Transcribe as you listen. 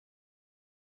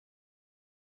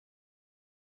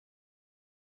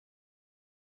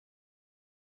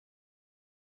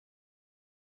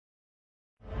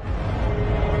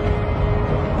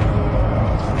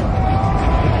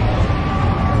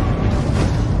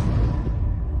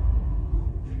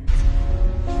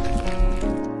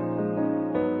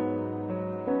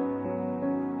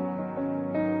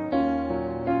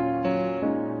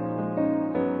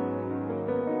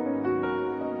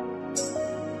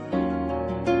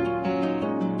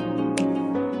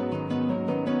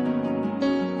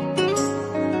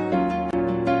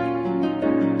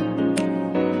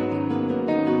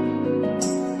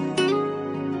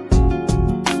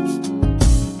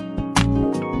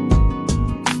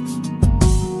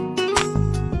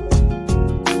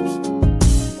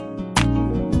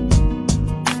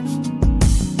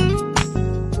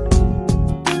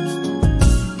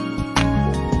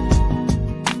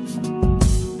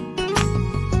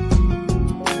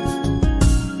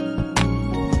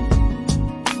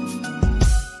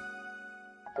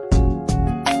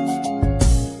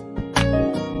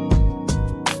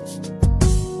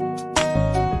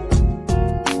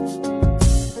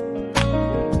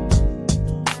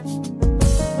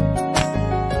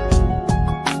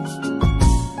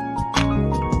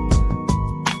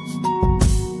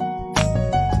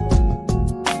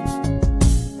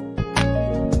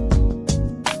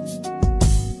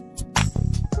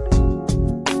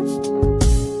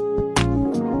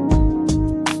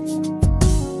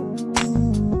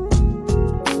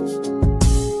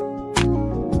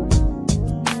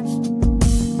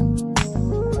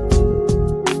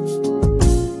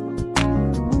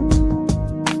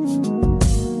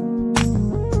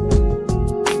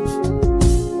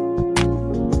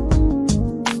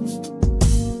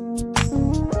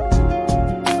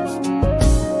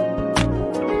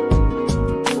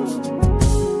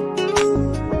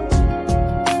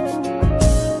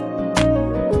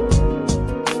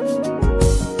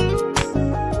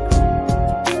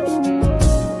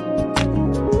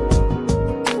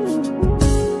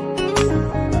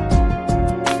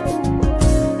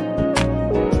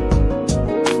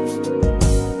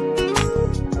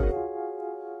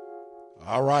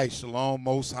All right, shalom,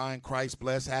 most high in Christ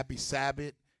bless. Happy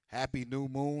Sabbath, happy new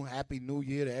moon, happy new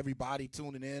year to everybody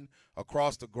tuning in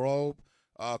across the globe.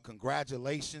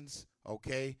 Congratulations,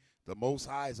 okay? The Most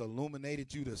High has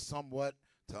illuminated you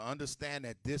to understand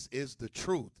that this is the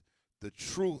truth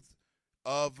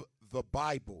of the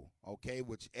Bible, okay,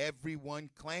 which everyone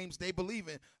claims they believe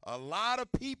in. A lot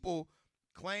of people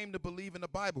claim to believe in the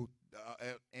Bible,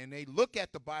 and they look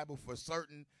at the Bible for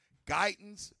certain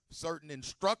guidance, certain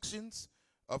instructions,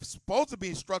 of supposed to be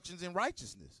instructions in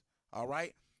righteousness. All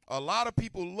right, a lot of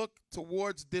people look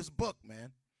towards this book,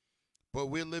 man, but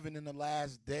we're living in the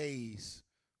last days.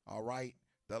 All right,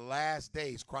 the last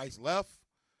days. Christ left.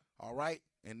 All right,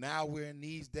 and now we're in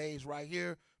these days right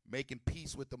here, making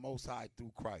peace with the Most High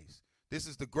through Christ. This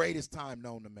is the greatest time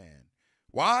known to man.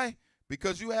 Why?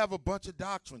 Because you have a bunch of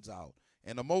doctrines out,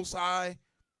 and the Most High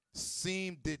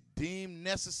deemed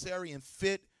necessary and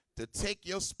fit to take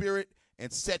your spirit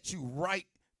and set you right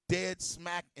dead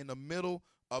smack in the middle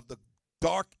of the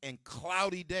dark and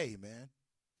cloudy day, man.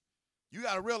 You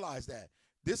got to realize that.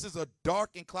 This is a dark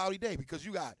and cloudy day because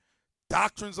you got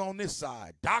doctrines on this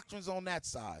side, doctrines on that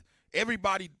side.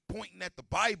 Everybody pointing at the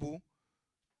Bible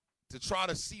to try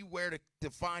to see where to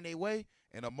find a way,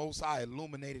 and the Most High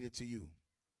illuminated it to you.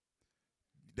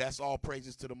 That's all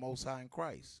praises to the Most High in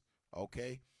Christ,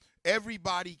 okay?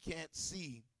 Everybody can't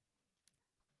see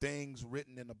things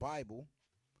written in the Bible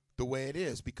the way it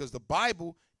is, because the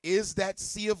Bible is that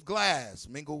sea of glass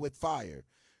mingled with fire.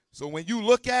 So when you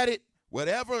look at it,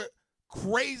 whatever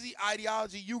crazy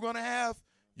ideology you're going to have,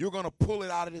 you're going to pull it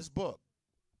out of this book.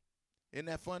 Isn't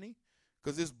that funny?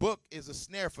 Because this book is a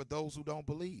snare for those who don't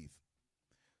believe.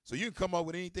 So you can come up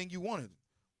with anything you wanted.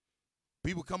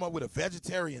 People come up with a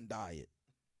vegetarian diet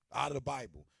out of the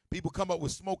Bible. People come up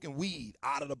with smoking weed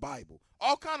out of the Bible.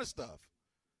 All kind of stuff.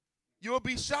 You'll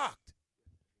be shocked.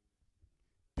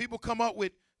 People come up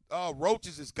with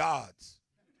roaches as gods,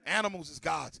 animals as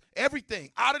gods,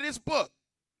 everything out of this book.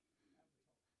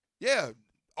 Yeah,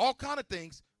 all kind of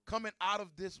things coming out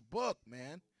of this book,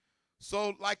 man.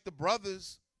 So like the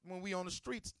brothers, when we on the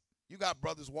streets, you got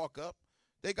brothers walk up,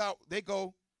 they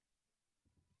go,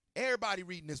 everybody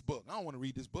reading this book. I don't want to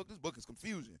read this book. This book is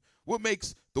confusing. What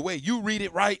makes the way you read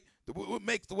it right? What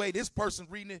makes the way this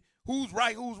person's reading it? Who's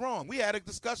right? Who's wrong? We had a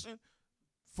discussion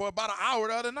for about an hour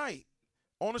the other night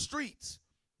on the streets.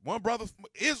 One brother from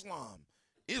Islam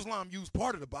used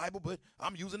part of the Bible, but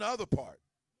I'm using the other part.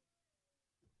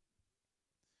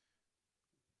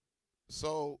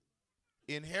 So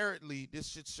inherently, this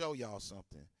should show y'all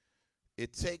something.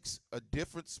 It takes a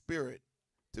different spirit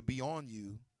to be on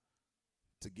you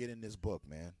to get in this book,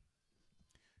 man.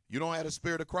 You don't have the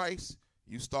spirit of Christ,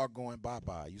 you start going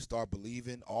bye-bye. You start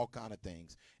believing all kind of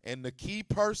things. And the key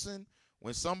person,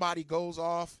 when somebody goes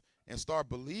off and start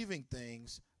believing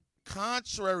things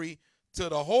contrary to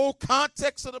the whole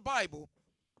context of the Bible,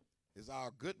 is our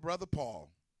good brother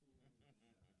Paul.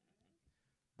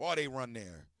 Boy, they run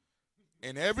there.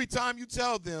 And every time you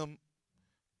tell them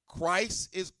Christ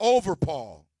is over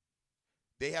Paul,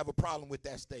 they have a problem with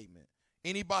that statement.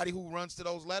 Anybody who runs to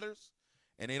those letters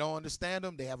and they don't understand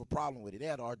them, they have a problem with it. They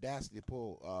had the audacity to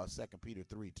pull 2 Peter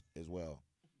 3 as well.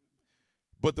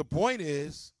 But the point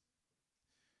is,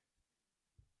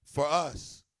 for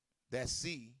us that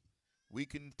see, we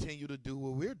continue to do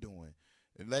what we're doing.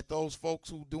 And let those folks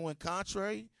who doing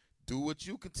contrary do what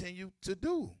you continue to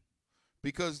do.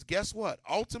 Because guess what?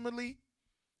 Ultimately,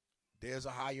 there's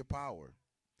a higher power.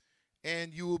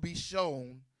 And you will be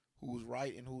shown who's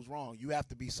right and who's wrong. You have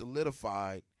to be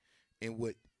solidified in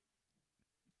what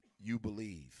you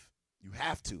believe. You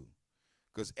have to.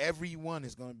 Because everyone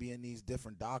is going to be in these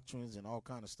different doctrines and all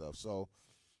kind of stuff. So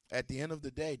at the end of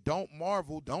the day, don't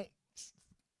marvel.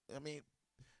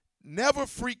 Never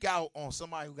freak out on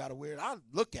somebody who got a weird. I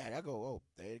look at it. I go, oh,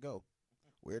 there you go.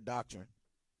 Weird doctrine.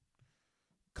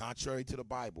 Contrary to the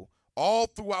Bible. All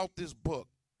throughout this book,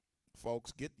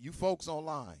 folks, get you folks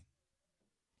online.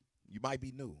 You might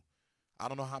be new. I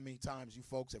don't know how many times you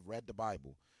folks have read the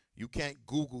Bible. You can't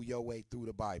Google your way through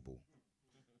the Bible.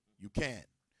 You can't.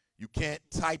 You can't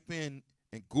type in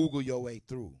and Google your way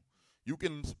through. You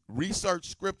can research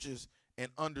scriptures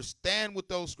and understand what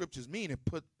those scriptures mean and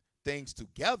put things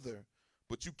together,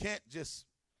 but you can't just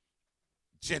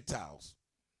Gentiles.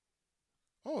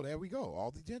 Oh, there we go. All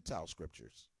the Gentile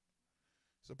scriptures.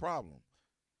 It's a problem.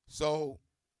 So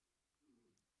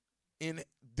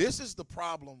this is the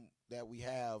problem that we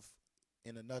have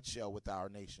in a nutshell with our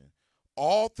nation.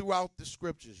 All throughout the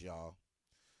scriptures, y'all,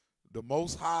 the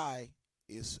Most High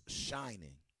is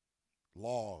shining.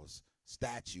 Laws,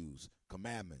 statutes,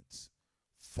 commandments,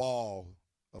 fall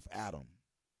of Adam.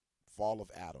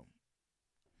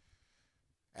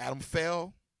 Adam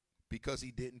fell because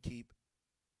he didn't keep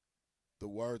the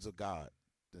words of God.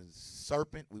 The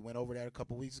serpent, we went over that a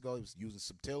couple weeks ago. He was using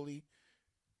subtlety.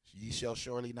 Ye shall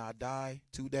surely not die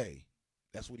today.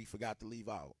 That's what he forgot to leave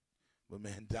out. But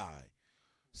man died.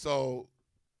 So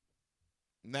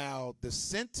now the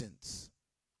sentence,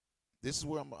 this is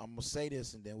where I'm going to say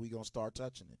this, and then we're going to start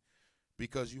touching it.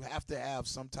 Because you have to have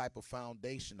some type of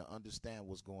foundation to understand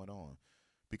what's going on.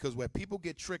 Because where people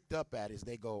get tricked up at is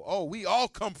they go, oh, we all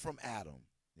come from Adam.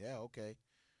 Yeah, okay.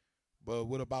 But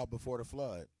what about before the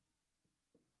flood?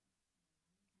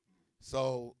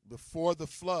 So before the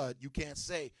flood, you can't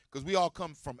say, because we all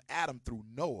come from Adam through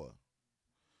Noah.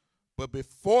 But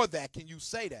before that, can you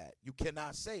say that? You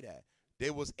cannot say that.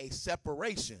 There was a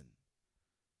separation.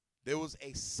 There was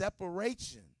a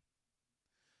separation.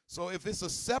 So if it's a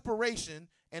separation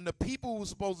and the people who were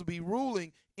supposed to be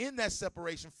ruling in that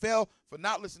separation fell for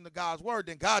not listening to God's word,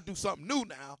 then God do something new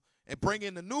now and bring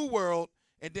in the new world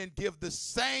and then give the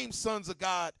same sons of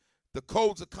God the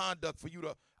codes of conduct for you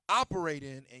to operate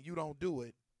in, and you don't do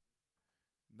it.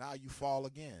 Now you fall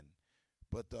again.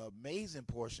 But the amazing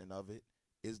portion of it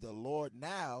is the Lord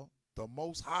now, the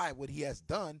Most High, what he has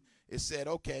done is said,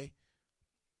 okay,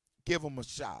 give them a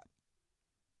shot.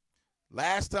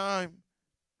 Last time,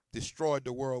 destroyed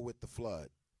the world with the flood.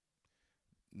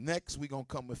 Next, we're going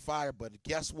to come with fire, but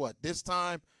guess what? This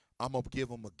time, I'm going to give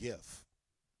them a gift.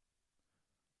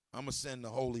 I'm going to send the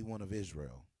Holy One of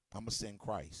Israel. I'm going to send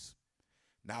Christ.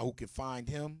 Now, who can find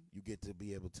him, you get to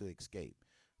be able to escape.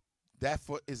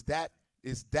 Is that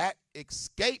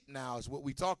escape now is what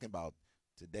we're talking about.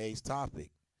 Today's topic,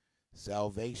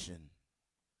 salvation.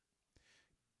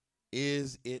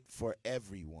 Is it for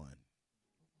everyone?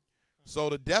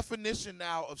 So the definition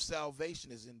now of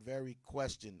salvation is in very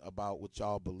question about what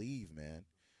y'all believe, man.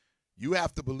 You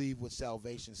have to believe what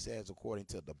salvation says according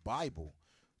to the Bible.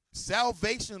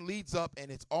 Salvation leads up, and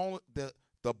it's all the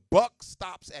buck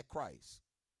stops at Christ.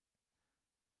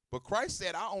 But Christ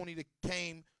said, I only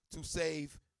came to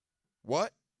save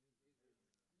what?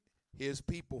 His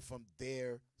people from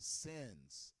their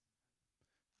sins.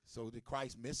 So did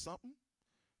Christ miss something?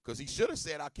 Because he should have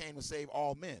said, I came to save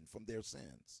all men from their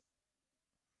sins.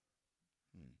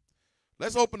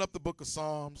 Let's open up the book of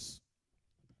Psalms.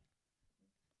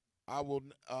 I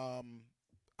would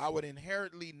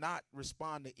inherently not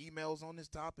respond to emails on this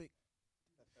topic.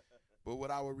 But what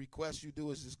I would request you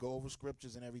do is just go over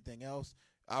scriptures and everything else.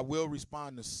 I will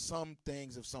respond to some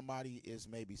things if somebody is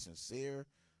maybe sincere,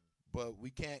 but we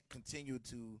can't continue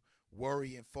to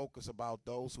worry and focus about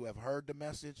those who have heard the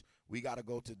message. We got to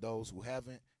go to those who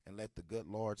haven't and let the good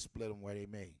Lord split them where they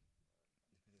may.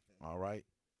 All right.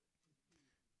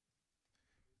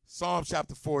 Psalm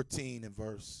chapter 14 and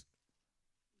verse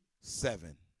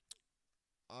 7.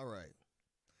 All right.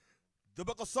 The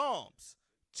book of Psalms,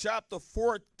 chapter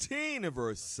 14 and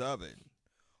verse 7.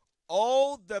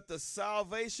 Oh, that the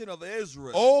salvation of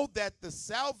Israel. Oh, that the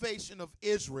salvation of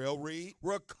Israel, read.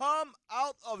 Will come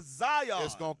out of Zion.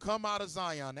 It's going to come out of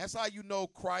Zion. That's how you know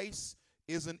Christ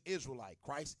is an Israelite.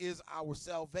 Christ is our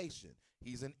salvation.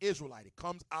 He's an Israelite. It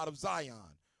comes out of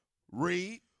Zion.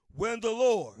 Read. When the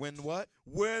Lord. When what?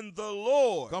 When the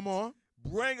Lord. Come on.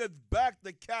 Bringeth back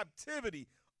the captivity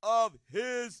of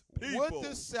his people. What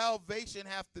does salvation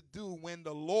have to do when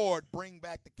the Lord bring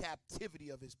back the captivity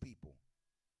of his people?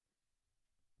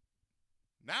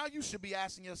 Now you should be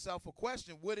asking yourself a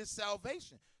question. What is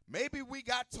salvation? Maybe we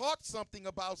got taught something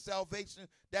about salvation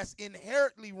that's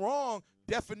inherently wrong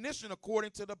definition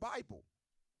according to the Bible.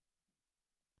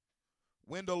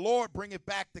 When the Lord bringeth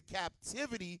back the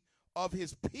captivity of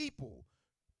his people.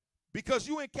 Because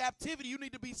you in captivity, you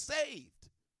need to be saved.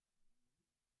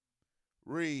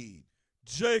 Read.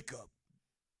 Jacob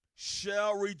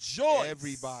shall rejoice.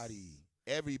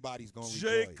 Everybody's going to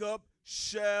rejoice. Jacob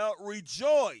shall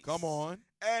rejoice. Come on.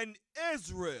 And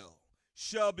Israel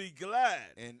shall be glad.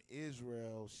 And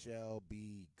Israel shall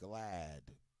be glad.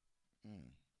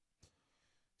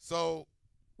 So,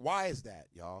 why is that,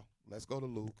 y'all? Let's go to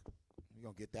Luke. We're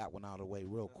going to get that one out of the way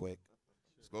real quick.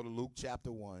 Let's go to Luke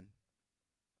chapter 1.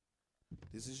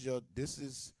 This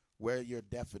is where your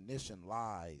definition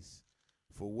lies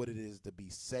for what it is to be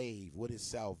saved. What is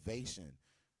salvation?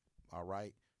 All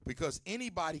right? Because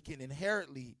anybody can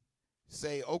inherently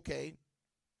say, okay,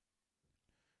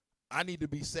 I need to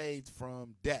be saved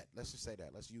from debt. Let's just say that.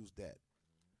 Let's use debt.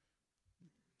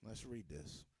 Let's read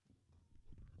this.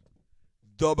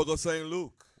 The book of St.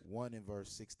 Luke. 1 and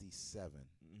verse 67.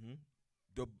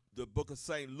 The book of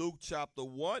St. Luke chapter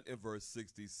 1 and verse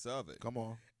 67. Come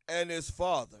on. And his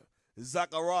father,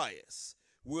 Zacharias,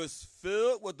 was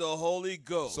filled with the Holy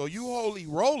Ghost. So you holy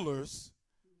rollers,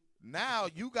 now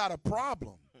you got a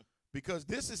problem. Because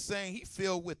this is saying he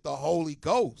filled with the Holy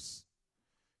Ghost.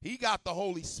 He got the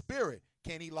Holy Spirit.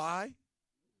 Can he lie?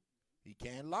 He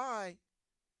can't lie.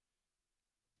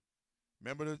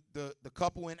 Remember the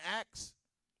couple in Acts?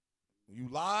 You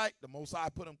lied, the Most High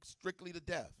put him strictly to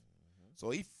death. So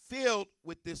he filled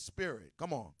with this spirit.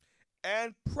 Come on.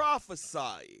 And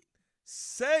prophesied,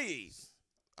 saying.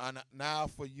 Now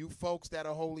for you folks that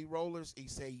are holy rollers, he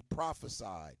say he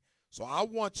prophesied. So I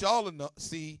want y'all to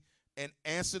see and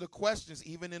answer the questions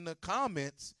even in the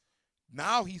comments.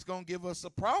 Now he's going to give us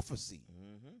a prophecy.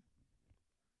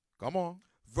 Come on.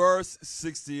 Verse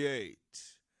 68.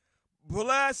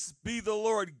 Blessed be the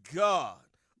Lord God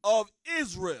of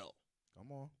Israel.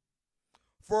 Come on.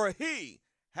 For he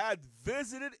had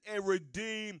visited and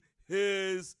redeemed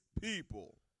his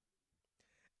people,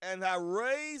 and had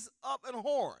raised up an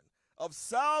horn of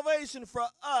salvation for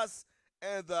us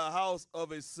and the house of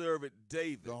his servant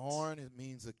David. The horn, it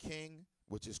means a king,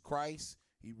 which is Christ.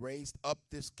 He raised up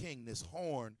this king, this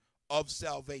horn of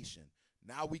salvation.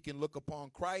 Now we can look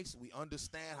upon Christ. We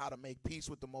understand how to make peace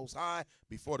with the Most High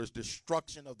before the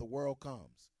destruction of the world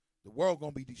comes. The world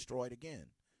going to be destroyed again.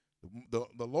 The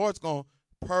Lord's going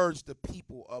to purge the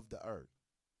people of the earth.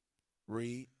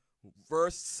 Read.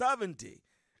 Verse 70.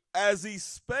 As he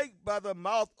spake by the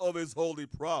mouth of his holy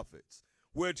prophets,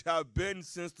 which have been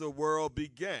since the world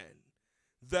began,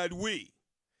 that we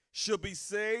should be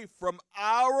saved from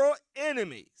our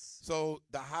enemies. So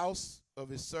the house of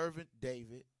his servant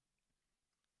David,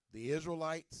 the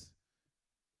Israelites,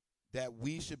 that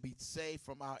we should be saved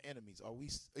from our enemies.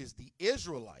 Is the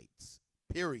Israelites,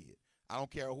 period. I don't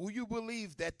care who you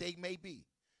believe that they may be.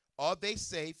 Are they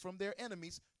saved from their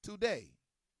enemies today?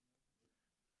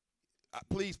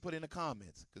 Please put in the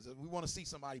comments, because we want to see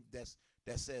somebody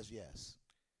that says yes.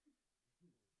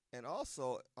 And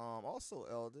also,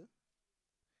 Elder,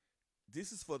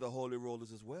 this is for the holy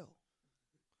rollers as well.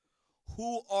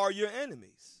 Who are your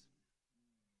enemies?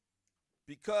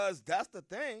 Because that's the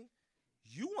thing.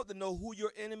 You want to know who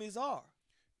your enemies are.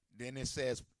 Then it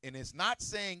says, and it's not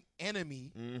saying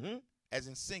enemy as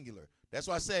in singular. That's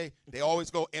why I say they always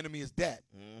go enemy is that.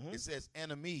 It says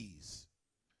enemies.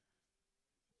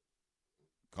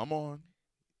 Come on.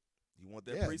 You want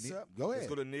that precept? Go ahead. Let's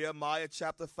go to Nehemiah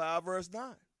chapter 5, verse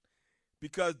 9.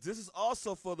 Because this is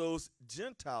also for those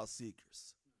Gentile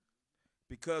seekers.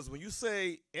 Because when you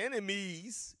say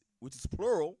enemies, which is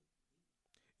plural,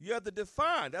 you have to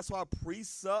define. That's why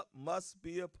precept must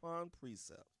be upon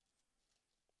precept.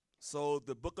 So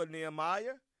the book of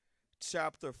Nehemiah,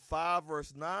 chapter 5,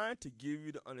 verse 9, to give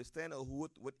you the understanding of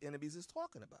what enemies is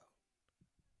talking about.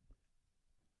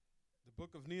 The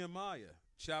book of Nehemiah,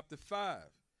 chapter 5,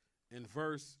 and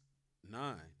verse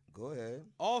 9. Go ahead.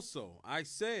 Also, I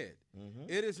said,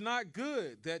 it is not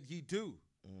good that ye do.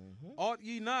 Ought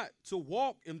ye not to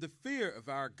walk in the fear of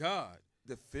our God?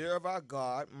 The fear of our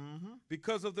God.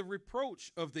 Because of the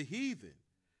reproach of the heathen,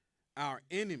 our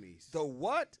enemies. The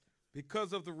what?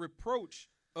 Because of the reproach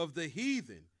of the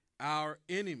heathen, our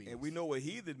enemies. And we know what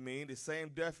heathen means, the same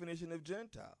definition of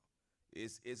Gentile.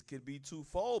 It could be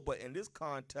twofold, but in this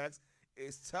context,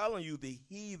 it's telling you the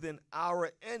heathen,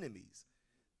 our enemies.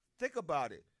 Think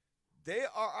about it. They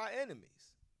are our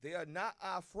enemies. They are not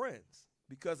our friends.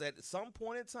 Because at some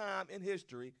point in time in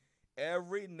history,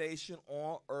 every nation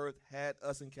on earth had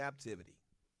us in captivity.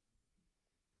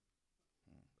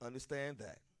 Understand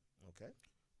that. Okay?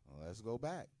 Well, let's go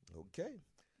back. Okay.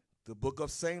 The book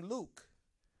of St. Luke,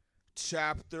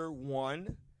 chapter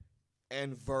 1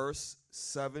 and verse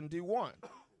 71.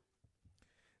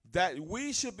 That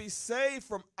we should be saved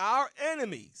from our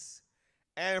enemies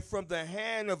and from the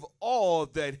hand of all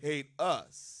that hate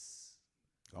us.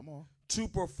 Come on. To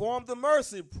perform the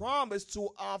mercy promised to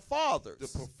our fathers. To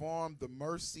perform the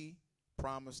mercy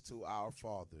promised to our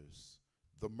fathers.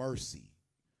 The mercy.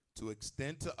 To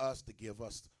extend to us, to give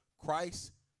us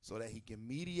Christ so that he can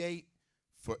mediate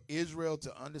for Israel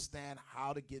to understand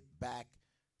how to get back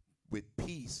with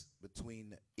peace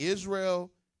between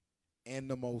Israel and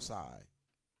the Most High.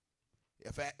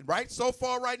 Right? So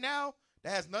far right now,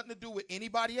 that has nothing to do with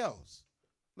anybody else.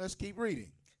 Let's keep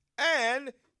reading.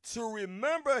 And to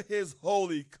remember his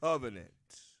holy covenant,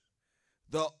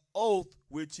 the oath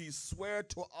which he sware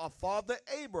to our father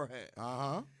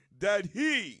Abraham, that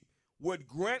he would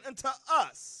grant unto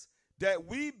us that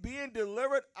we, being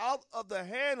delivered out of the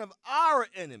hand of our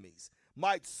enemies,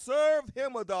 might serve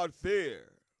him without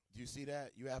fear. Do you see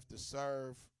that? You have to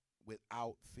serve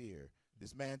without fear.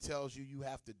 This man tells you you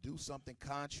have to do something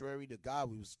contrary to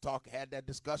God. We had that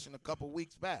discussion a couple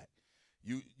weeks back.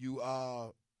 If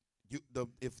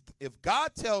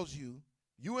God tells you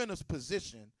you're in a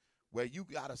position where you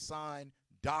got to sign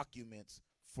documents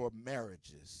for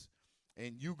marriages,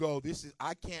 and you go,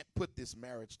 I can't put this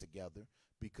marriage together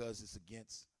because it's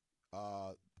against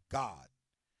God.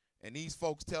 And these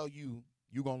folks tell you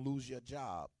you're going to lose your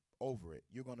job over it.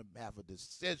 You're going to have a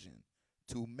decision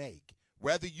to make.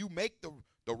 Whether you make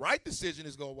the right decision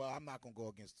is go, well, I'm not going to go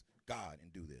against God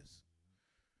and do this.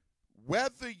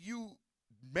 Whether you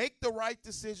make the right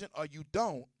decision or you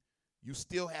don't, you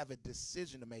still have a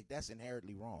decision to make. That's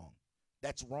inherently wrong.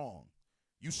 That's wrong.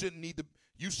 You should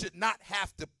not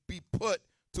have to be put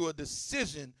to a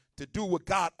decision to do what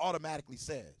God automatically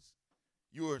says.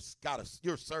 You're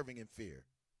serving in fear.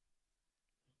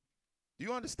 Do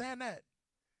you understand that?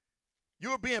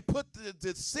 You're being put to the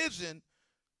decision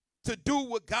to do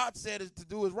what God said is to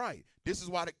do is right. This is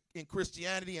why in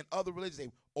Christianity and other religions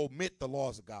they omit the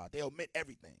laws of God. They omit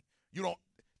everything.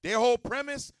 Their whole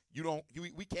premise,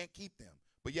 we can't keep them.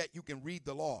 But yet you can read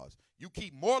the laws. You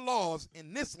keep more laws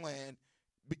in this land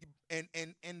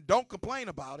and don't complain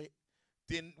about it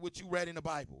than what you read in the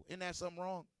Bible. Isn't that something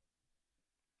wrong?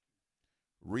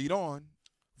 Read on.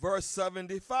 Verse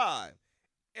 75.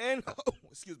 In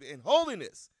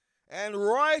holiness and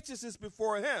righteousness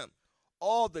before him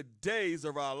all the days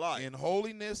of our life. In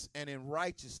holiness and in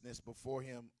righteousness before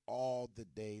him all the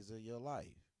days of your life.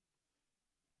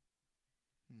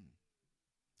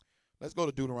 Let's go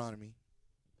to Deuteronomy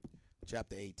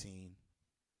chapter 18.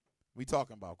 We're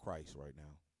talking about Christ right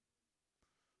now.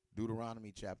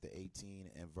 Deuteronomy chapter 18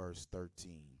 and verse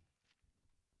 13.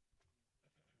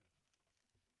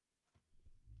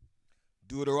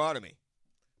 Deuteronomy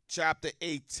chapter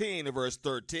 18 and verse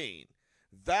 13.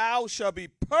 Thou shalt be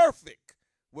perfect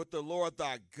with the Lord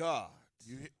thy God.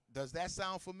 Does that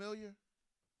sound familiar?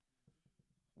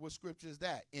 What scripture is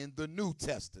that? In the New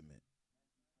Testament.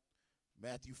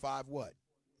 Matthew 5 what?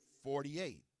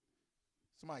 48.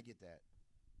 Somebody get that.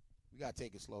 We got to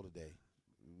take it slow today.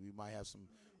 We might have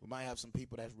some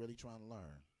people that's really trying to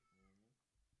learn.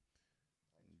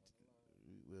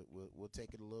 We'll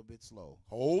take it a little bit slow.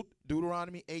 Hold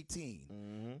Deuteronomy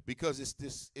 18 because it's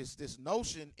this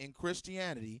notion in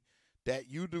Christianity that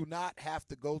you do not have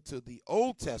to go to the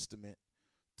Old Testament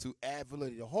to add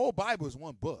validity. The whole Bible is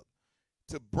one book.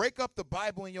 To break up the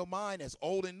Bible in your mind as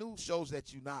old and new shows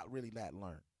that you're not really that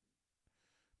learned.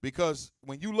 Because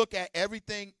when you look at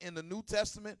everything in the New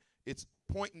Testament, it's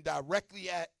pointing directly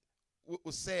at what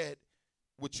was said,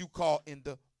 what you call in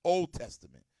the Old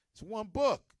Testament. It's one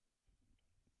book.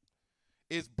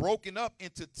 It's broken up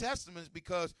into testaments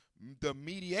because the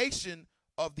mediation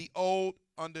of the old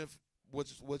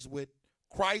was with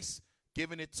Christ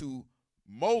giving it to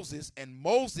Moses and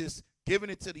Moses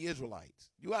giving it to the Israelites.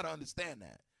 You got to understand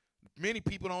that. Many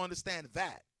people don't understand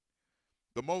that.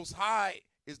 The Most High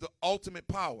is the ultimate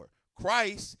power.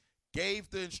 Christ gave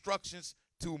the instructions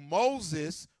to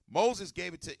Moses. Moses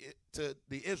gave it to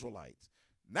the Israelites.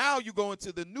 Now you go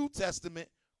into the New Testament.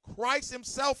 Christ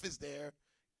himself is there.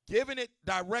 Giving it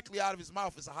directly out of his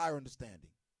mouth is a higher understanding.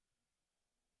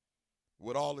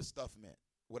 What all this stuff meant.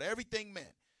 What everything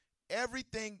meant.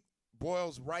 Everything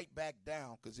boils right back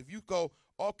down. Because if you go,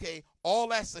 okay, all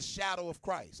that's a shadow of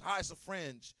Christ. How is a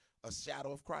fringe a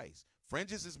shadow of Christ?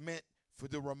 Fringes is meant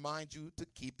to remind you to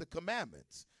keep the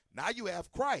commandments. Now you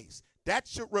have Christ. That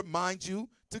should remind you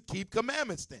to keep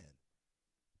commandments then.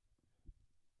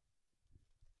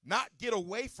 Not get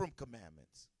away from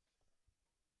commandments.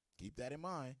 Keep that in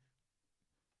mind.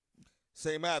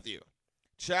 St. Matthew,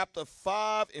 chapter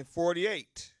 5 and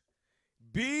 48.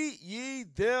 Be ye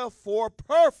therefore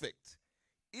perfect,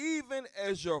 even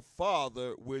as your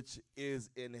Father which is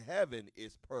in heaven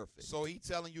is perfect. So he's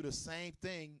telling you the same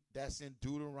thing that's in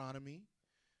Deuteronomy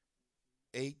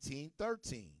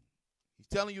 18:13. He's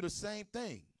telling you the same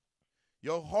thing.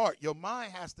 Your heart, your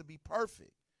mind has to be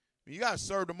perfect. You got to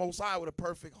serve the Most High with a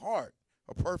perfect heart,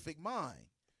 a perfect mind.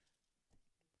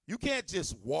 You can't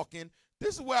just walk in.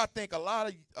 This is where I think a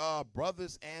lot of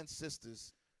brothers and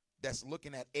sisters that's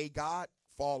looking at a God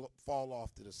fall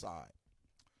off to the side.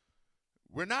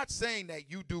 We're not saying that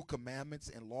you do commandments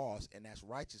and laws and that's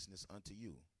righteousness unto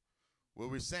you.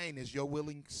 What we're saying is your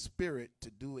willing spirit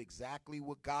to do exactly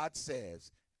what God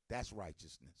says, that's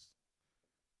righteousness.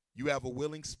 You have a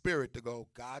willing spirit to go,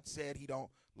 God said he don't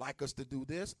like us to do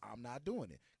this, I'm not doing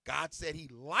it. God said he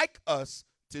like us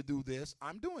to do this,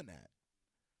 I'm doing that.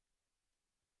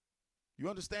 You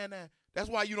understand that? That's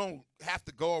why you don't have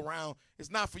to go around.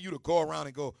 It's not for you to go around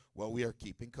and go, well, we are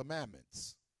keeping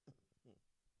commandments.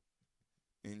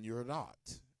 And you're not.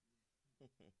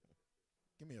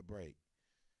 Give me a break.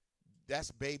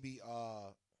 That's baby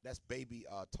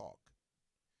talk.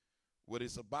 What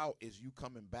it's about is you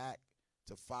coming back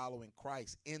to following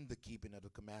Christ in the keeping of the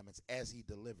commandments as he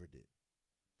delivered it.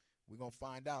 We're going to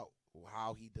find out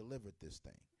how he delivered this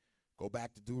thing. Go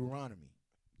back to Deuteronomy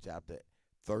chapter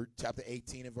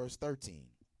 18 and verse 13.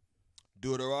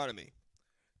 Deuteronomy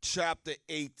chapter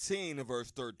 18 and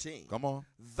verse 13. Come on.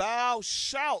 Thou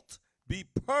shalt be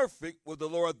perfect with the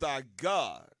Lord thy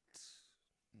God.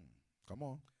 Come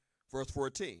on. Verse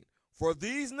 14. For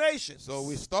these nations. So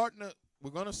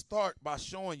we're going to start by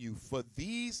showing you for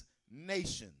these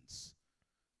nations.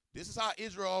 This is how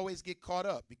Israel always get caught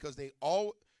up, because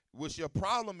which your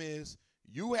problem is,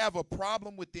 you have a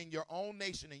problem within your own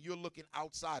nation and you're looking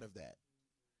outside of that.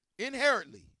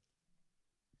 Inherently.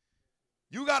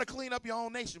 You got to clean up your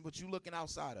own nation, but you're looking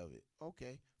outside of it.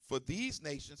 Okay. For these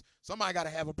nations, somebody got to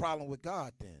have a problem with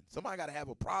God then. Somebody got to have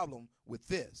a problem with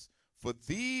this. For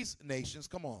these nations,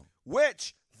 come on.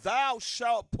 Which thou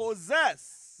shalt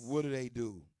possess. What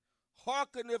do?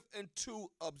 Hearkeneth unto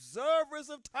observers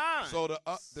of time. So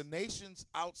the nations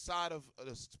outside of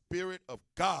the spirit of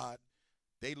God,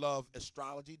 they love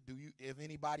astrology. Have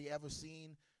anybody ever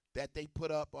seen that they put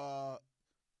up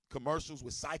commercials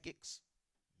with psychics?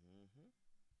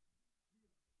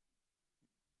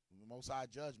 The Most High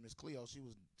Judge, Miss Cleo, she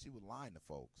was lying to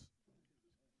folks.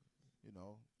 You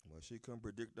know. Well, she couldn't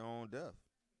predict her own death.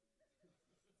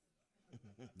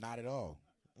 Not at all.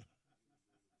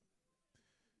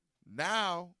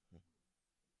 Now,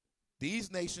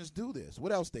 these nations do this.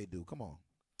 What else they do? Come on.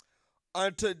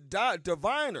 Unto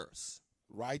diviners.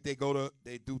 Right? They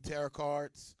do tarot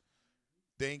cards,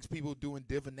 things people doing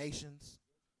divinations,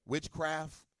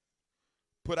 witchcraft,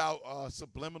 put out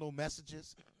subliminal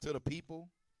messages to the people.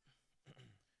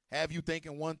 Have you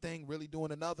thinking one thing, really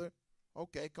doing another?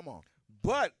 Okay, come on.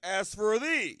 But as for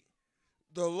thee,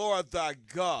 the Lord thy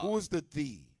God. Who is the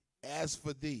thee? As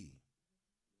for thee.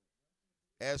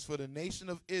 As for the nation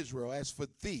of Israel, as for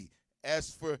thee, as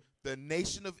for the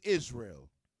nation of Israel,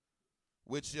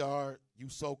 which are you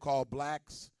so-called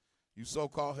blacks, you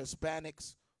so-called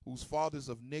Hispanics, whose fathers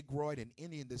of Negroid and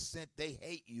Indian descent, they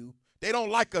hate you. They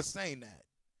don't like us saying that.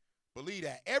 Believe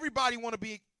that. Everybody want to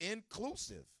be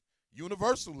inclusive.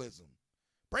 Universalism.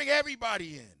 Bring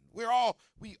everybody in. We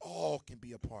all can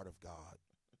be a part of God.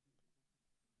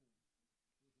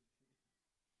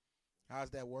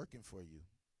 How's that working for you?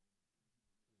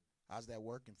 How's that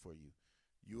working for you?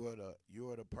 You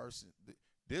are the person.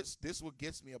 This what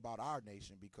gets me about our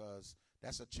nation, because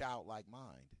that's a childlike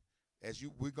mind.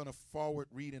 We're gonna forward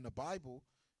read in the Bible,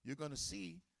 you're gonna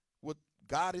see what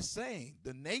God is saying.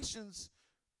 The nations,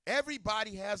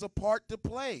 everybody has a part to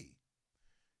play.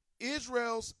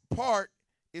 Israel's part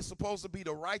is supposed to be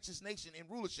the righteous nation in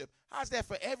rulership. How's that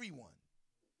for everyone?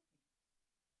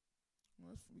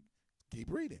 Let's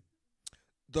keep reading.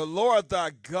 The Lord thy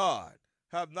God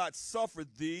have not suffered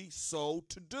thee so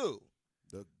to do.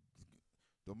 The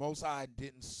Most High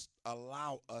didn't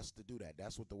allow us to do that.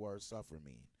 That's what the word suffer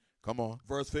means. Come on.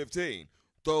 Verse 15.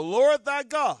 The Lord thy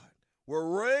God will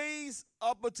raise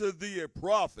up unto thee a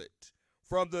prophet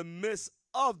from the midst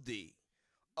of thee,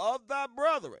 of thy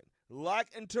brethren, like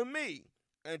unto me,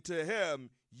 and to him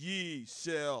ye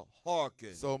shall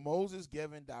hearken. So Moses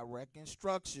giving direct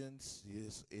instructions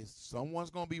is someone's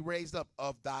going to be raised up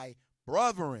of thy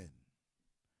brethren.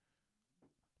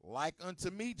 Like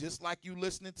unto me, just like you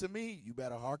listening to me, you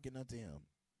better hearken unto him.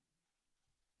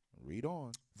 Read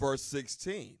on. Verse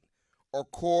 16.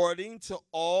 According to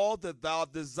all that thou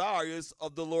desirest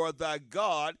of the Lord thy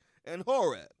God in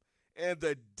Horeb, and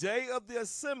the day of the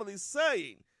assembly,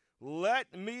 saying,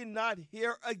 let me not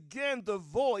hear again the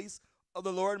voice of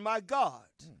the Lord my God,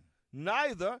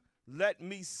 neither let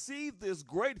me see this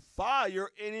great fire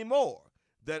any more,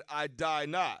 that I die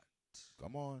not.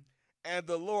 Come on. And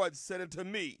the Lord said unto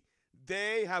me,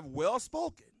 they have well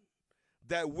spoken,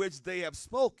 that which they have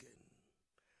spoken.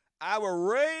 I will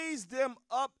raise them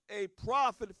up a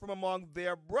prophet from among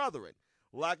their brethren,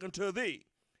 like unto thee,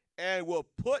 and will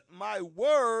put my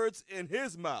words in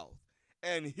his mouth,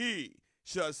 and he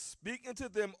shall speak unto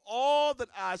them all that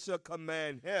I shall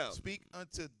command him. Speak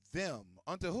unto them.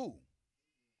 Unto who?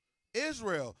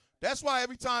 Israel. That's why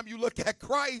every time you look at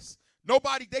Christ,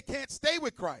 they can't stay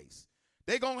with Christ.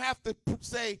 They're going to have to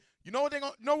say, you know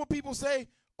what people say?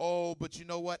 Oh, but you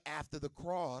know what? After the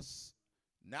cross,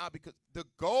 now, because the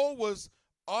goal was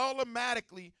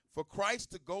automatically for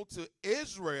Christ to go to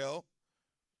Israel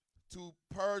to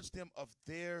purge them of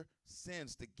their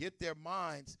sins, to get their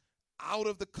minds out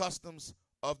of the customs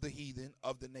of the heathen,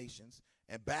 of the nations,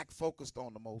 and back focused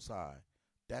on the Most High.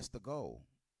 That's the goal.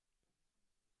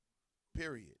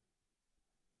 Period.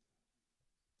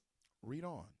 Read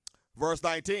on. Verse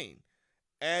 19.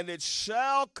 And it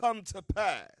shall come to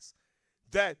pass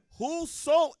that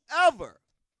whosoever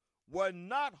will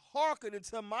not hearken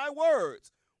unto my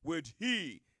words, which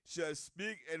he shall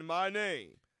speak in my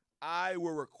name, I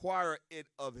will require it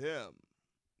of him.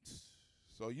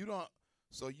 So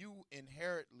you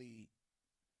inherently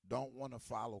don't want to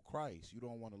follow Christ. You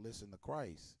don't want to listen to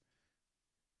Christ.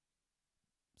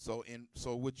 So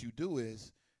what you do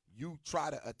is you try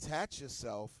to attach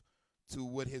yourself to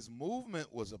what his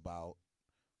movement was about.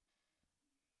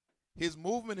 His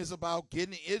movement is about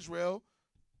getting Israel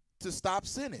to stop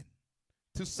sinning,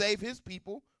 to save his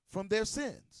people from their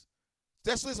sins.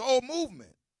 That's his whole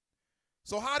movement.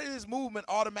 So how did his movement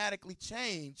automatically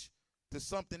change to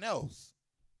something else?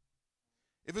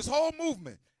 If his whole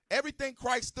movement, everything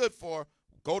Christ stood for,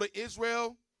 go to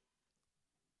Israel,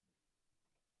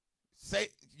 say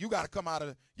you got to come out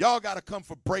of, y'all got to come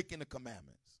for breaking the commandments.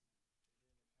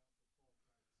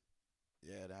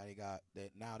 Yeah, now they got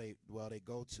that. Now they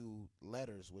go to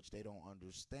letters which they don't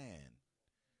understand.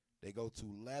 They go to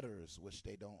letters which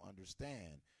they don't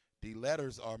understand. The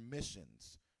letters are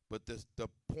missions, but the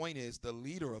point is the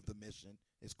leader of the mission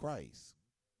is Christ.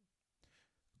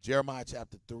 Jeremiah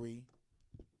chapter 3,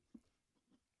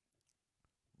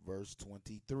 verse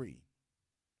 23.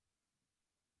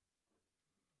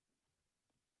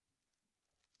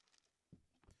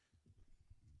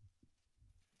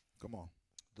 Come on.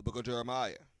 The book of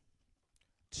Jeremiah,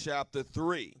 chapter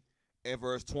 3, and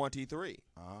verse 23.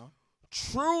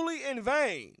 Truly in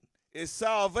vain is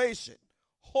salvation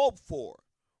hoped for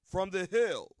from the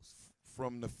hills.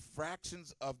 From the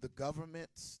fractions of the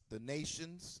governments, the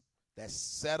nations that's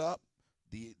set up,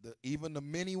 even the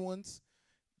many ones,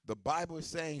 the Bible is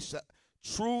saying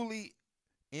truly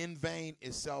in vain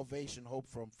is salvation hoped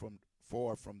from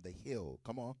the hill.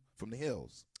 Come on, from the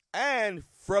hills. And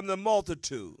from the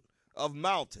multitude of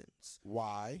mountains.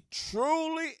 Why?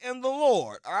 Truly in the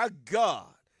Lord our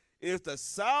God is the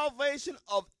salvation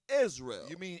of Israel.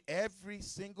 You mean every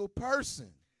single person?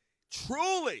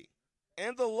 Truly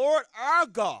in the Lord our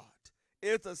God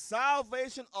is the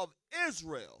salvation of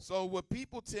Israel. So what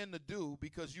people tend to do,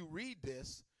 because you read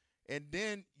this, and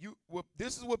then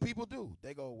this is what people do.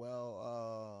 They go,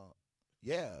 well,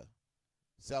 yeah,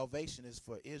 salvation is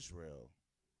for Israel.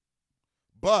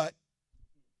 But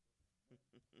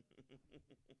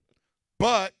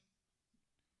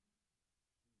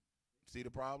see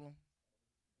the problem?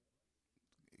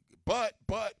 But,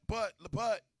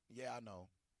 yeah, I know.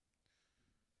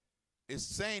 It's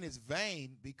saying it's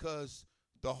vain because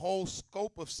the whole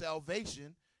scope of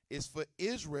salvation is for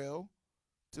Israel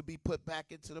to be put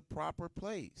back into the proper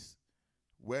place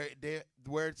where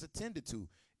it's attended to.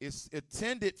 It's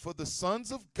intended for the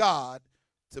sons of God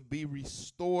to be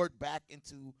restored back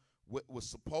into what was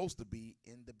supposed to be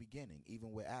in the beginning,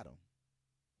 even with Adam.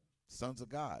 Sons of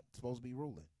God, supposed to be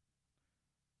ruling.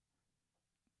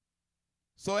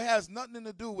 So it has nothing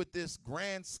to do with this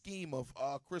grand scheme of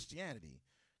Christianity.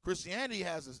 Christianity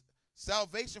has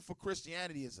salvation for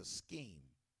Christianity is a scheme.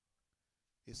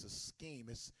 It's a scheme.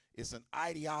 It's an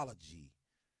ideology.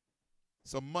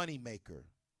 It's a money maker.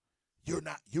 You're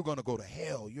going to go to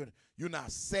hell. You're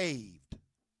not saved.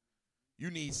 You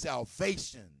need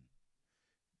salvation.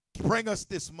 Bring us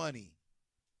this money.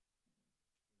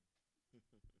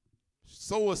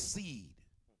 Sow a seed.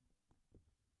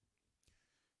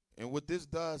 And what this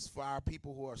does for our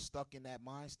people who are stuck in that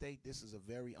mind state, this is a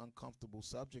very uncomfortable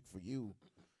subject for you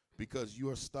because you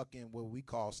are stuck in what we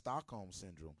call Stockholm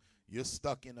syndrome. You're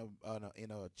stuck in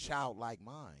a childlike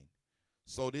mind.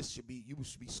 So you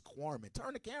should be squirming.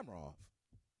 Turn the camera off.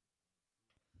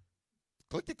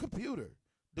 Click the computer.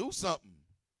 Do something.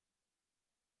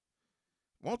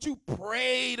 Won't you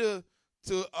pray to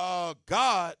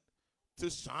God to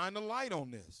shine the light on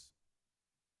this?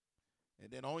 And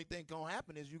then the only thing going to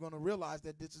happen is you're going to realize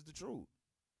that this is the truth.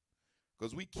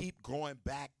 Because we keep going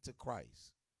back to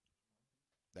Christ.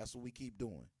 That's what we keep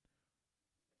doing.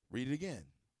 Read it again.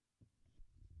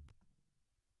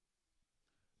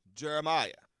 Jeremiah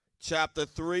chapter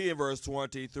 3 and verse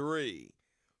 23.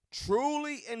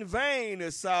 Truly in vain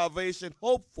is salvation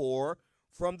hoped for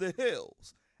from the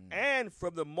hills and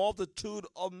from the multitude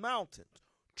of mountains.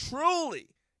 Truly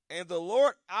in the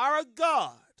Lord our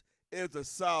God is the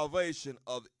salvation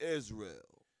of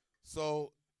Israel.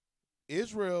 So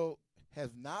Israel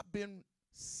has not been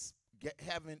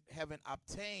having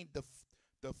obtained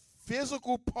the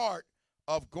physical part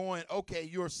of going, okay,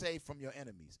 you're saved from your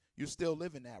enemies. You're still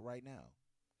living that right now.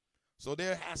 So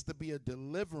there has to be a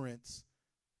deliverance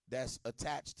that's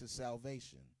attached to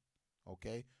salvation.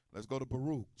 Okay? Let's go to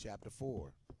Baruch chapter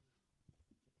 4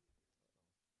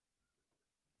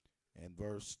 and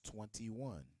verse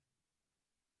 21.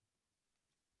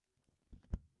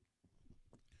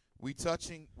 We're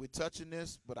touching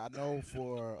this, but I know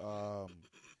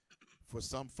for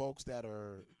some folks that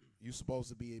are you supposed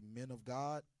to be men of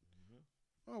God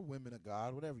or women of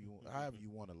God, whatever you however you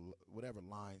want to whatever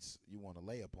lines you want to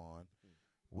lay upon,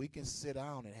 we can sit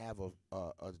down and have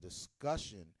a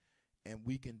discussion, and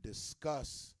we can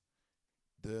discuss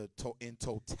in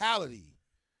totality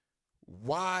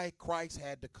why Christ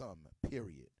had to come.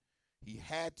 Period. He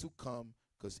had to come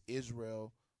because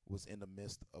Israel was in the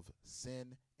midst of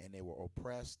sin and they were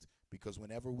oppressed. Because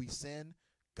whenever we sin,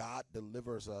 God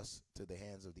delivers us to the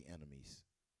hands of the enemies.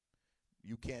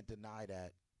 You can't deny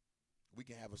that. We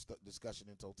can have a discussion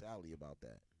in totality about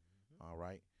that. All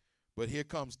right. But here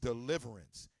comes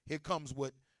deliverance. Here comes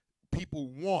what people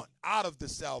want out of the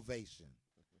salvation.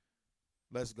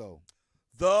 Let's go.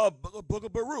 The book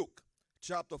of Baruch,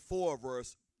 chapter 4,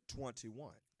 verse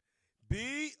 21.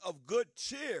 Be of good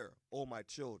cheer, O my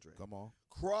children. Come on.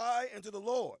 Cry unto the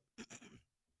Lord,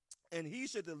 and he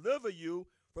shall deliver you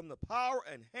from the power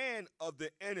and hand of the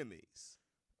enemies.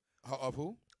 Of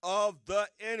who? Of the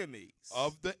enemies.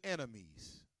 Of the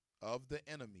enemies. Of the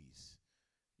enemies.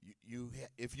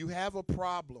 If you have a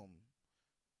problem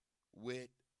with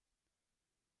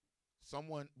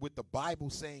someone, with the Bible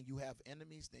saying you have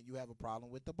enemies, then you have a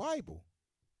problem with the Bible.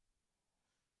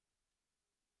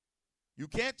 You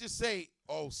can't just say,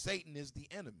 oh, Satan is the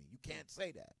enemy. You can't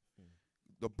say that.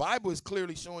 The Bible is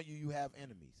clearly showing you have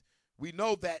enemies. We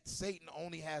know that Satan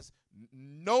only has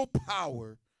no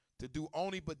power to do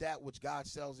only but that which God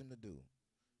tells him to do,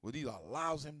 what he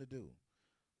allows him to do.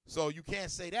 So you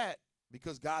can't say that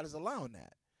because God is allowing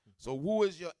that. So who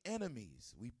is your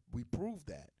enemies? We prove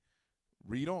that.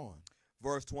 Read on.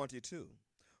 Verse 22.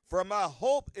 For my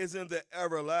hope is in the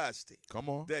everlasting. Come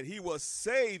on. That he will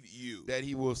save you. That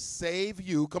he will save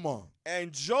you. Come on.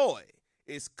 And joy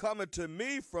is coming to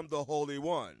me from the Holy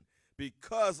One,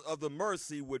 because of the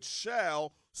mercy which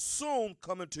shall soon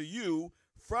come unto you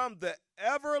from the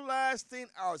everlasting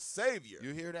our Savior.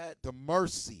 You hear that? The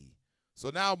mercy. So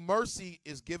now mercy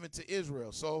is given to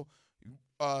Israel. So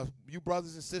you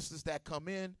brothers and sisters that come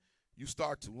in, you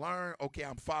start to learn, okay,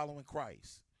 I'm following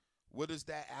Christ. What does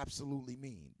that absolutely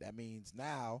mean? That means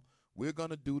now we're going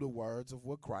to do the words of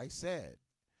what Christ said.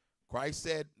 Christ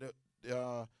said,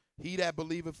 he that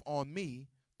believeth on me,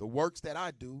 the works that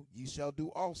I do, ye shall do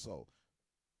also.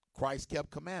 Christ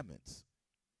kept commandments.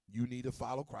 You need to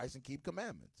follow Christ and keep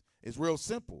commandments. It's real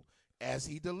simple. As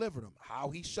he delivered them, how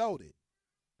he showed it.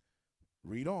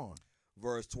 Read on.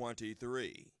 Verse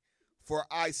 23. For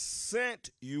I sent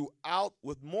you out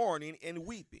with mourning and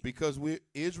weeping. Because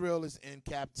Israel is in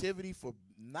captivity for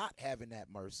not having that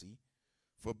mercy,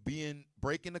 for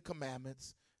breaking the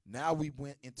commandments. Now we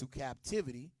went into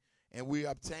captivity, and we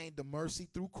obtained the mercy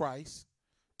through Christ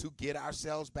to get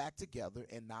ourselves back together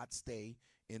and not stay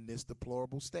in this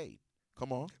deplorable state.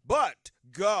 Come on. But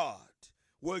God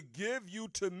will give you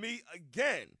to me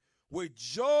again with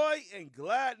joy and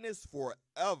gladness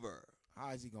forever.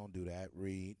 How is he going to do that?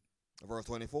 Read. Verse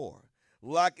 24.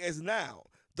 Like as now,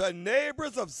 the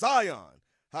neighbors of Zion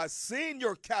have seen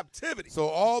your captivity. So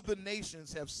all the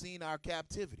nations have seen our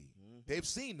captivity. They've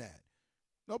seen that.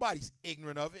 Nobody's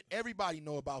ignorant of it. Everybody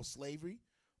know about slavery.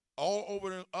 All over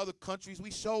the other countries,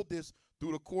 we showed this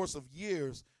through the course of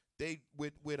years. They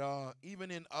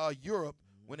even in Europe,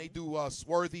 when they do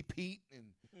Swarthy Pete and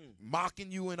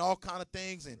mocking you and all kind of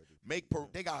things, and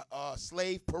they got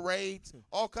slave parades,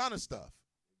 all kind of stuff.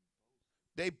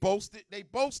 They boast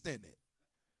in it.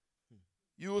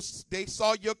 They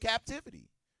saw your captivity.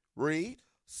 Read.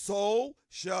 So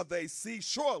shall they see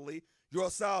shortly your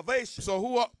salvation.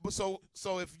 So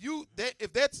if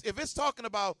it's talking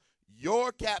about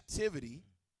your captivity,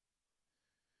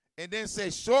 and then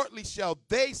says shortly shall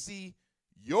they see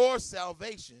your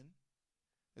salvation,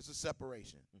 it's a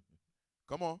separation.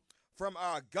 Come on. From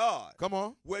our God. Come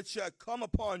on. Which shall come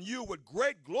upon you with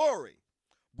great glory,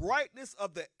 brightness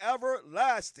of the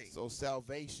everlasting. So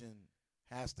salvation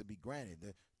has to be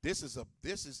granted. This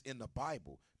is in the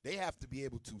Bible. They have to be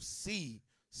able to see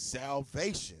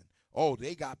salvation. Oh,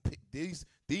 they got these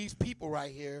people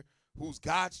right here, who's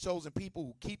God's chosen people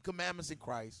who keep commandments in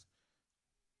Christ,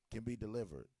 can be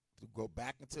delivered to go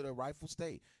back into their rightful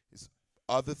state. It's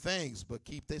other things, but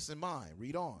keep this in mind.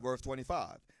 Read on. Verse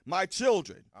 25. My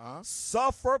children,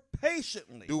 suffer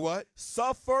patiently. Do what?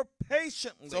 Suffer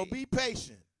patiently. So be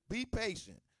patient. Be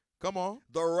patient. Come on.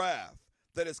 The wrath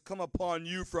that has come upon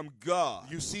you from God.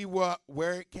 You see where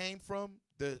it came from?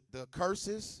 The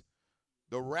curses?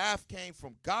 The wrath came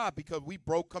from God because we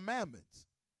broke commandments.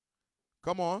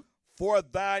 Come on. For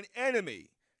thine enemy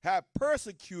have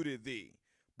persecuted thee,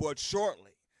 but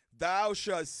shortly thou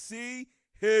shalt see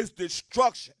his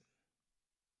destruction.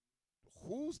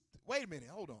 Wait a minute,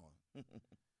 hold on.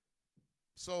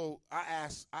 So I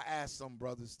asked some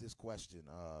brothers this question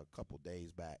a couple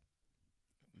days back.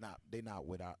 They're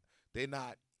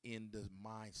not in the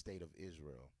mind state of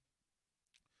Israel.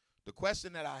 The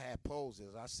question that I had posed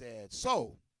is, I said,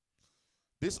 so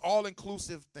this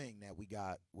all-inclusive thing that we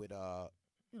got with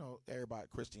everybody,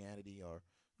 Christianity, or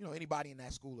anybody in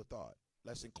that school of thought.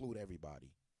 Let's include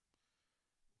everybody.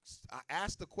 I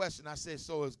asked the question. I said,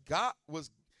 so is God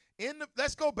was in the?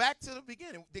 Let's go back to the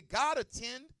beginning. Did God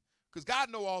attend? Because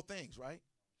God know all things, right?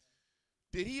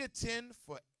 Did He attend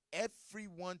for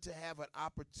everyone to have an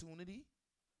opportunity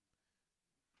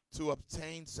to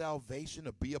obtain salvation,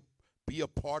 to be a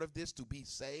part of this, to be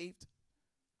saved?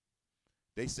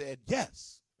 They said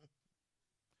yes.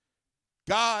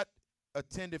 God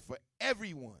attended for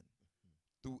everyone.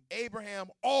 Through Abraham,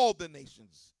 all the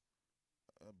nations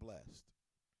are blessed.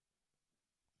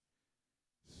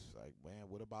 It's like, man,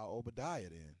 what about Obadiah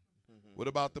then? What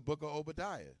about the book of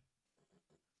Obadiah?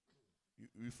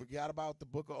 You forgot about the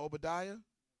book of Obadiah?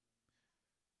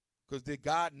 Because did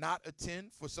God not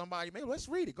attend for somebody? Man, let's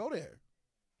read it. Go there.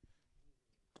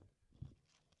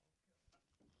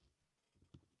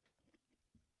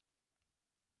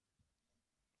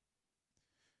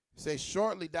 It says,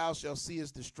 shortly thou shalt see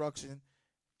his destruction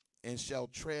and shall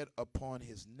tread upon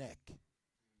his neck.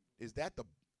 Is that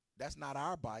that's not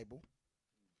our Bible.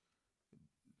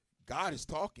 God is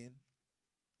talking.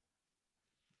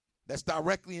 That's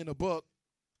directly in the book.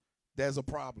 There's a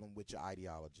problem with your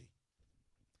ideology.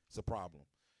 It's a problem.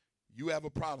 You have a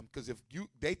problem because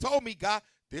they told me, God,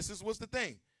 what's the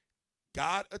thing.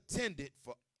 God attended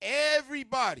for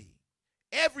everybody,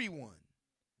 everyone,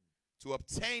 to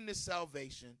obtain this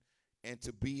salvation and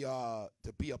to be a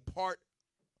part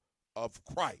of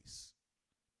Christ.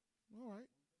 All right.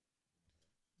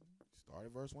 Start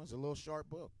at verse 1. It's a little short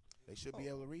book. They should be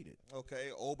able to read it.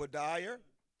 Okay, Obadiah,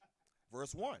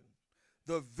 verse 1.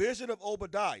 The vision of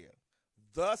Obadiah.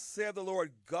 Thus said the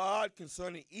Lord God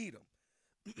concerning Edom.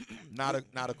 Now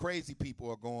the crazy people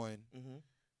are going,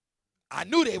 I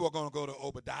knew they were going to go to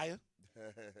Obadiah.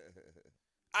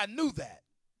 I knew that.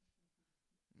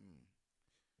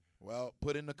 Well,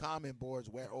 put in the comment boards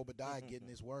where Obadiah getting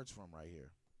his words from right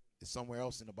here. It's somewhere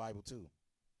else in the Bible too.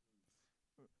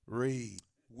 Read.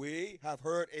 We have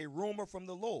heard a rumor from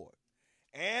the Lord,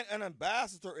 and an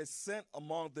ambassador is sent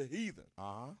among the heathen.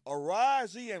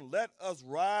 Arise ye, and let us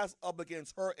rise up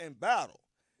against her in battle.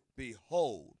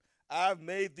 Behold, I have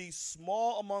made thee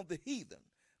small among the heathen.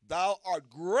 Thou art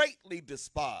greatly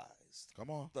despised. Come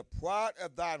on. The pride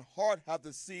of thine heart hath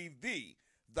deceived thee,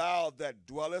 thou that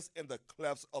dwellest in the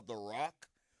clefts of the rock,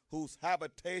 whose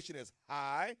habitation is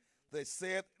high. That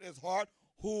saith in his heart,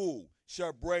 who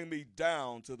shall bring me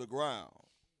down to the ground?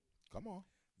 Come on.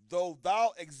 Though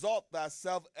thou exalt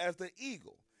thyself as the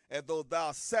eagle, and though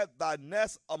thou set thy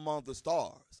nest among the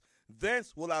stars,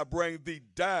 thence will I bring thee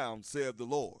down, saith the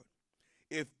Lord.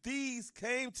 If these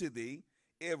came to thee,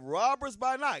 if robbers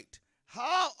by night,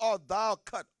 how art thou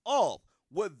cut off?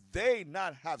 Would they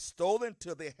not have stolen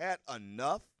till they had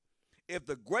enough? If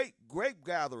the great grape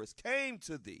gatherers came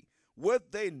to thee,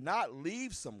 would they not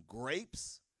leave some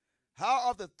grapes? How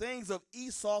are the things of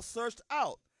Esau searched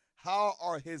out? How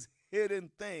are his hidden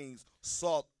things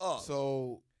sought up?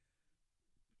 So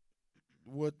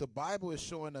what the Bible is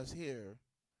showing us here,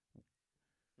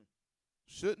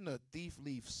 shouldn't a thief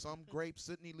leave some grapes?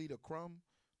 Shouldn't he leave a crumb?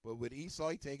 But with Esau,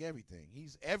 he take everything.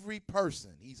 He's every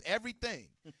person. He's everything.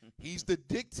 He's the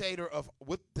dictator of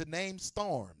with the name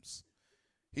storms.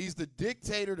 He's the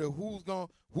dictator to who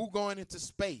going into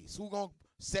space, who going to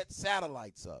set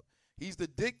satellites up. He's the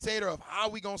dictator of how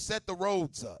we going to set the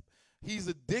roads up. He's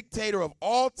the dictator of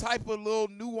all type of little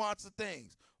nuance of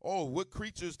things. Oh, what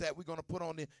creatures that we're going to put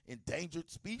on the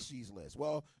endangered species list?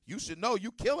 Well, you should know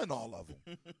you killing all of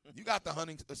them. You got the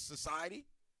hunting society.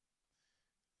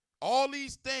 All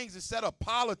these things instead of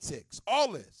politics,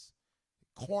 all this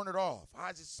cornered off. How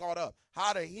is it sought up?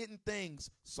 How the hidden things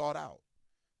sought out?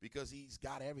 Because he's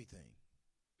got everything.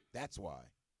 That's why.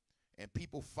 And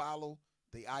people follow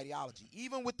the ideology.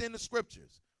 Even within the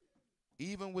scriptures.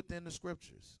 Even within the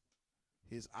scriptures.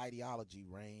 His ideology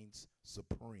reigns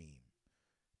supreme.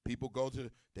 People go,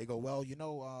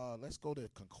 well, let's go to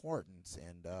concordance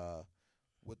and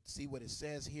see what it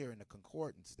says here in the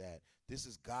concordance, that this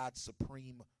is God's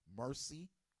supreme mercy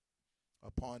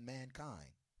upon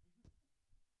mankind.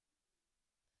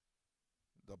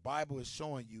 The Bible is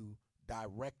showing you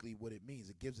directly what it means.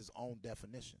 It gives its own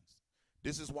definitions.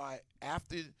 This is why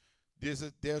after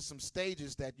there's some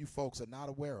stages that you folks are not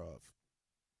aware of.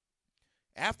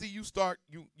 After you start,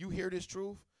 you hear this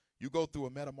truth, you go through a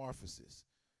metamorphosis.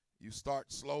 You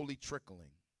start slowly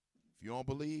trickling. If you don't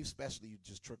believe, especially, you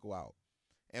just trickle out.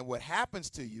 And what happens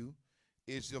to you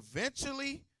is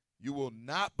eventually you will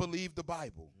not believe the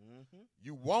Bible. Mm-hmm.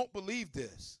 You won't believe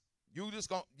this.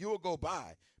 You'll go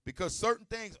by because certain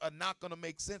things are not going to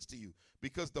make sense to you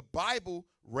because the Bible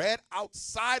read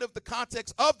outside of the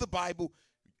context of the Bible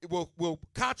will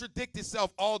contradict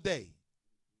itself all day.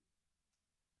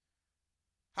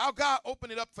 How God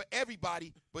opened it up for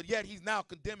everybody, but yet he's now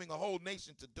condemning a whole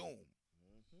nation to doom.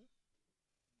 Mm-hmm.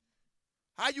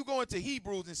 How you go into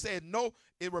Hebrews and say, no,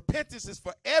 repentance is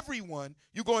for everyone.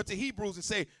 You go into Hebrews and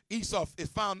say, Esau is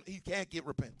found, he can't get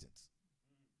repentance.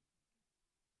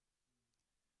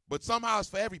 But somehow it's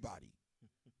for everybody.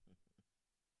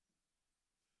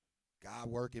 God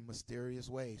work in mysterious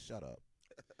ways. Shut up.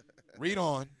 Read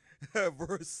on.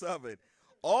 Verse 7.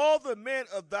 All the men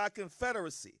of thy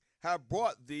confederacy have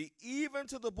brought thee even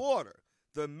to the border.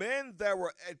 The men that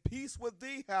were at peace with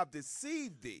thee have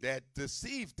deceived thee. That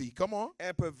deceived thee. Come on.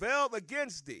 And prevailed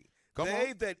against thee. Come they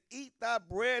on. that eat thy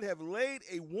bread have laid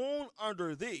a wound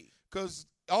under thee. Because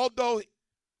although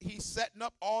he's setting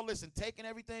up all this and taking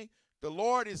everything, the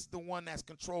Lord is the one that's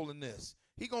controlling this.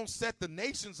 He's going to set the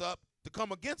nations up to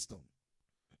come against them.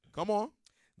 Come on.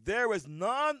 There is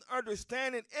none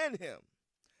understanding in him.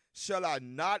 Shall I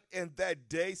not in that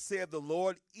day, saith the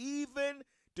Lord, even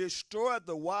destroy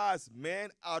the wise men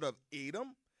out of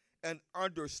Edom and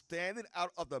understanding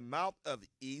out of the mouth of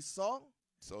Esau?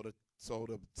 So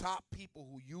the top people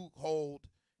who you hold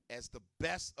as the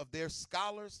best of their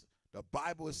scholars, the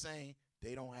Bible is saying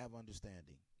they don't have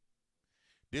understanding.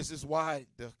 This is why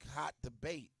the hot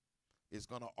debate is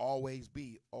going to always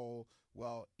be, oh,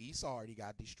 well, Esau already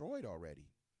got destroyed already.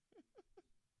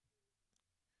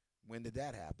 When did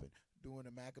that happen? During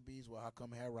the Maccabees? Well, how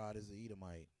come Herod is an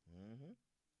Edomite? Mm-hmm.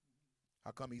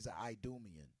 How come he's an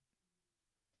Idumean?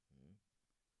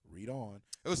 Read on.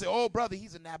 It will say, oh, brother,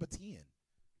 he's a Nabatean.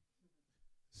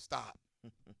 Stop.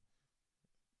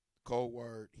 Cold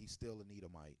word, he's still an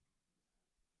Edomite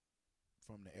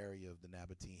from the area of the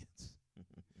Nabateans.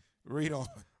 Read on.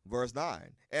 Verse 9.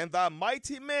 And thy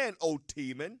mighty men, O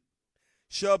Teman,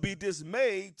 shall be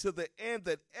dismayed to the end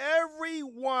that every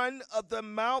one of the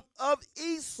mount of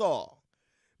Esau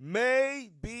may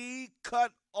be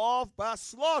cut off by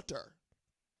slaughter.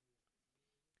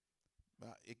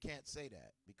 It can't say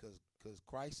that because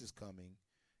Christ is coming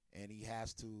and he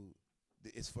has to,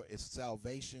 it's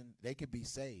salvation. They can be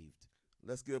saved.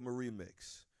 Let's give them a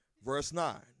remix. Verse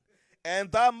 9.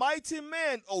 And thy mighty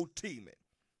men, O Teman,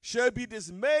 shall be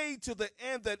dismayed to the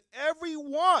end that every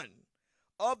one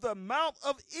of the mount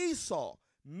of Esau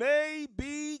may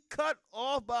be cut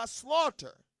off by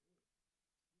slaughter.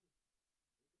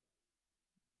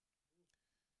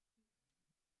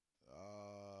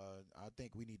 I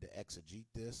think we need to exegete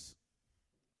this.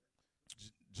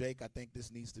 Jake, I think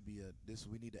this needs to be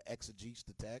we need to exegete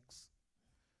the text.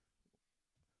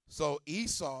 So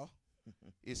Esau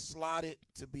is slotted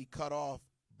to be cut off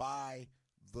by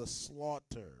the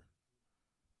slaughter.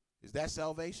 Is that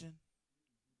salvation?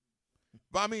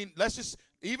 But I mean, let's just,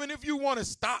 even if you want to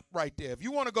stop right there, if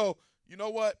you want to go, you know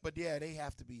what? But yeah, they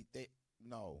have to be,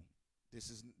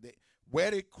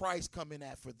 where did Christ come in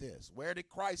at for this? Where did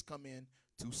Christ come in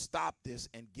to stop this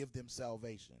and give them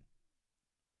salvation?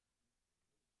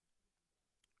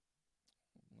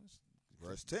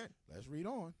 Verse 10. Let's read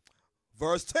on.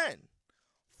 Verse 10.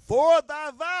 For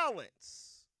thy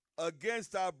violence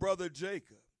against thy brother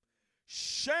Jacob,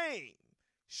 shame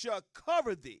shall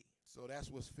cover thee. So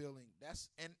that's what's feeling.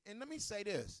 And let me say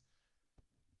this.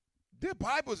 The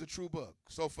Bible is a true book.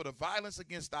 So for the violence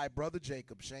against thy brother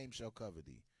Jacob, shame shall cover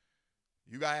thee.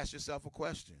 You got to ask yourself a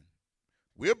question.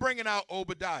 We're bringing out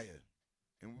Obadiah,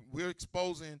 and we're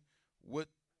exposing what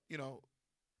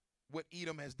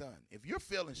Edom has done. If you're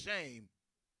feeling shame,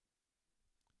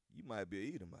 you might be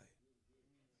an Edomite.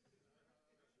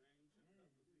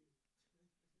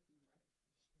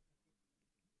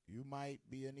 You might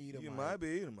be an Edomite. You might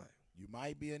be an Edomite. You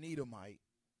might be an Edomite.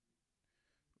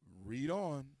 Read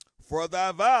on. For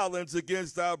thy violence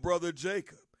against thy brother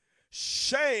Jacob,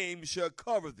 shame shall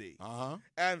cover thee,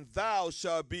 and thou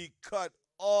shalt be cut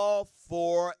off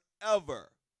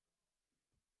forever.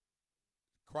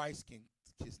 Christ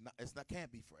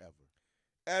can't be forever.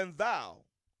 And thou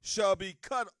shalt be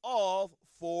cut off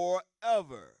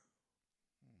forever.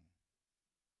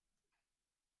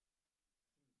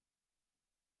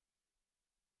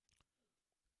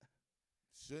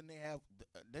 Shouldn't they have?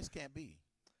 This can't be.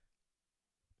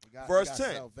 Verse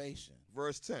 10. Salvation.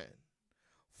 Verse 10.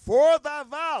 For thy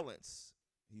violence,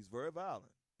 he's very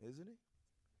violent, isn't he?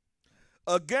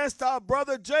 Against our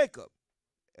brother Jacob.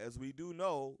 As we do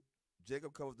know,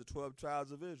 Jacob covers the 12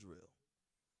 tribes of Israel.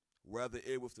 Whether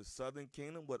it was the southern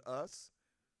kingdom with us,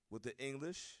 with the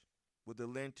English, with the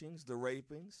lynchings, the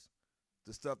rapings,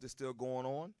 the stuff that's still going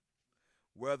on,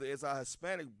 whether it's our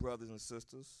Hispanic brothers and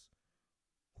sisters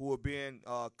who are being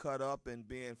cut up and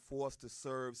being forced to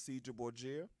serve Siege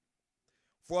Borgia.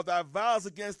 For thy vows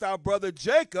against our brother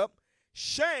Jacob,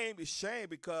 shame is shame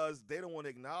because they don't want to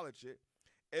acknowledge it.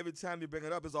 Every time you bring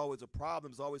it up, it's always a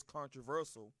problem. It's always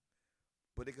controversial.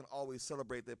 But they can always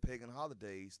celebrate their pagan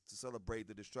holidays to celebrate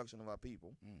the destruction of our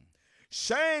people.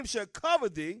 Shame shall cover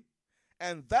thee,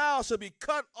 and thou shalt be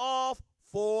cut off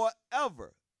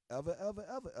forever. Ever, ever,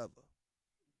 ever, ever.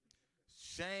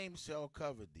 Shame shall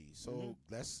cover thee. So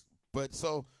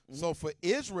so for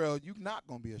Israel, you're not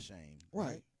gonna be ashamed.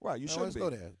 Right. You Now, should let's be. go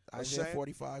there. Isaiah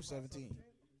Ashamed? 45:17.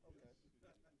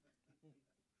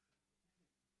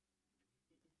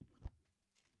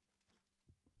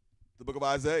 The book of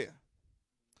Isaiah,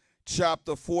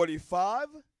 chapter 45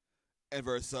 and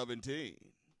verse 17.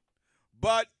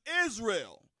 But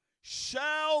Israel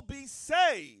shall be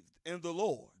saved in the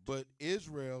Lord. But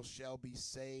Israel shall be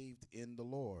saved in the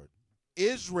Lord.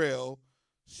 Israel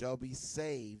shall be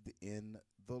saved in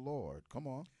the Lord. Come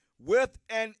on. With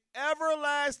an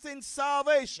everlasting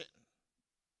salvation.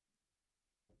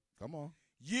 Come on.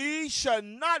 Ye shall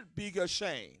not be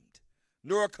ashamed,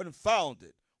 nor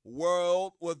confounded,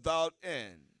 world without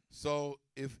end. So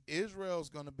if Israel's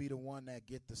going to be the one that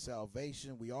get the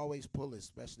salvation, we always pull it,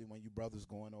 especially when you brothers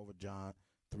going over John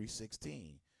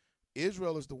 3:16.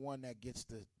 Israel is the one that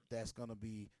that's going to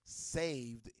be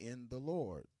saved in the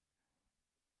Lord.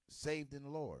 Saved in the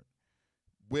Lord.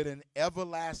 With an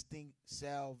everlasting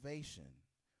salvation.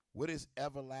 What is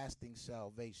everlasting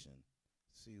salvation?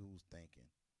 See who's thinking.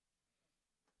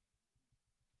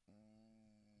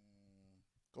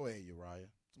 Go ahead, Uriah.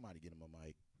 Somebody get him a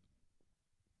mic.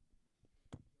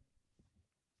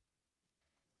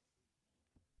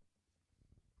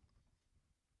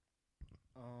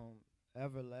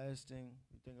 Everlasting,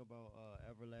 you think about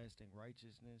everlasting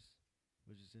righteousness,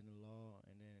 which is in the law,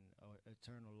 and then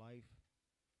eternal life,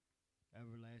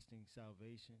 everlasting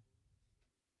salvation.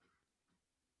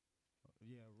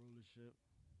 Yeah, rulership.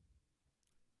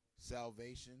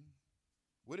 Salvation.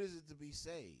 What is it to be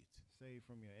saved? Saved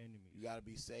from your enemies. You got to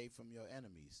be saved from your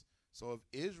enemies. So if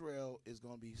Israel is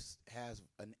going to be has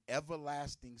an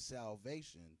everlasting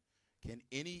salvation, can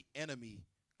any enemy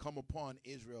come upon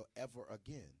Israel ever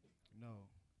again? No.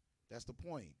 That's the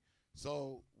point.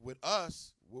 So with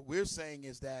us, what we're saying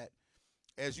is that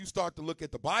as you start to look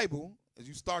at the Bible,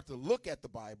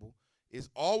 it's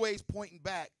always pointing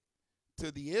back to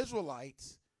the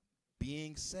Israelites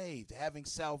being saved, having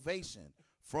salvation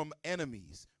from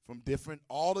enemies, from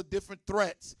all the different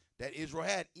threats that Israel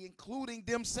had, including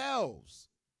themselves.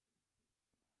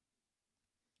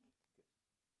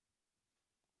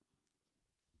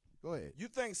 Go ahead. You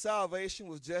think salvation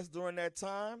was just during that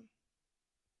time?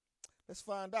 Let's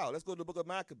find out. Let's go to the book of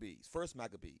Maccabees, First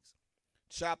Maccabees,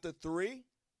 chapter 3.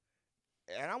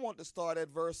 And I want to start at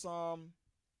verse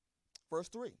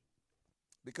 3.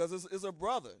 Because it's a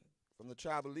brother from the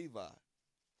tribe of Levi.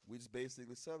 We just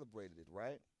basically celebrated it,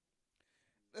 right?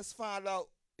 Let's find out,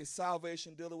 is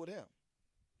salvation dealing with him?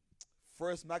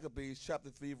 First Maccabees, chapter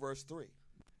 3, verse 3.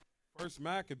 First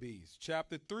Maccabees,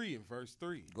 chapter 3 and verse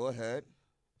 3. Go ahead.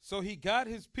 So he got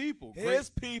his people, His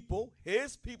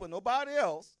people, nobody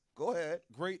else. Go ahead.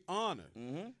 great honor,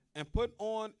 and put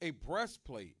on a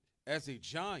breastplate as a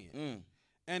giant,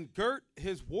 and girt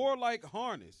his warlike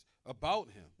harness about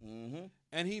him.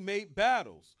 And he made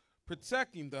battles,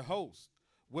 protecting the host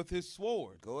with his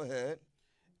sword. Go ahead.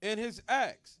 In his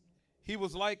axe, he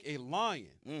was like a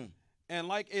lion, and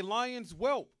like a lion's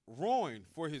whelp roaring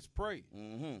for his prey.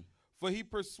 For he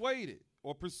pursued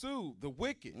the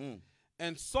wicked,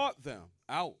 and sought them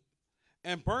out,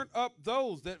 and burnt up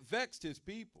those that vexed his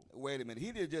people. Wait a minute.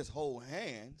 He didn't just hold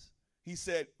hands. He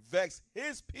said, vex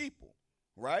his people.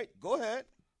 Right? Go ahead.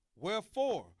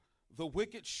 Wherefore the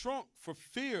wicked shrunk for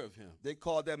fear of him. They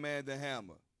called that man the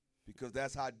hammer because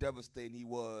that's how devastating he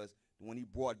was when he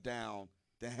brought down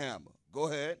the hammer. Go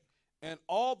ahead. And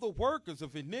all the workers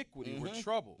of iniquity were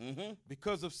troubled,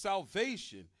 because of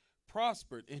salvation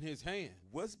prospered in his hand.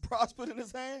 What's prospered in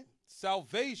his hand?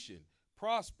 Salvation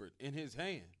prospered in his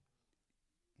hand.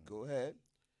 Go ahead.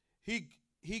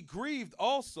 He grieved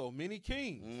also many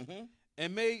kings,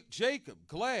 and made Jacob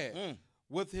glad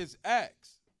with his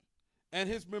axe, and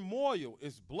his memorial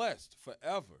is blessed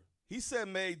forever. He said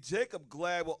made Jacob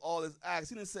glad with all his acts.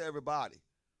 He didn't say everybody.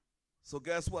 So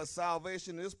guess what?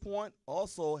 Salvation at this point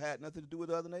also had nothing to do with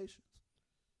other nations.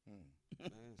 Man,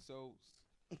 so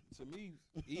to me,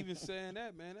 even saying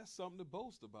that, man, that's something to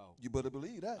boast about. You better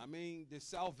believe that. I mean, the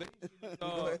salvation,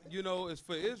 is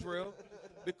for Israel,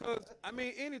 Because, I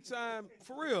mean, anytime,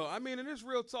 for real, I mean, in this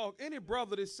real talk, any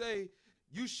brother that say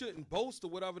you shouldn't boast or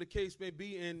whatever the case may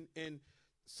be in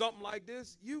something like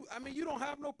this, you don't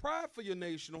have no pride for your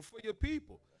nation or for your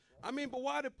people. I mean, but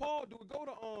why did Paul do it?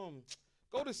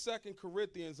 Go to 2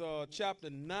 Corinthians chapter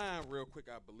 9 real quick,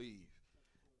 I believe.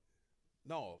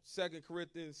 No, 2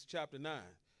 Corinthians chapter 9,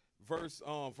 verse 2.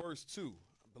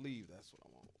 I believe that's what I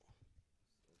want. Okay.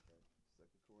 2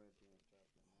 Corinthians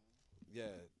chapter 9.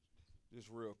 Yeah, just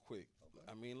real quick. Okay.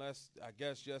 I mean, I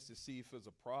guess just to see if there's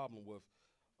a problem with,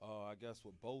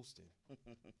 with boasting.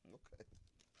 Okay.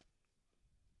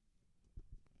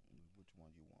 Which one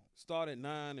you want? Start at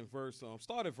 9 and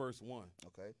start at verse 1.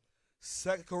 Okay.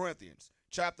 2 Corinthians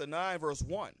chapter 9, verse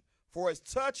 1. For as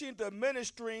touching the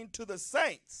ministering to the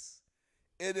saints,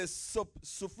 it is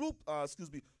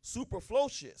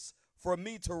superfluous for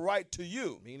me to write to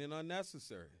you. Meaning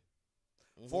unnecessary.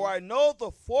 Mm-hmm. For I know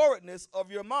the forwardness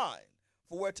of your mind,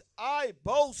 for which I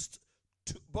boast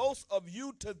of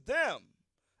you to them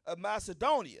of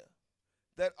Macedonia,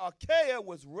 that Achaia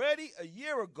was ready a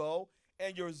year ago,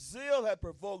 and your zeal had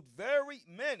provoked very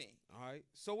many. All right.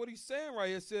 So what he's saying right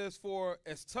here says, for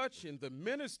as touching the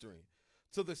ministering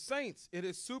to the saints, it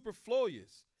is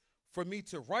superfluous for me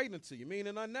to write unto you,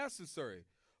 meaning unnecessary.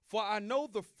 For I know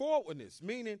the forwardness,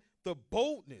 meaning the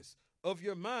boldness of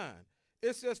your mind.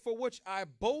 It says, for which I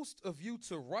boast of you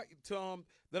to write to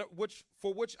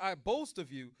for which I boast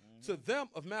of you to them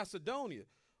of Macedonia.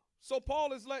 So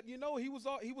Paul is letting you know he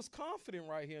was confident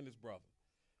right here in this brother.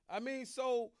 I mean,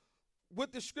 so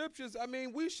with the scriptures, I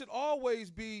mean, we should always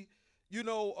be,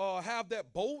 have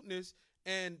that boldness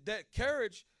and that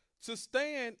courage to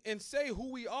stand and say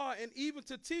who we are, and even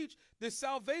to teach that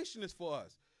salvation is for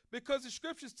us. Because the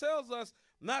scriptures tells us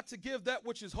not to give that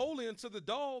which is holy unto the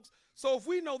dogs. So if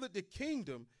we know that the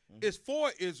kingdom is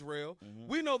for Israel,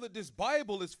 we know that this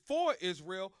Bible is for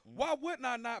Israel, why wouldn't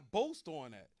I not boast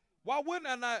on that? Why wouldn't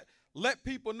I not let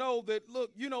people know that,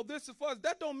 look, this is for us?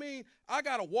 That don't mean I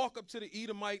got to walk up to the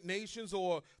Edomite nations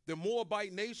or the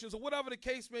Moabite nations or whatever the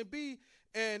case may be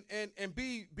and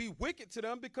be wicked to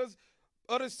them, because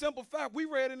of the simple fact we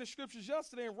read in the scriptures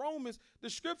yesterday in Romans, the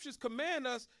scriptures command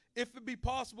us, if it be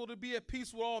possible, to be at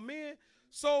peace with all men.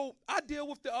 So I deal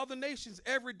with the other nations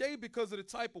every day because of the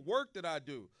type of work that I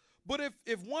do. But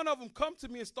if one of them come to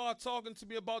me and start talking to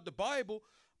me about the Bible,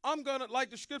 I'm going to, like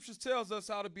the scriptures tells us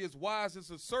how to be as wise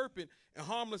as a serpent and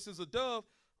harmless as a dove,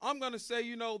 I'm going to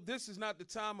say, this is not the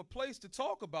time or place to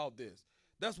talk about this.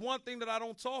 That's one thing that I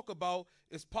don't talk about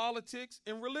is politics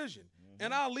and religion.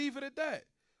 And I'll leave it at that.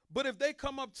 But if they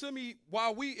come up to me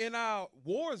while we in our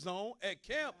war zone at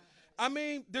camp, I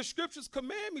mean, the scriptures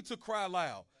command me to cry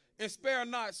loud and spare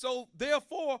not. So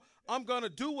therefore, I'm going to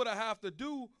do what I have to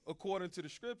do according to the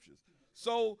scriptures.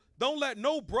 So don't let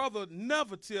no brother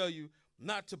never tell you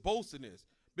not to boast in this.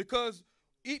 Because,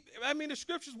 the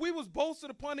scriptures, we was boasted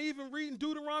upon even reading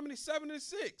Deuteronomy 7 and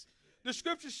 6. The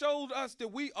scripture showed us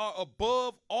that we are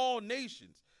above all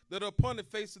nations that are upon the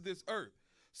face of this earth.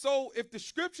 So if the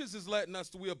scriptures is letting us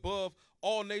that we're above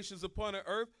all nations upon the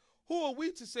earth, who are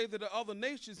we to say that the other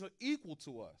nations are equal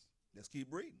to us? Let's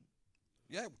keep reading.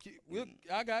 Yeah,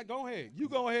 go ahead. You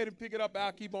go ahead and pick it up.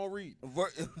 I'll keep on reading.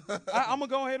 I'm going to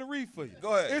go ahead and read for you.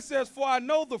 Go ahead. It says, for I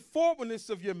know the forwardness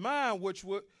of your mind,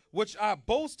 which I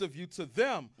boast of you to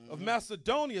them of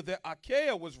Macedonia, that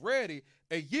Achaia was ready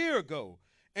a year ago,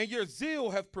 and your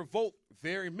zeal hath provoked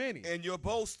very many. And your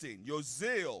boasting, your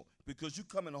zeal, because you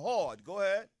coming hard. Go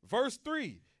ahead. Verse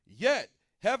 3, yet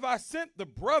have I sent the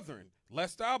brethren,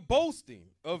 lest our boasting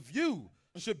of you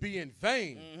should be in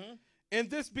vain. In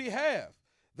this behalf,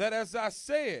 that as I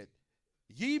said,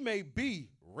 ye may be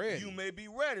ready. You may be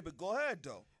ready, but go ahead,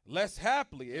 though. Lest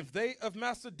haply, if they of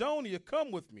Macedonia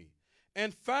come with me,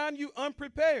 and find you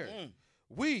unprepared,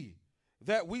 we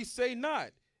say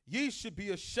not, ye should be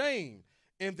ashamed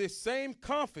in this same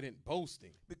confident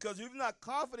boasting. Because if you're not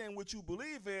confident in what you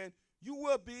believe in, you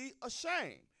will be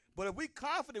ashamed. But if we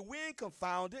confident, we ain't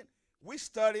confounded. We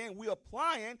studying, we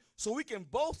applying, so we can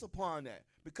boast upon that.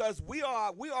 Because we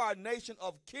are a nation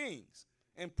of kings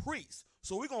and priests.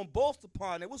 So we're going to boast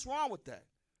upon it. What's wrong with that?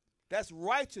 That's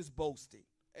righteous boasting.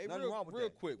 Hey, real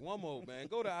quick, one more, man.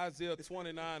 Go to Isaiah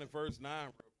 29 and verse 9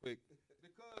 real quick.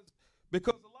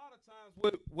 Because a lot of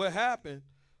times what happened,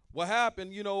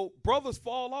 brothers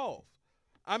fall off.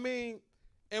 I mean,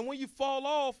 and when you fall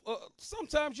off,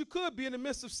 sometimes you could be in the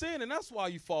midst of sin, and that's why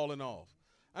you're falling off.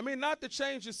 I mean, not to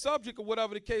change the subject or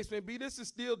whatever the case may be, this is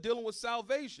still dealing with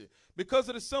salvation. Because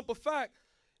of the simple fact,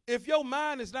 if your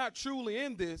mind is not truly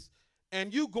in this,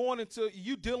 and you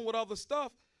dealing with other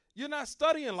stuff, you're not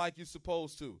studying like you're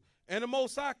supposed to. And the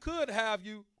Most High could have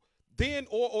you then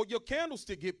or your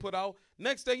candlestick get put out.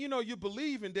 Next thing you know, you're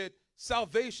believing that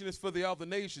salvation is for the other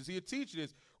nations. He'll teach you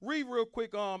this. Read real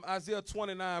quick Isaiah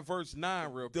 29, verse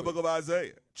 9 real The quick. book of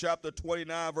Isaiah, chapter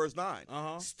 29, verse 9.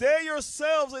 Uh-huh. Stay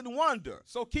yourselves in wonder.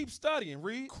 So keep studying.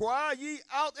 Read. Cry ye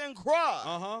out and cry.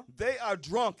 Uh-huh. They are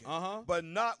drunken, Uh-huh. but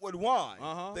not with wine.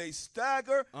 Uh-huh. They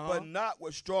stagger, Uh-huh. but not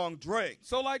with strong drink.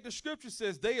 So like the scripture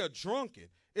says, they are drunken.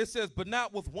 It says, but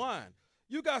not with wine.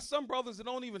 You got some brothers that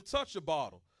don't even touch a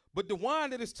bottle. But the wine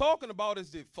that it's talking about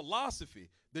is the philosophy,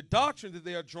 the doctrine that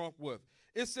they are drunk with.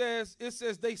 It says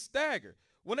they stagger.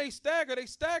 When they stagger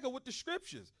with the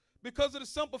scriptures. Because of the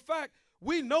simple fact,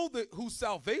 we know that who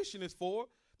salvation is for.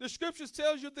 The scriptures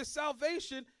tells you that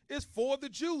salvation is for the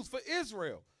Jews, for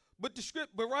Israel. But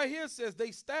right here it says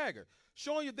they stagger,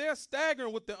 showing you they're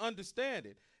staggering with the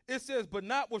understanding. It says, but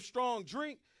not with strong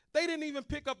drink. They didn't even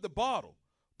pick up the bottle,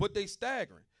 but they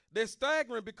staggering. They're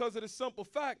staggering because of the simple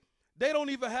fact they don't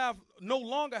even no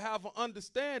longer have an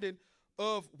understanding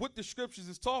of what the scriptures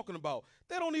is talking about.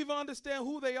 They don't even understand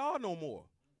who they are no more.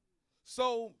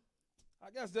 So I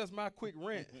guess that's my quick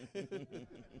rant.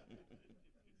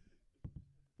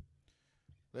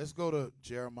 Let's go to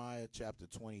Jeremiah chapter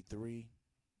 23.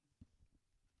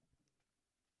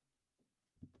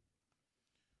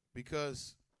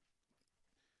 Because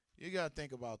you got to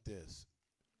think about this.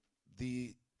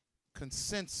 The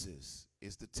consensus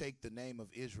is to take the name of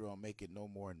Israel and make it no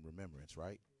more in remembrance,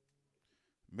 right?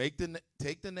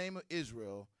 Take the name of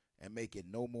Israel and make it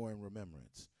no more in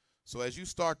remembrance. So as you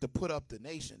start to put up the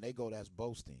nation, they go, that's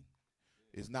boasting.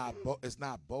 It's not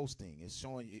boasting. It's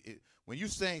showing you when you're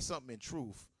saying something in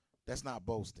truth, that's not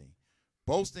boasting.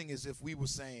 Boasting is if we were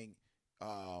saying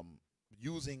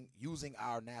using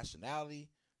our nationality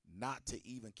not to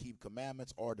even keep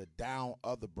commandments or to down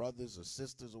other brothers or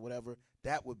sisters or whatever,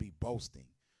 that would be boasting.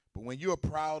 But when you're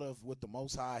proud of what the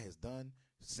Most High has done,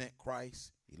 sent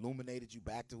Christ, illuminated you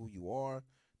back to who you are,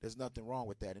 there's nothing wrong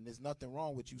with that. And there's nothing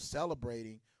wrong with you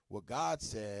celebrating what God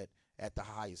said at the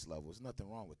highest level. There's nothing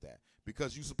wrong with that.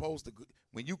 Because you're supposed to,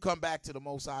 when you come back to the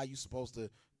Most High, you're supposed to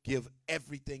give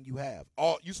everything you have.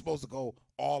 You're supposed to go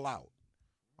all out.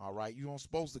 All right? You aren't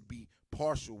supposed to be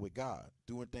partial with God,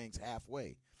 doing things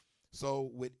halfway.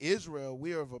 So with Israel,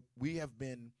 we have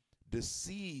been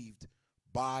deceived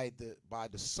by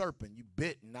the serpent. You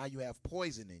bit, and now you have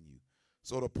poison in you.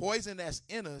 So the poison that's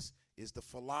in us is the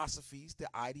philosophies, the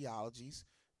ideologies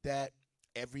that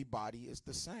everybody is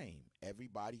the same.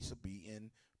 Everybody should be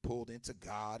pulled into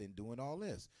God and doing all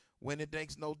this. When it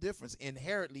makes no difference.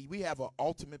 Inherently, we have an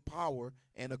ultimate power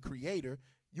and a creator.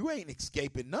 You ain't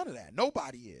escaping none of that.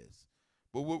 Nobody is.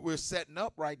 But what we're setting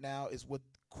up right now is what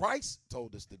Christ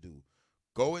told us to do.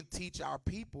 Go and teach our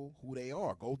people who they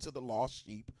are. Go to the lost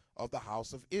sheep of the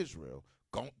house of Israel.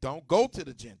 Don't go to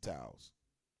the Gentiles,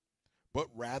 but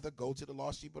rather go to the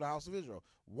lost sheep of the house of Israel.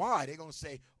 Why? They're going to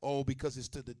say, oh, because it's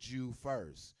to the Jew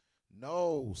first.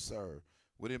 No, sir.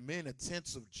 What it meant, the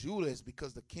tents of Judah, is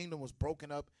because the kingdom was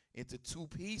broken up into two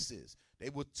pieces. They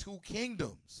were two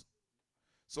kingdoms.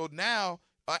 So now,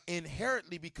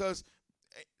 inherently, because,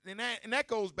 and that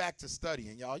goes back to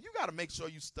studying, y'all. You got to make sure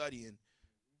you're studying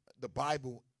the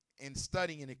Bible and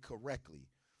studying it correctly.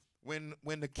 When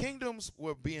the kingdoms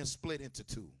were being split into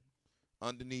two,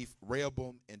 underneath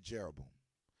Rehoboam and Jeroboam,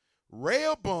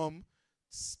 Rehoboam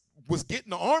was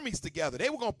getting the armies together. They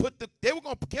were going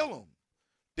to kill them.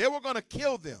 They were going to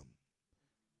kill them.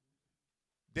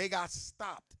 They got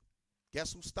stopped.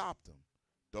 Guess who stopped them?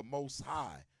 The Most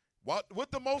High.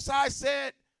 What the Most High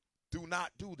said? Do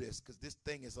not do this, because this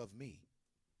thing is of me.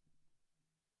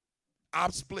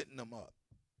 I'm splitting them up.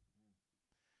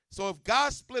 So if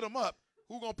God split them up,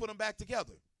 who's going to put them back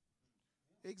together?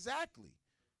 Exactly.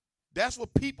 That's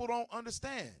what people don't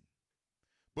understand.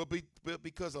 But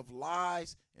because of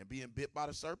lies and being bit by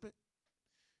the serpent,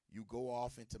 you go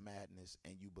off into madness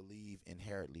and you believe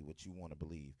inherently what you want to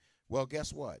believe. Well,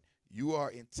 guess what? You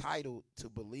are entitled to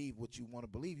believe what you want to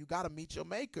believe. You got to meet your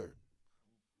maker.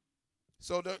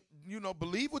 So,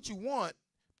 believe what you want,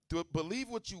 to believe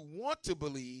what you want to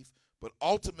believe, but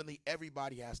ultimately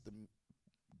everybody has to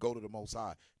go to the Most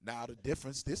High. Now, this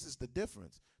is the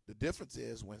difference. The difference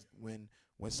is when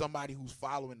somebody who's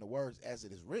following the words as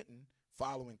it is written,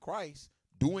 following Christ,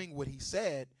 doing what he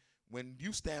said, when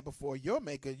you stand before your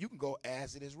maker, you can go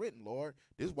as it is written, Lord.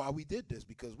 This is why we did this,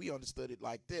 because we understood it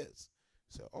like this.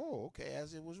 So, oh, okay,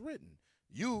 as it was written.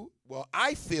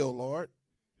 I feel, Lord.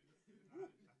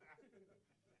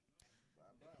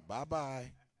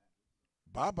 Bye-bye.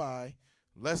 Bye-bye.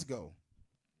 Let's go.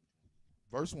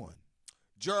 Verse 1.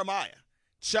 Jeremiah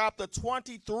chapter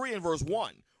 23 and verse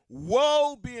 1.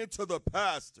 Woe be unto the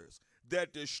pastors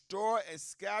that destroy and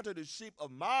scatter the sheep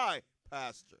of my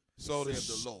pasture, So saith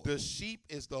the Lord. the sheep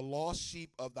is the lost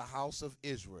sheep of the house of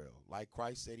Israel, like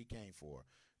Christ said he came for.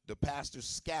 The pastors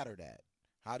scatter that.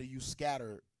 How do you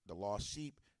scatter the lost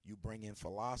sheep? You bring in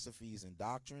philosophies and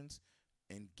doctrines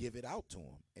and give it out to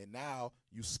them. And now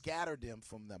you scatter them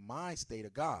from the mind state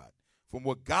of God, from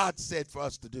what God said for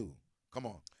us to do. Come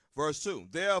on. Verse 2,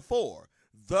 therefore,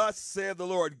 thus saith the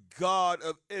Lord God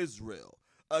of Israel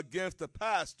against the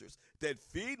pastors that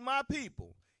feed my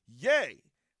people, yea,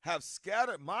 have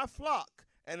scattered my flock,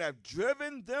 and have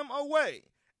driven them away,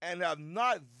 and have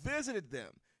not visited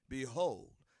them. Behold,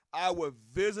 I will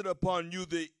visit upon you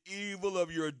the evil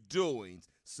of your doings,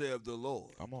 saith the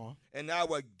Lord. Come on. And I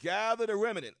will gather the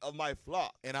remnant of my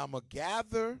flock. And I'm going to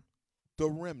gather the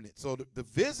remnant. So the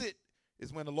visit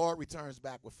is when the Lord returns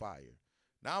back with fire.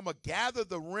 Now I'm going to gather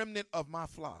the remnant of my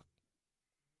flock.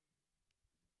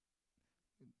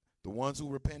 The ones who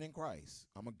repent in Christ.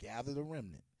 I'm going to gather the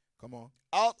remnant. Come on.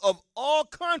 Out of all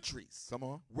countries. Come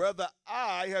on. Whether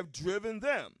I have driven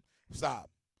them.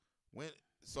 Stop.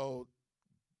 So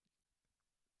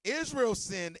Israel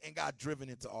sinned and got driven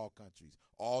into all countries,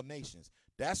 all nations.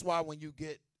 That's why when you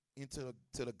get into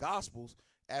the Gospels,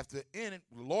 after the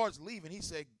Lord's leaving, he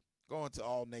said, go into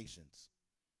all nations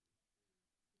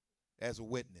as a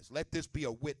witness. Let this be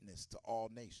a witness to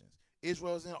all nations.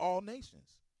 Israel's in all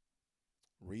nations.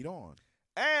 Read on.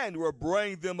 And will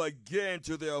bring them again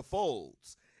to their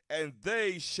folds, and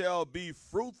they shall be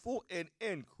fruitful in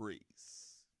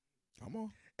increase. Come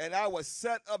on. And I will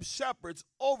set up shepherds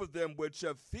over them which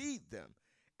shall feed them,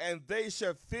 and they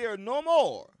shall fear no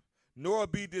more, nor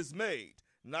be dismayed,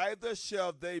 neither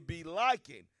shall they be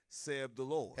likened, saith the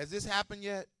Lord. Has this happened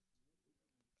yet?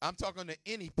 I'm talking to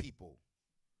any people.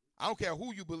 I don't care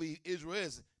who you believe Israel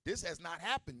is. This has not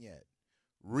happened yet.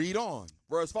 Read on.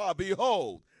 Verse 5,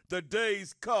 behold, the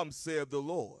days come, saith the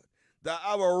Lord, that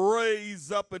I will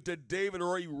raise up unto David a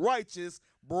righteous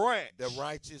branch. The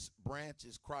righteous branch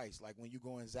is Christ. Like when you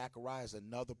go in Zechariah,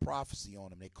 another prophecy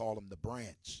on him. They call him the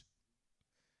branch.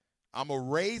 I'm going to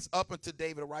raise up unto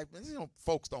David a righteous. You know,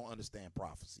 folks don't understand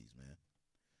prophecies, man.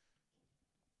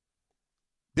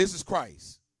 This is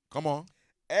Christ. Come on.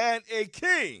 And a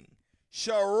king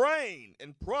shall reign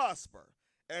and prosper,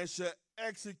 and shall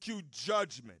execute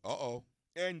judgment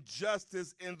and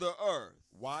justice in the earth.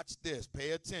 Watch this.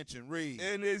 Pay attention. Read.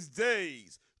 In his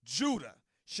days, Judah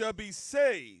shall be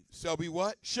saved. Shall be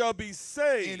what? Shall be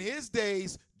saved. In his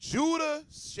days, Judah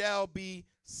shall be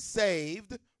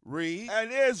saved. Read.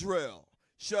 And Israel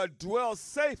shall dwell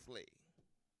safely.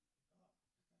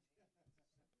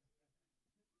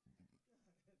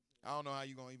 I don't know how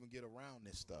you're going to even get around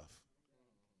this stuff.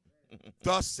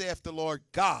 Thus saith the Lord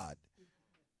God.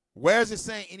 Where is it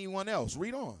saying anyone else?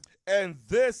 Read on. And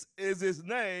this is his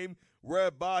name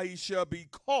whereby he shall be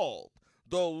called,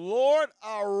 the Lord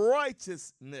our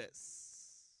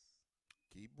righteousness.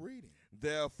 Keep reading.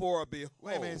 Therefore, behold.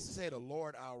 Wait a minute. Say the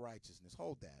Lord our righteousness.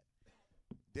 Hold that.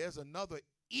 There's another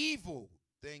evil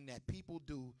thing that people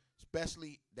do,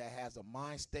 especially that has a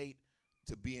mind state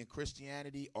to be in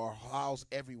Christianity or house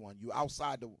everyone. You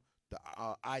outside the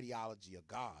ideology of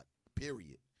God,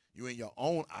 period. You in your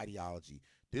own ideology.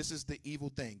 This is the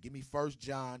evil thing. Give me 1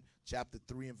 John chapter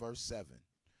 3 and verse 7.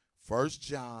 1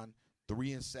 John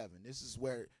 3 and 7.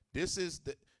 This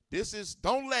is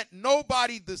don't let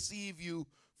nobody deceive you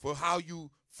for how you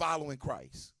following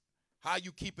Christ, how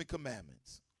you keeping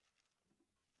commandments.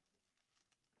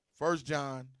 1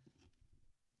 John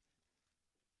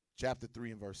chapter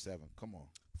 3 and verse 7. Come on.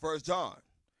 1 John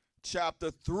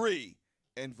chapter 3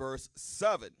 and verse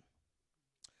 7.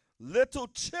 Little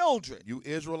children. You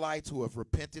Israelites who have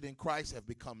repented in Christ have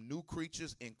become new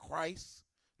creatures in Christ.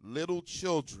 Little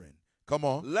children. Come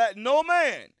on. Let no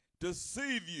man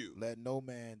deceive you. Let no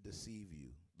man deceive you.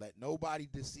 Let nobody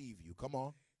deceive you. Come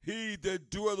on. He that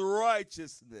doeth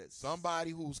righteousness. Somebody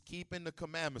who's keeping the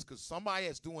commandments, because somebody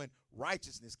that's doing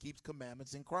righteousness keeps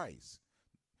commandments in Christ.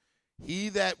 He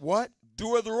that what?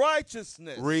 Doeth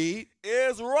righteousness. Read.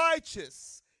 Is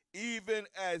righteous, even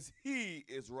as he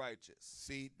is righteous.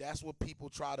 See, that's what people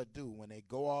try to do when they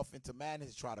go off into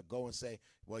madness. Try to go and say,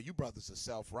 well, you brothers are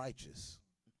self-righteous.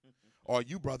 Or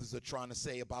you brothers are trying to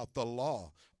say about the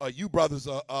law. Or you brothers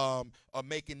are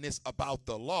making this about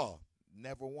the law.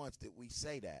 Never once did we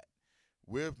say that.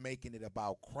 We're making it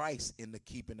about Christ in the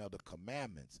keeping of the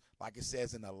commandments. Like it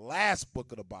says in the last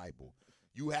book of the Bible,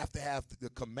 you have to have the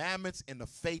commandments and the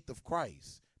faith of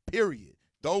Christ, period.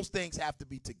 Those things have to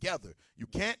be together. You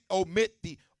can't omit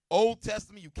the Old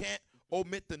Testament. You can't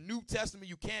omit the New Testament.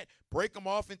 You can't break them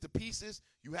off into pieces.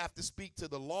 You have to speak to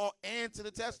the law and to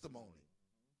the testimony.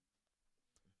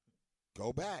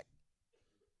 Go back.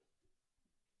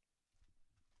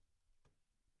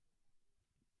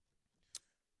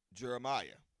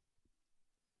 Jeremiah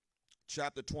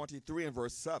chapter 23 and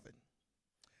verse 7.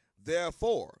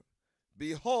 Therefore,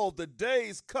 behold, the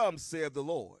days come, saith the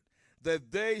Lord,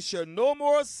 that they shall no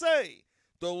more say,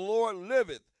 the Lord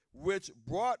liveth, which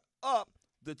brought up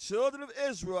the children of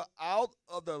Israel out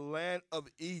of the land of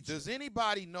Egypt. Does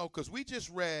anybody know? Because we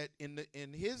just read in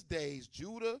his days,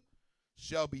 Judah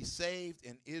shall be saved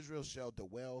and Israel shall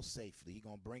dwell safely. He's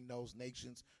going to bring those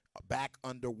nations back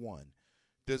under one.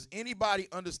 Does anybody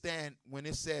understand when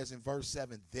it says in verse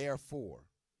 7, therefore?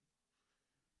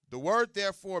 The word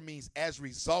therefore means as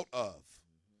result of.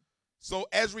 So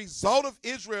as result of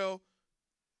Israel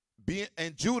being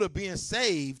and Judah being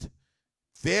saved,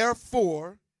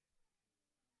 therefore,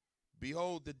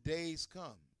 behold, the days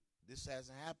come. This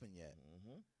hasn't happened yet.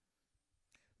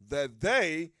 That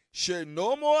they should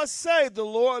no more say, the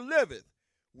Lord liveth,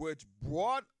 which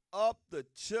brought up the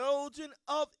children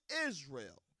of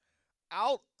Israel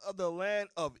out of the land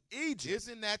of Egypt.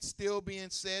 Isn't that still being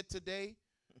said today?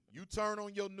 You turn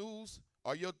on your news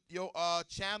or your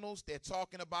channels, they're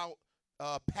talking about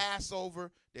Passover.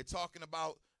 They're talking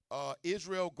about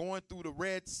Israel going through the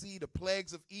Red Sea, the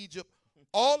plagues of Egypt.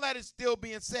 All that is still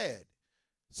being said.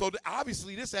 So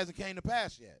obviously this hasn't came to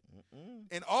pass yet.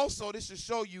 And also this should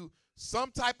show you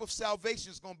some type of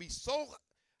salvation is going to be so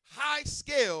high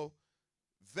scale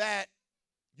that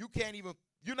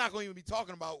you're not going to even be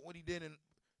talking about what he did in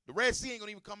the Red Sea. Ain't going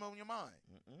to even come on your mind.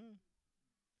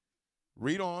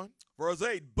 Read on. Verse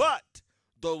 8, but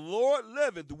the Lord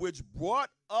liveth, which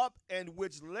brought up and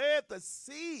which led the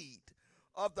seed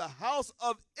of the house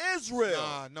of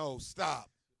Israel. No, stop.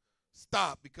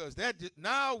 Stop, because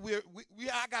now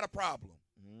I got a problem.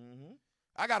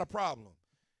 I got a problem.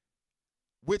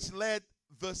 Which led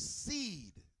the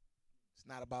seed. It's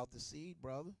not about the seed,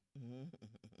 brother.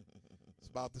 It's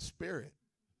about the spirit.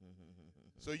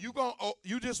 So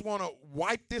you just want to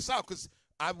wipe this out because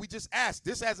we just asked.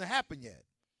 This hasn't happened yet.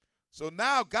 So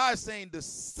now God's saying the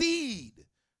seed.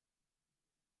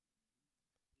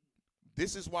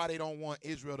 This is why they don't want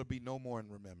Israel to be no more in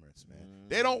remembrance, man.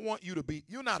 They don't want you to be.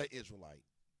 You're not an Israelite.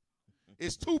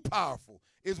 It's too powerful.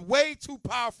 It's way too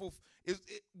powerful.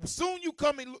 Soon you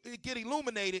come and get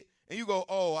illuminated and you go,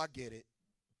 oh, I get it.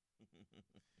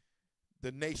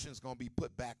 The nation's going to be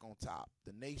put back on top.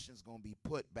 The nation's going to be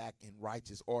put back in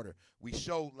righteous order. We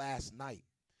showed last night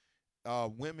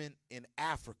women in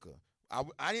Africa.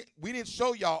 We didn't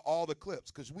show y'all all the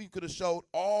clips because we could have showed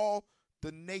all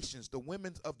the nations, the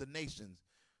women of the nations,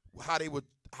 how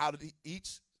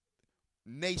each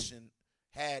nation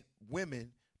had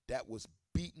women that was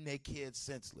beating their kids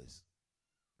senseless.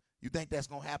 You think that's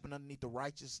going to happen underneath the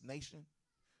righteous nation,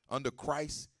 under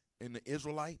Christ and the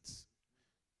Israelites?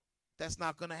 That's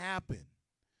not going to happen.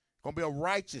 It's going to be a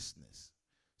righteousness.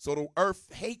 So the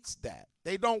earth hates that.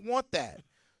 They don't want that.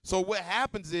 So what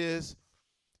happens is,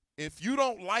 if you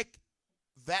don't like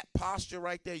that posture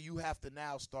right there, you have to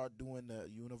now start doing the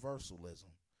universalism.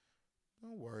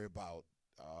 Don't worry about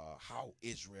how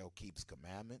Israel keeps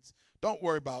commandments. Don't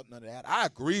worry about none of that. I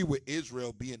agree with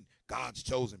Israel being God's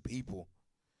chosen people.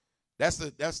 That's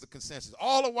the consensus.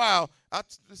 All the while,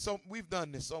 we've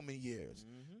done this so many years.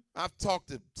 I've talked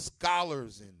to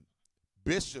scholars and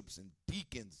bishops and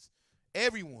deacons,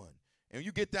 everyone. And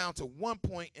you get down to one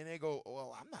point and they go,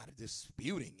 well, I'm not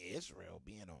disputing Israel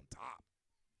being on top.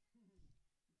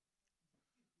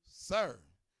 Sir,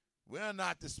 we're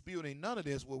not disputing none of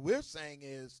this. What we're saying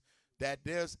is that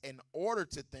there's an order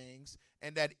to things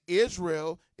and that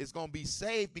Israel is going to be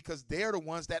saved because they're the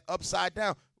ones that upside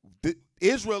down.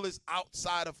 Israel is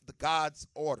outside of the God's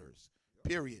orders,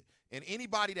 period. And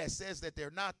anybody that says that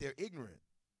they're not, they're ignorant.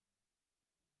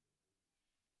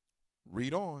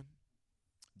 Read on.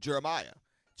 Jeremiah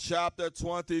chapter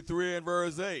 23 and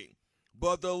verse 8.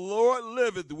 But the Lord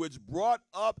liveth, which brought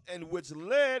up and which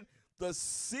led the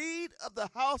seed of the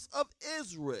house of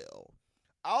Israel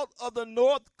out of the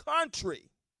north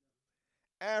country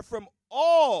and from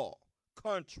all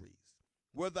countries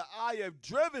whither I have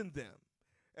driven them,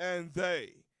 and they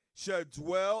shall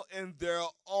dwell in their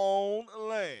own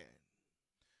land.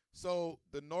 So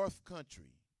the north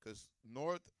country, because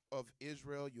north of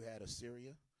Israel you had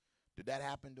Assyria. Did that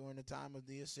happen during the time of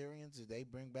the Assyrians? Did they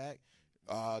bring back?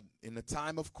 In the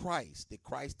time of Christ, did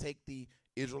Christ take the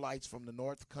Israelites from the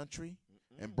north country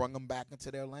and bring them back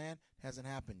into their land? Hasn't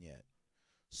happened yet.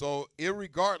 So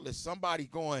irregardless, somebody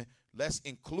going, let's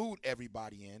include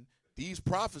everybody in, these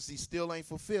prophecies still ain't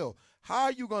fulfilled. How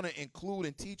are you going to include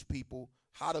and teach people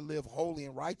how to live holy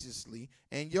and righteously,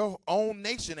 and your own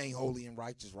nation ain't holy and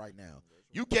righteous right now?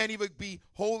 You can't even be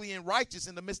holy and righteous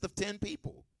in the midst of 10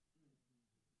 people.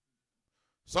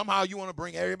 Somehow you want to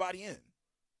bring everybody in.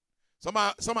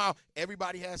 Somehow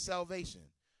everybody has salvation.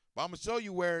 But I'm gonna show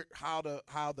you how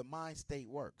the mind state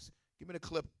works. Give me the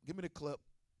clip.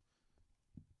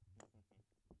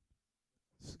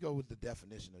 Let's go with the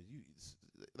definition of you.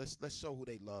 Let's show who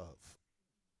they love.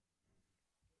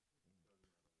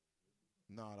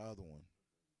 No, the other one.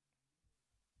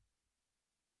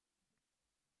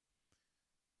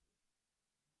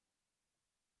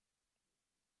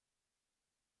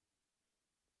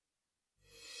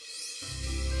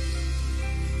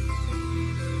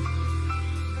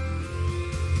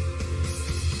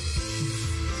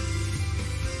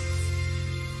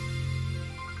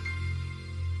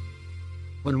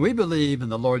 When we believe in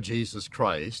the Lord Jesus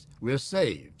Christ, we're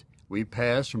saved. We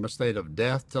pass from a state of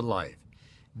death to life.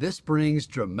 This brings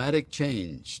dramatic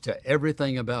change to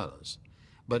everything about us.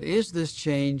 But is this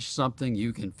change something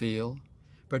you can feel?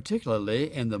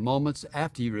 Particularly in the moments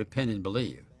after you repent and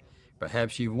believe.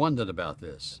 Perhaps you've wondered about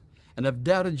this and have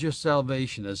doubted your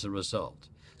salvation as a result.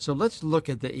 So let's look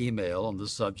at the email on the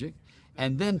subject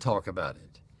and then talk about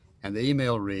it. And the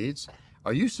email reads,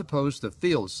 are you supposed to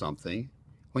feel something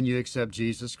when you accept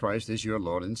Jesus Christ as your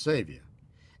Lord and Savior?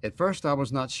 At first I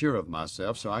was not sure of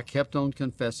myself, so I kept on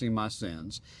confessing my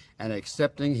sins and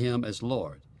accepting Him as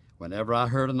Lord whenever I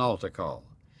heard an altar call.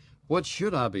 What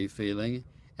should I be feeling,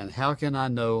 and how can I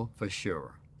know for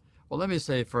sure? Well, let me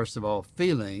say, first of all,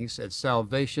 feelings at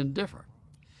salvation differ.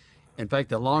 In fact,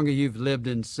 the longer you've lived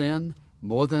in sin,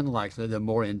 more than likely, the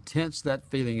more intense that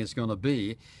feeling is going to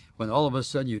be when all of a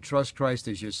sudden you trust Christ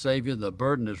as your Savior, the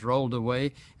burden is rolled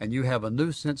away, and you have a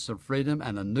new sense of freedom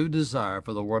and a new desire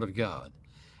for the Word of God,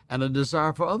 and a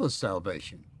desire for others'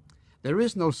 salvation. There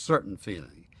is no certain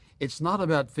feeling. It's not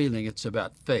about feeling, it's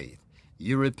about faith.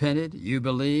 You repented, you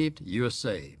believed, you're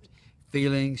saved.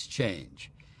 Feelings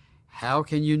change. How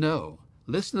can you know?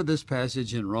 Listen to this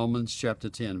passage in Romans chapter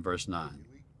 10, verse 9.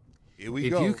 Here we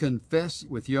If go. you confess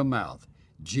with your mouth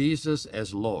Jesus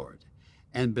as Lord,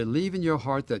 and believe in your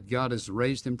heart that God has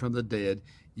raised Him from the dead,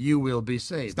 you will be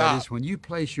saved. Stop. That is, when you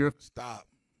place your... Stop.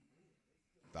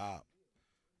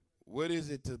 What is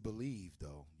it to believe,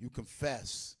 though? You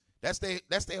confess. That's their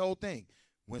whole thing.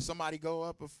 When somebody go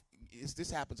up, this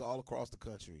happens all across the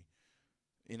country,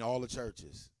 in all the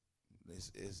churches.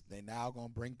 They now going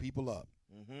to bring people up.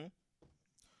 Mm-hmm.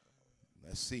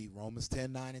 Let's see, Romans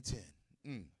 10, 9, and 10.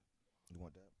 You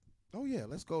want that? Oh, yeah,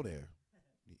 let's go there.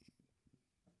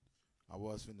 I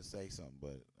was finna say something,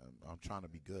 but I'm trying to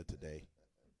be good today.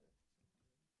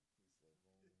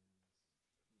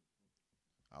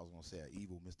 I was going to say an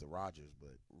evil Mr. Rogers,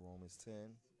 but Romans 10.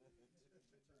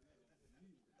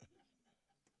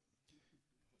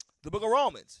 The book of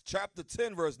Romans, chapter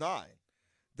 10, verse 9.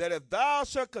 That if thou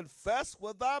shalt confess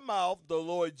with thy mouth the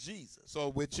Lord Jesus. So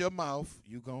with your mouth,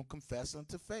 you're going to confess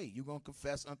unto faith. You're going to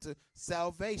confess unto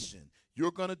salvation.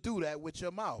 You're going to do that with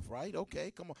your mouth, right?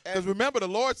 Okay, come on. Because remember, the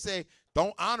Lord said,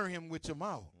 don't honor Him with your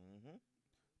mouth,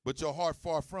 but your heart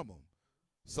far from Him.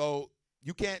 So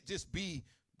you can't just be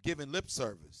giving lip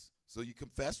service. So you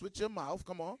confess with your mouth,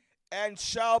 come on. And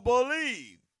shall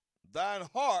believe in thine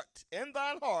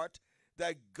heart,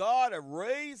 that God hath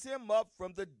raised Him up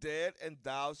from the dead, and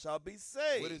thou shalt be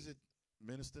saved. What is it,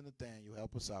 Minister Nathaniel,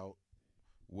 help us out.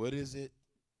 What is it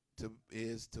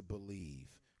to believe?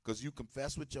 Because you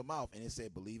confess with your mouth, and it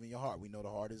said believe in your heart. We know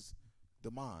the heart is the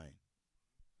mind.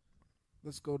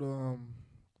 Let's go to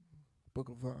book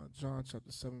of John,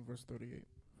 chapter 7, verse 38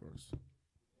 first.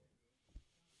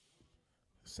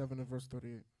 7 and verse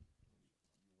 38.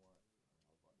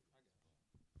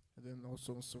 And then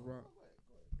also in Sirach.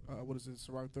 What is it?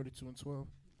 Sirach 32 and 12.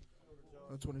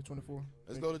 2024.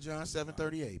 Let's go to John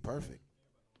 7:38. Perfect.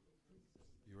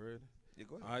 You ready? Yeah,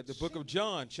 go ahead. All right, the book of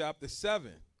John, chapter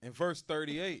 7, and verse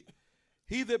 38.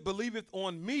 He that believeth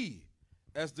on me,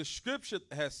 as the scripture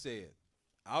has said,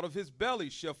 out of his belly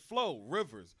shall flow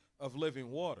rivers of living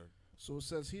water. So it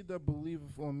says, he that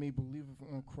believeth on me, believeth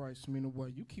on Christ. Meaning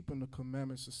what? You keeping the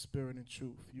commandments of spirit and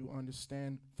truth. You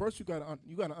understand. First, you gotta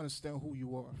understand who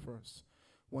you are first.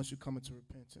 Once you come into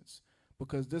repentance,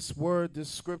 because this word, this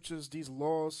scriptures, these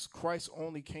laws, Christ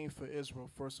only came for Israel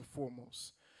first and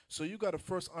foremost. So you got to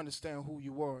first understand who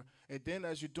you are, and then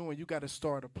as you're doing, you got to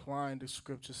start applying the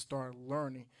scriptures, start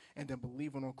learning, and then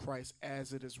believing on Christ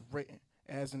as it is written,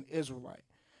 as an Israelite.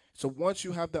 So once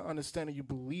you have that understanding, you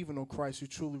believing on Christ, you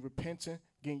truly repenting,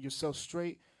 getting yourself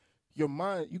straight, your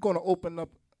mind, you're going to open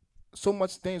up, so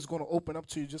much things going to open up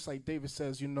to you, just like David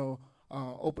says, you know,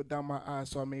 open down my eyes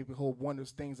so I may behold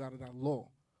wondrous things out of that law.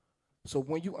 So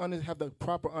when you have the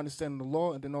proper understanding of the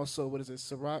law, and then also, what is it,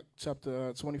 Sirach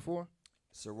chapter 24?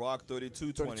 Sirach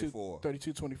 32:24.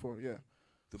 32:24, yeah.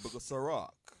 The book of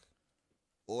Sirach,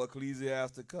 or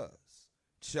Ecclesiasticus,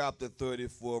 chapter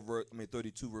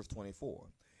 32, verse 24.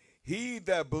 He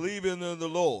that believeth in the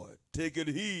Lord, taketh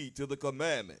heed to the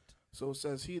commandment. So it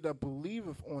says, he that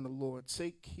believeth on the Lord,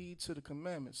 take heed to the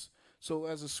commandments. So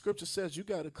as the scripture says, you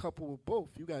got to couple with both.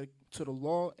 You got to the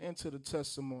law and to the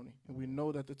testimony. And we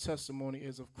know that the testimony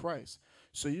is of Christ.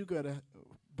 So you got to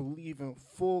believe in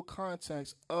full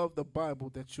context of the Bible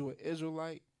that you're an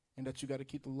Israelite and that you got to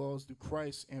keep the laws through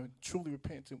Christ and truly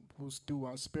repent through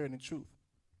our spirit and truth.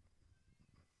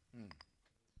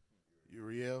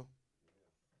 Uriel?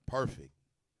 Perfect.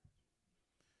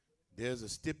 There's a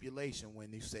stipulation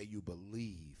when you say you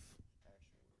believe.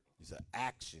 It's an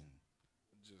action.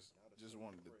 Just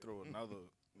wanted to throw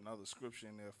another scripture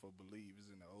in there for believers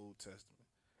in the Old Testament.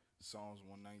 Psalms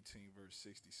 119, verse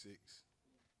 66.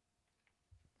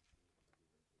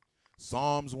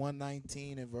 Psalms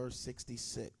 119 and verse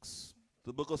 66.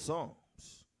 The book of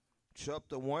Psalms,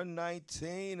 chapter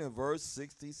 119 and verse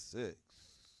 66.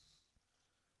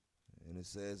 And it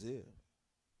says here,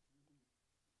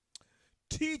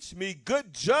 teach me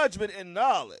good judgment and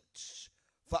knowledge,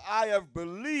 for I have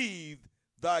believed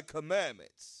thy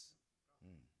commandments.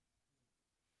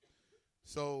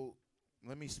 So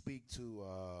let me speak to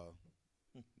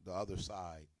the other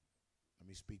side. Let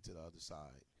me speak to the other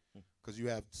side. Because you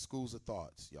have schools of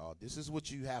thoughts, y'all. This is what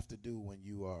you have to do when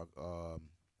you are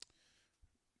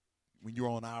when you're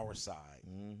on our side.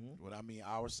 Mm-hmm. What I mean,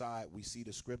 our side, we see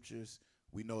the scriptures.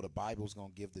 We know the Bible's going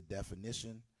to give the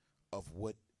definition of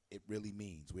what it really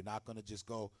means. We're not going to just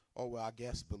go, oh, well, I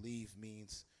guess believe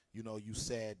means, you know, you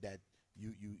said that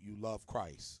you love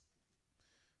Christ.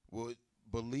 Well,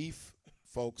 belief,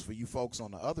 folks, for you folks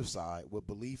on the other side, what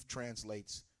belief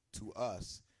translates to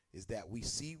us is that we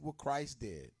see what Christ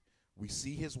did. We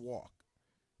see his walk.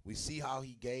 We see how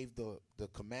he gave the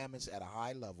commandments at a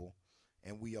high level,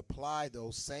 and we apply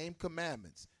those same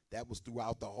commandments that was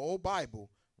throughout the whole Bible.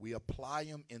 We apply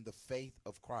them in the faith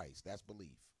of Christ. That's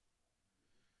belief.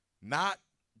 Not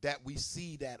that we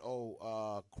see that,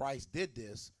 Christ did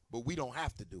this, but we don't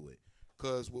have to do it.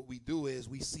 Because what we do is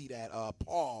we see that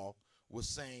Paul was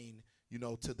saying, you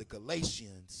know, to the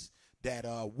Galatians that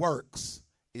works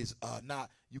is not,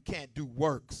 you can't do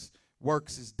works.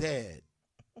 Works is dead.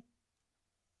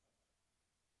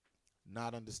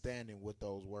 Not understanding what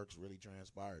those works really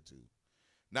transpired to.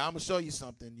 Now, I'm going to show you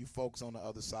something, you folks on the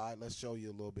other side. Let's show you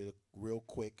a little bit real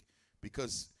quick,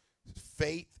 because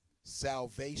faith,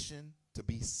 salvation, to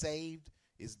be saved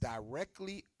is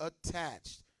directly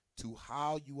attached to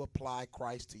how you apply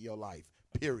Christ to your life,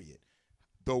 period.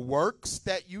 The works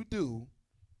that you do,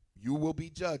 you will be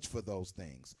judged for those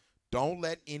things. Don't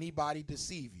let anybody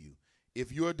deceive you.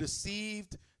 If you're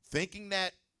deceived thinking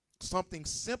that something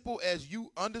simple as you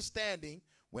understanding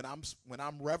when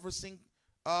I'm reverencing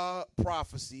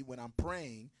prophecy, when I'm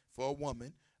praying for a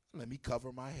woman, let me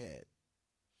cover my head.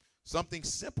 Something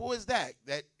simple as that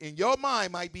in your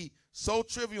mind might be so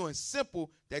trivial and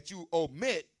simple that you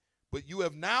omit, but you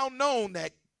have now known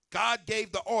that God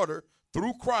gave the order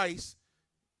through Christ.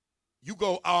 You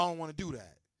go, I don't want to do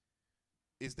that.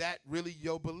 Is that really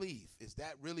your belief? Is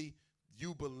that really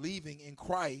you believing in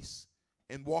Christ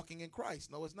and walking in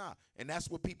Christ? No, it's not. And that's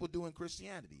what people do in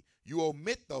Christianity. You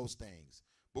omit those things.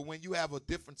 But when you have a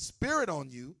different spirit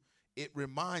on you, it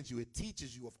reminds you, it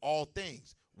teaches you of all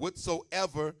things.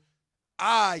 Whatsoever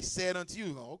I said unto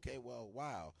you. Okay, well,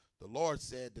 wow. The Lord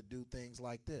said to do things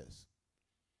like this.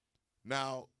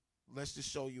 Now, let's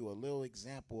just show you a little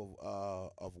example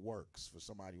of works for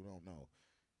somebody who don't know.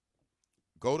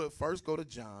 First go to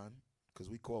John, because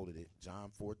we quoted it, John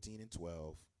 14 and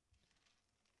 12.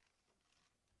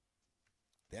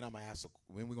 Then I'm going to ask,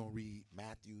 when we're going to read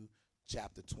Matthew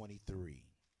chapter 23.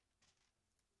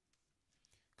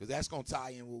 Because that's going to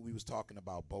tie in what we was talking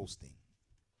about, boasting.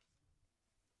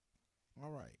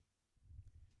 All right.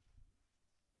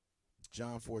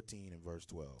 John 14 and verse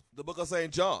 12. The book of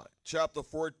St. John, chapter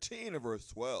 14 and verse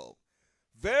 12.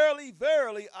 Verily,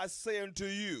 verily, I say unto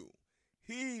you,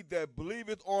 he that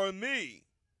believeth on me,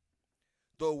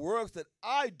 the works that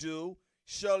I do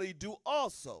shall he do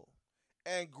also,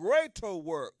 and greater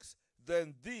works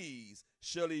than these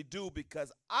shall he do,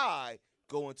 because I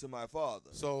go into my Father.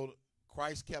 So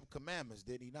Christ kept commandments,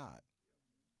 did he not?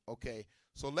 Okay,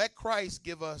 so let Christ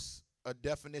give us a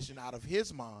definition out of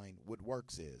his mind what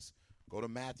works is. Go to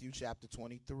Matthew chapter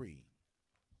 23,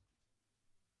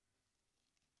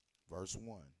 verse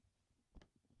 1.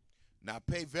 Now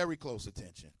pay very close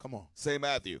attention. Come on. St.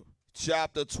 Matthew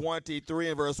chapter 23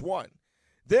 and verse 1.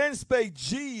 Then spake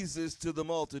Jesus to the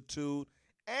multitude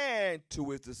and to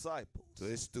his disciples. To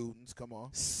his students, come on.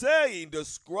 Saying, the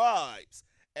scribes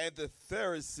and the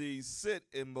Pharisees sit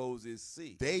in Moses'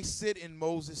 seat. They sit in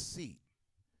Moses' seat.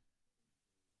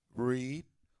 Read.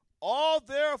 All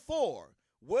therefore,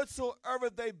 whatsoever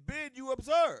they bid you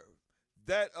observe,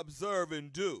 that observe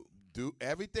and do. Do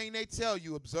everything they tell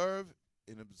you, observe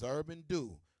and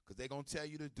do, because they're going to tell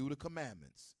you to do the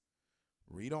commandments.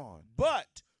 Read on.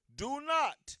 But do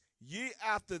not ye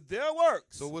after their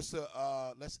works. So what's the,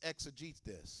 let's exegete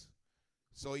this.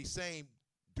 So he's saying,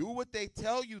 do what they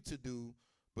tell you to do,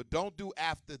 but don't do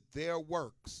after their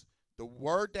works. The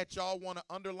word that y'all want to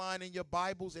underline in your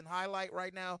Bibles and highlight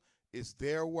right now is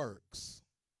their works.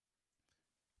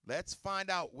 Let's find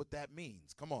out what that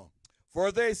means. Come on.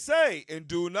 For they say and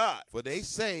do not. For they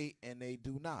say and they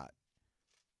do not.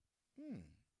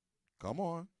 Come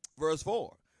on. Verse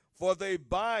 4. For they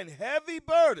bind heavy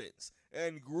burdens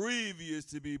and grievous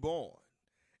to be borne,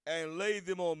 and lay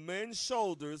them on men's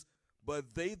shoulders,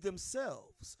 but they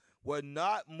themselves would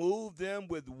not move them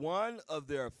with one of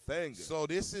their fingers. So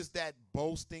this is that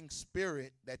boasting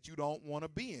spirit that you don't want to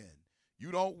be in.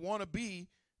 You don't want to be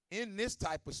in this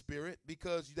type of spirit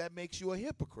because that makes you a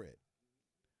hypocrite.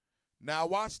 Now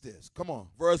watch this. Come on.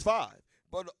 Verse 5.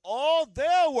 But all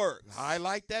their works.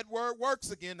 Highlight that word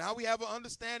works again. Now we have an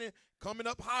understanding coming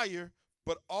up higher.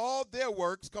 But all their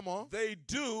works, come on. They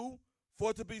do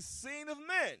for to be seen of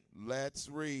men. Let's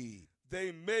read.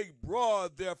 They make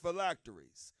broad their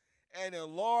phylacteries and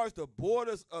enlarge the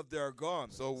borders of their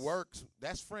garments. So works,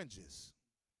 that's fringes.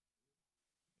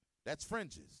 That's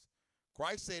fringes.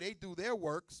 Christ said they do their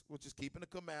works, which is keeping the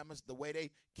commandments, the way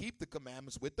they keep the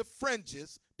commandments with the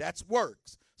fringes, that's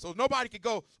works. So nobody could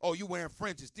go, oh, you wearing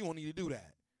fringes. You don't need to do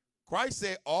that. Christ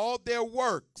said all their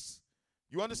works.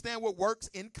 You understand what works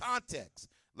in context.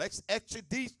 Let's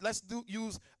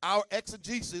use our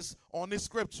exegesis on this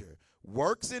scripture.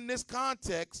 Works in this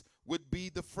context would be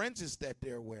the fringes that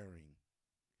they're wearing.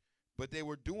 But they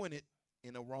were doing it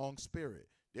in a wrong spirit.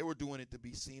 They were doing it to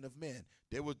be seen of men.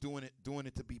 They were doing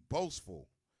it to be boastful.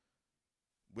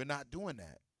 We're not doing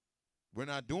that. We're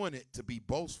not doing it to be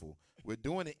boastful. We're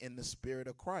doing it in the spirit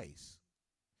of Christ.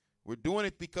 We're doing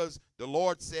it because the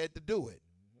Lord said to do it.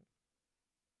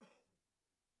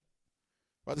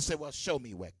 Brother said, well, show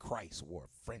me where Christ wore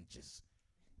fringes.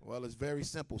 Well, it's very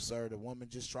simple, sir. The woman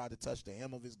just tried to touch the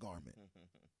hem of his garment.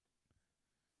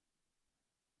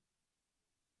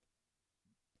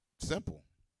 Simple.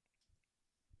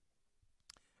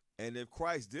 And if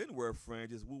Christ didn't wear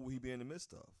fringes, what would he be in the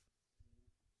midst of?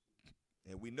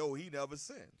 And we know he never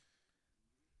sinned.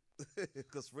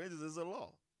 Because fringes is a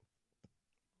law.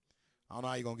 I don't know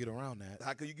how you're going to get around that.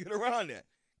 How can you get around that?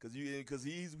 Because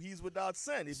he's without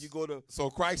sin. If you go to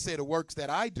So Christ said, the works that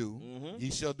I do,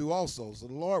 ye shall do also. So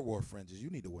the Lord wore fringes.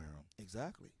 You need to wear them.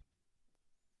 Exactly.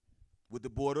 With the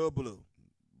border of blue.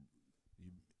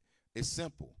 It's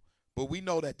simple. But we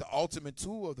know that the ultimate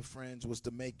tool of the fringe was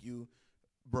to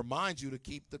remind you to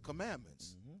keep the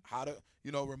commandments. How to,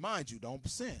 remind you, don't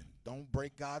sin. Don't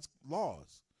break God's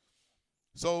laws.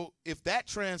 So if that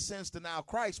transcends to now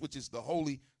Christ, which is the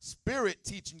Holy Spirit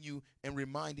teaching you and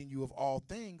reminding you of all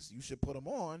things, you should put them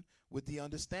on with the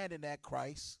understanding that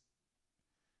Christ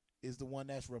is the one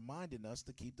that's reminding us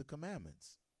to keep the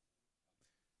commandments.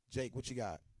 Jake, what you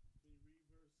got?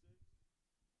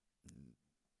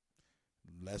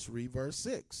 Let's read verse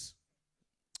 6.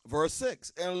 Verse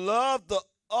 6. And love the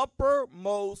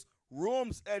uppermost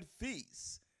rooms at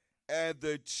feasts and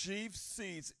the chief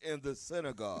seats in the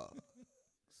synagogue.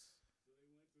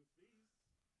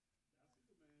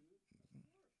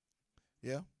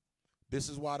 Yeah. This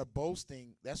is why the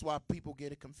boasting, that's why people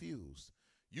get it confused.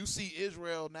 You see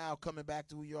Israel now coming back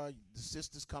to who you are. The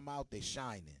sisters come out, they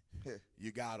shining.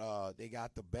 You got they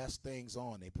got the best things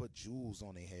on. They put jewels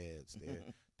on their heads.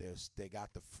 They got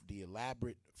the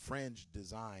elaborate fringe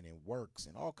design and works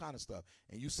and all kind of stuff.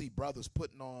 And you see brothers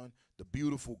putting on the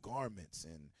beautiful garments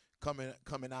and coming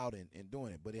out and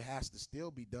doing it. But it has to still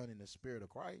be done in the spirit of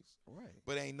Christ. Right.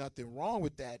 But ain't nothing wrong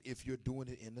with that if you're doing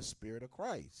it in the spirit of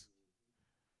Christ.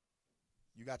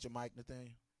 You got your mic,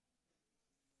 Nathaniel?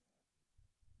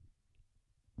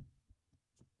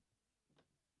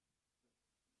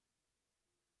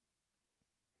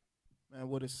 Man,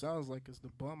 what it sounds like is the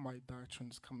Bumite doctrine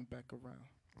is coming back around.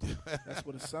 That's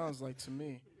what it sounds like to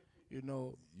me. You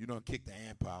don't kick the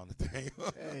amp out,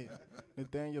 Nathaniel. Hey,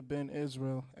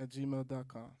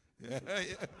 NathanielBenIsrael@gmail.com.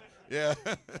 Yeah.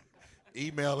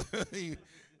 Email.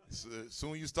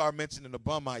 Soon you start mentioning the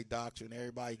Bumite doctrine,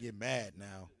 everybody get mad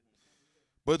now.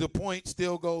 But the point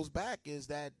still goes back is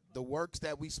that the works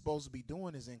that we supposed to be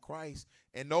doing is in Christ.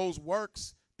 And those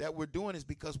works that we're doing is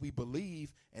because we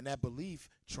believe, and that belief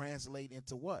translates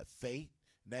into what? Faith.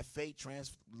 And that faith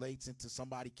translates into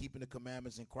somebody keeping the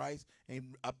commandments in Christ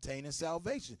and obtaining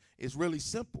salvation. It's really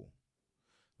simple.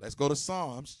 Let's go to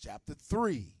Psalms chapter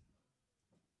 3.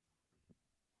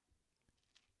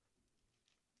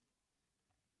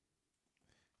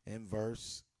 and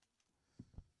verse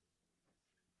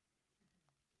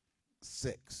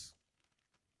 6.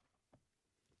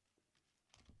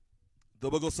 The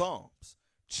book of Psalms,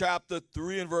 chapter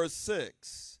 3 and verse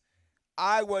 6.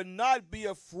 I will not be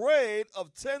afraid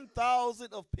of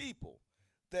 10,000 of people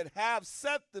that have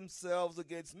set themselves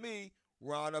against me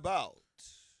round about.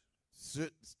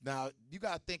 Now, you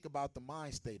got to think about the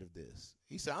mind state of this.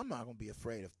 He said, I'm not going to be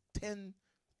afraid of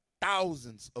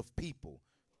 10,000s of people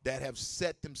that have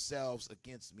set themselves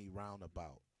against me round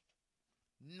about.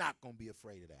 Not going to be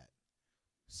afraid of that.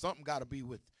 Something got to be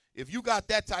with, if you got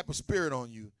that type of spirit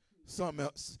on you, something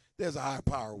else, there's a higher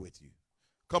power with you.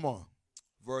 Come on.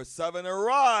 Verse 7,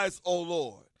 arise, O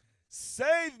Lord,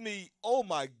 save me, O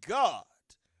my God,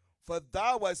 for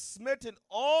thou hast smitten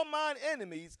all mine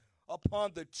enemies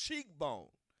upon the cheekbone.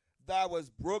 Thou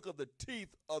hast broken the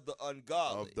teeth of the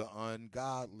ungodly. Of the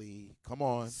ungodly. Come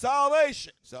on.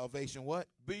 Salvation. Salvation what?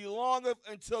 Belongeth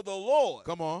unto the Lord.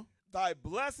 Come on. Thy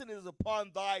blessing is upon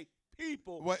thy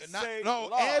people.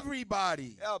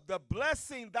 Everybody. The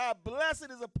blessing, thy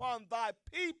blessing is upon thy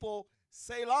people,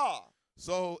 Selah.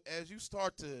 So as you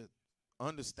start to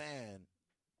understand,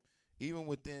 even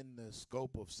within the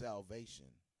scope of salvation,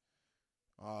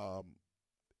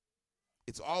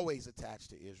 it's always attached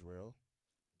to Israel.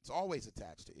 It's always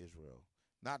attached to Israel,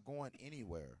 not going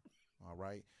anywhere, all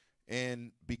right?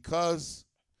 And because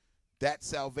that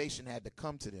salvation had to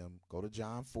come to them, go to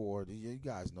John 4. You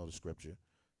guys know the scripture.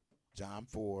 John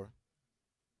 4.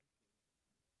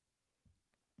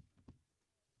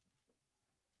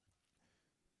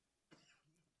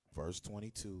 Verse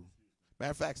 22.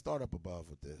 Matter of fact, start up above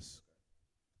with this.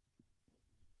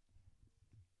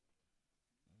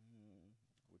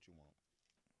 What you want?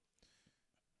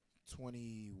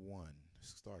 21.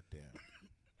 Start there.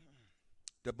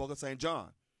 The book of St.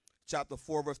 John, chapter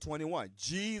 4, verse 21.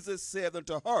 Jesus said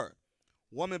unto her,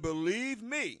 Woman, believe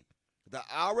me, the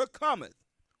hour cometh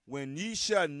when ye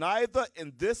shall neither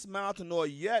in this mountain nor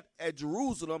yet at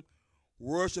Jerusalem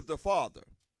worship the Father.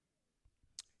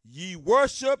 Ye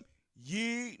worship,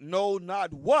 ye know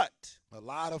not what. A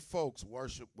lot of folks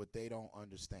worship what they don't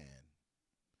understand.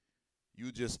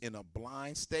 You just in a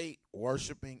blind state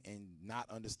worshiping and not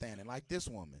understanding. Like this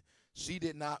woman, she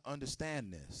did not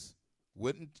understand this.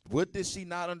 What did she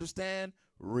not understand?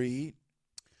 Read.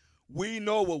 We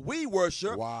know what we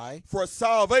worship. Why? For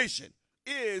salvation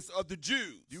is of the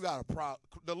Jews. You got a problem.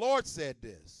 The Lord said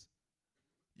this.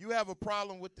 You have a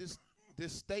problem with this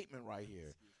statement right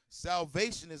here.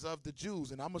 Salvation is of the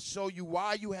Jews, and I'm going to show you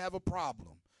why you have a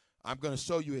problem. I'm going to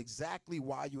show you exactly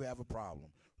why you have a problem.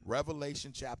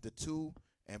 Revelation chapter 2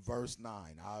 and verse 9.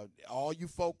 All you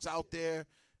folks out there,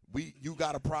 you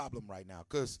got a problem right now,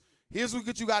 because here's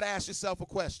what you got to ask yourself a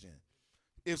question.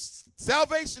 If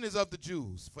salvation is of the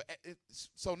Jews,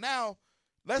 so now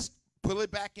let's pull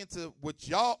it back into what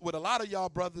a lot of y'all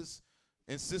brothers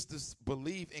and sisters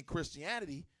believe in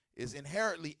Christianity is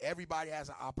inherently everybody has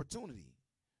an opportunity.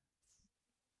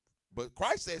 But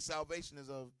Christ said salvation is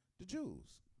of the Jews.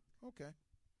 Okay.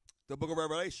 The book of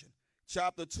Revelation,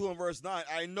 chapter 2 and verse 9.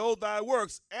 I know thy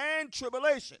works and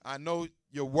tribulation. I know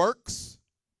your works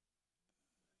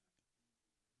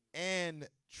and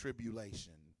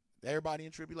tribulation. Everybody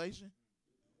in tribulation?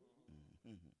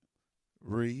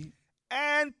 Mm-hmm. Read.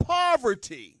 And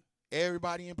poverty.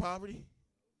 Everybody in poverty?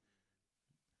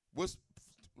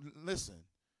 Listen,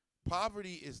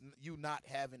 poverty is you not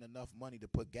having enough money to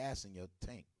put gas in your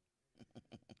tank.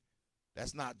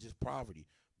 That's not just poverty.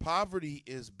 Poverty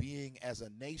is being as a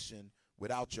nation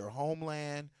without your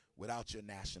homeland, without your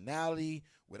nationality,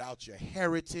 without your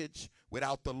heritage,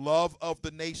 without the love of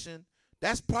the nation.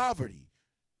 That's poverty.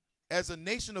 As a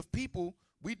nation of people,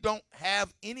 we don't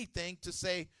have anything to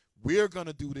say, we're going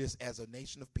to do this as a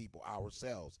nation of people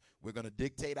ourselves. We're going to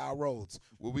dictate our roads.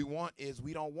 What we want is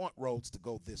we don't want roads to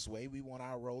go this way. We want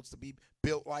our roads to be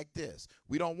built like this.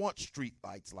 We don't want street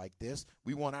lights like this.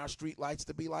 We want our street lights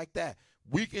to be like that.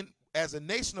 We can, as a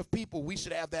nation of people, we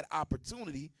should have that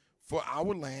opportunity for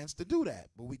our lands to do that,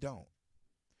 but we don't.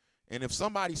 And if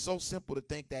somebody's so simple to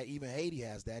think that even Haiti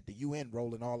has that, the UN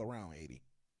rolling all around Haiti.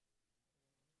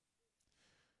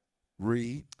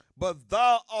 Read. But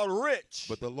thou art rich.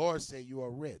 But the Lord said you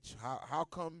are rich. How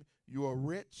come you are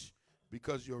rich?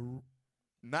 Because you're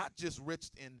not just rich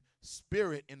in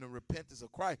spirit in the repentance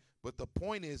of Christ, but the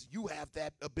point is you have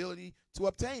that ability to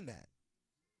obtain that.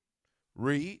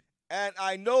 Read. And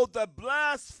I know the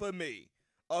blasphemy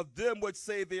of them which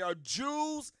say they are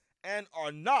Jews and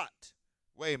are not.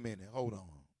 Wait a minute. Hold on.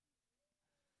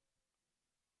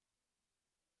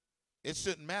 It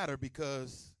shouldn't matter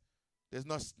because there's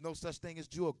no such thing as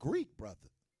Jew or Greek, brother.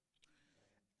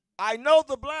 I know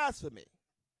the blasphemy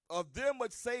of them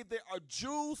which say they are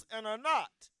Jews and are not,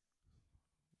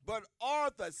 but are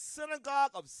the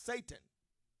synagogue of Satan.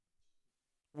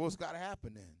 What's got to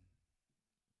happen then?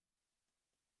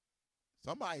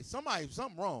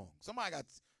 Something wrong.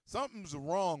 Something's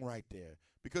wrong right there.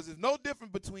 Because there's no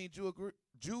difference between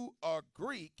Jew or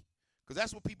Greek, because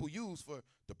that's what people use to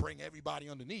bring everybody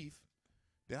underneath.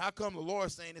 Then how come the Lord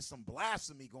is saying there's some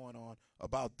blasphemy going on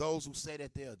about those who say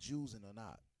that they are Jews and are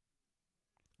not?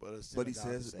 But he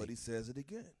says it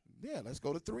again. Yeah, let's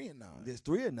go to 3 and 9. There's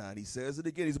 3 and 9. He says it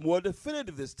again. He's more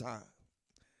definitive this time.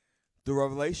 The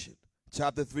Revelation,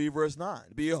 chapter 3, verse 9.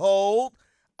 Behold,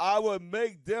 I will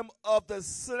make them of the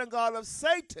synagogue of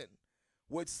Satan,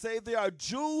 which say they are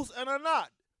Jews and are not,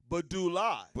 but do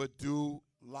lie. But do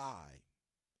lie.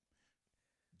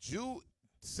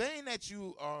 Saying that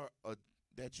you are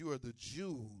the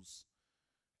Jews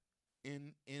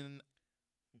in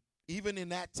even in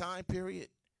that time period,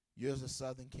 you're the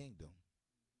southern kingdom.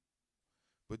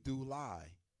 But do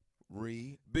lie.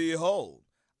 Read. Behold,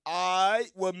 I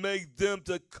will make them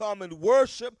to come and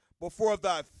worship before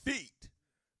thy feet,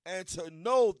 and to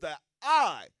know that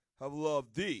I have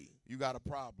loved thee. You got a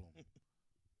problem.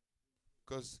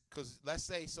 Because let's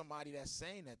say somebody that's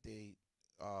saying that they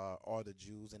are the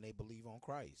Jews and they believe on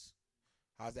Christ.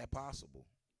 How's that possible?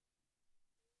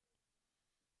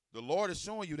 The Lord is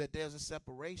showing you that there's a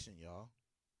separation, y'all.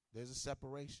 There's a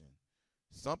separation.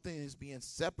 Something is being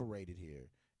separated here.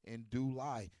 And do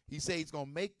lie. He said he's going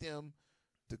to make them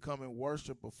to come and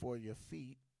worship before your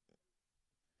feet.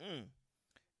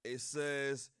 It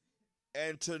says,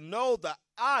 and to know that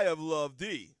I have loved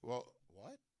thee. Well,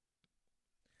 what?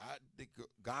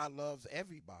 God loves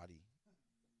everybody.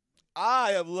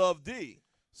 I have loved thee.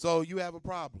 So you have a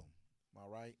problem, all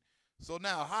right? So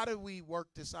now, how do we work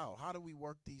this out? How do we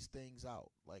work these things out?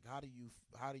 Like, how do you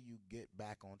get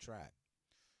back on track?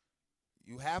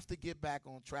 You have to get back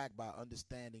on track by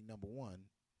understanding, number one,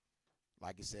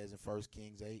 like it says in 1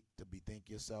 Kings 8, to bethink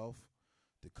yourself,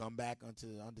 to come back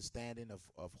unto the understanding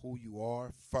of who you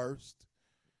are first.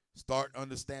 Start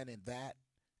understanding that,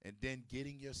 and then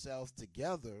getting yourselves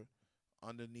together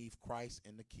underneath Christ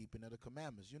and the keeping of the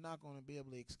commandments. You're not going to be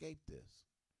able to escape this.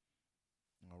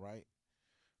 All right?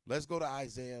 Let's go to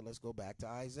Isaiah. Let's go back to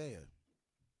Isaiah.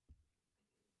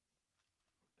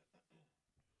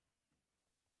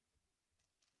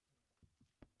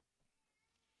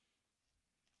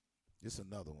 This is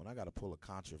another one. I got to pull a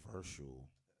controversial.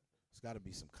 There's got to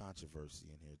be some controversy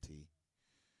in here, T.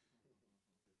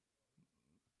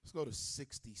 Let's go to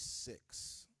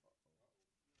 66.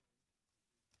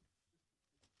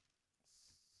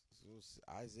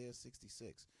 Isaiah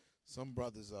 66. Some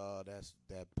brothers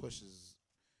that pushes,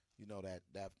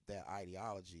 that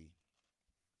ideology.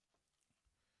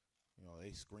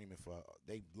 They screaming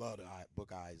they love the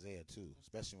book of Isaiah too,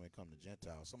 especially when it comes to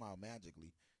Gentiles. Somehow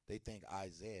magically they think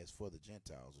Isaiah is for the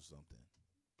Gentiles or something.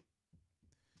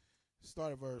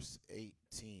 Start at verse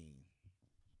 18.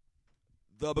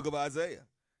 The book of Isaiah,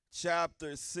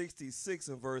 chapter 66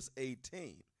 and verse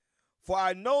 18. For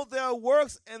I know their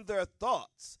works and their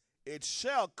thoughts. It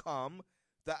shall come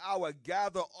that I will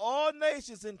gather all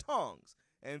nations in tongues,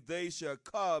 and they shall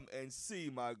come and see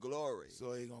my glory.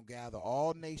 So they're going to gather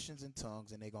all nations in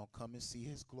tongues, and they're going to come and see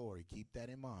his glory. Keep that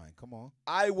in mind. Come on.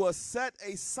 I will set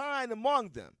a sign among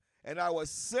them, and I will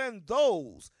send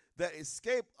those that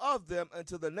escape of them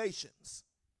unto the nations.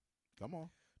 Come on.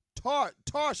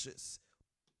 Tarshish,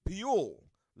 Peul,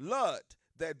 Lud,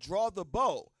 that draw the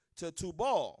bow, to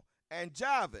Tubal, and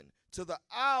Javan, to the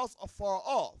isles afar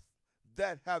off,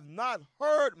 that have not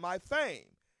heard my fame,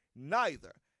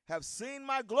 neither have seen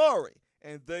my glory,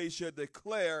 and they shall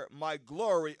declare my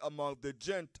glory among the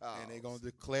Gentiles. And they're going to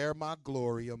declare my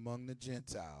glory among the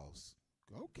Gentiles.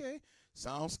 Okay.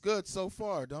 Sounds good so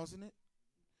far, doesn't it?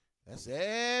 That's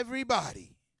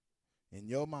everybody in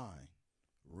your mind.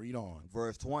 Read on.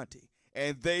 Verse 20.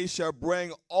 And they shall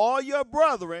bring all your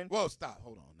brethren. Whoa, stop.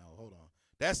 Hold on. No, hold on.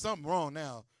 That's something wrong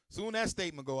now. Soon that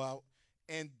statement go out.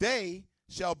 And they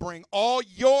shall bring all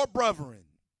your brethren.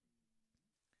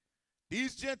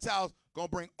 These Gentiles going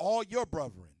to bring all your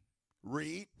brethren.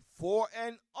 Read. For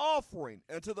an offering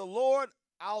unto the Lord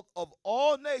out of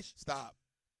all nations. Stop.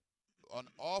 An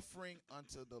offering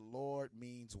unto the Lord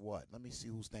means what? Let me see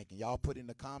who's thinking. Y'all put in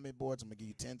the comment boards. I'm going to give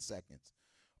you 10 seconds.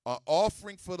 An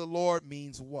offering for the Lord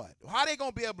means what? How they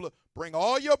going to be able to bring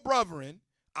all your brethren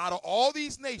out of all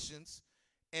these nations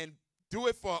and do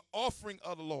it for an offering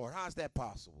of the Lord? How is that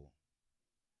possible?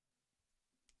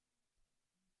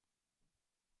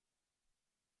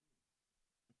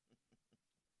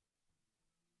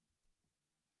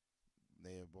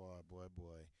 Yeah, boy.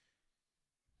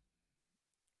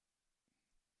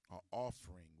 An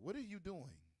offering. What are you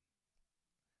doing?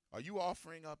 Are you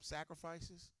offering up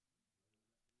sacrifices?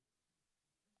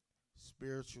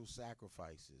 Spiritual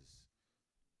sacrifices.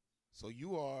 So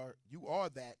you are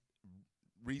that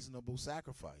reasonable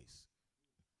sacrifice.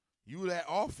 You that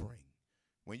offering.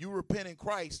 When you repent in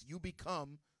Christ, you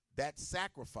become that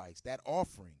sacrifice, that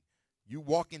offering. You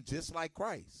walking just like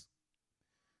Christ.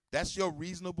 That's your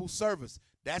reasonable service.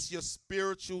 That's your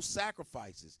spiritual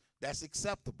sacrifices. That's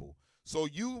acceptable. So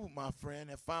you, my friend,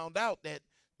 have found out that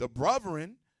the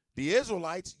brethren, the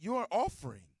Israelites, you're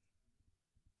offering.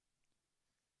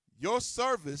 Your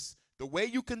service, the way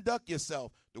you conduct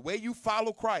yourself, the way you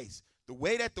follow Christ, the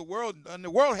way that the world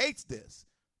hates this.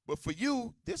 But for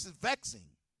you, this is vexing.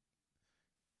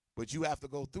 But you have to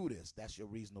go through this. That's your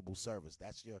reasonable service.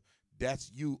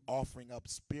 That's you offering up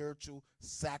spiritual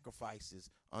sacrifices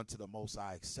unto the Most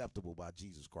High, acceptable by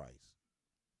Jesus Christ.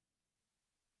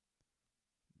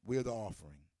 We're the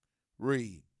offering.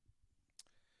 Read.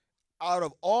 Out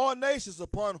of all nations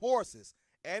upon horses,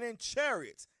 and in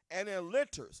chariots, and in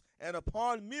litters, and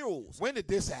upon mules. When did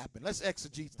this happen? Let's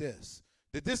exegete this.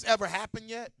 Did this ever happen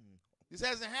yet? This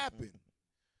hasn't happened.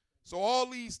 So all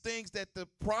these things that the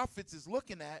prophets is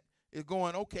looking at is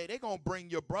going, okay, they're going to bring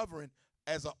your brethren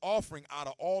as an offering out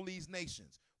of all these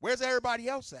nations. Where's everybody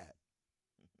else at?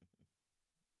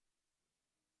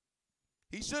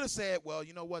 He should have said, well,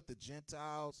 you know what? The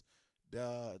Gentiles,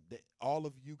 all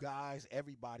of you guys,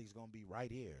 everybody's going to be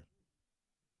right here.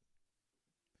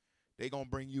 They're going to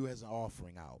bring you as an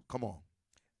offering out. Come on.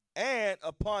 And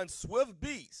upon swift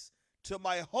beasts to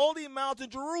my holy mountain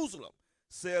Jerusalem,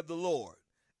 said the Lord,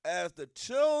 as the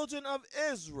children of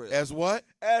Israel. As what?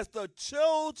 As the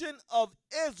children of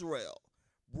Israel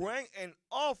bring an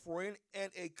offering in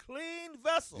a clean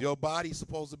vessel. Your body's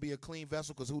supposed to be a clean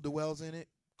vessel because who dwells in it?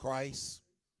 Christ.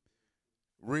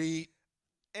 Read.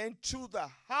 Into the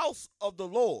house of the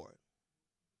Lord.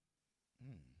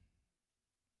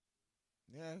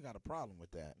 Yeah, I got a problem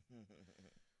with that.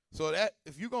 So that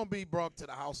if you're going to be brought to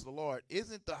the house of the Lord,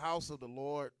 isn't the house of the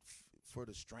Lord for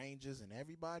the strangers and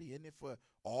everybody? Isn't it for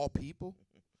all people?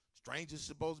 Strangers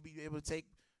supposed to be able to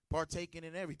partake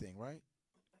in everything, right?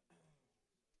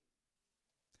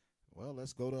 Well,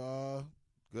 let's go to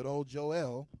good old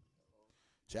Joel,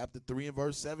 chapter 3 and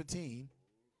verse 17.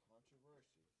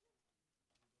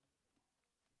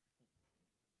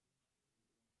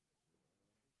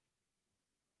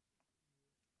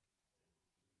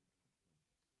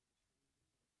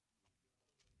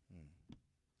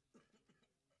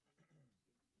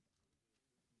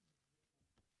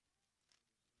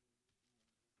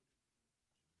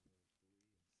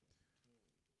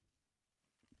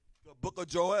 The book of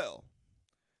Joel,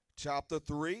 chapter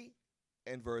 3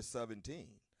 and verse 17.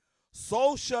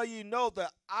 So shall ye know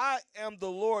that I am the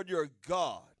Lord your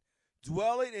God,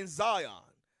 dwelling in Zion,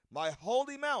 my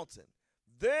holy mountain.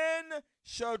 Then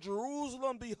shall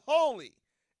Jerusalem be holy,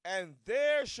 and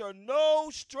there shall no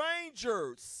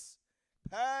strangers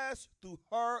pass through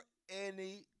her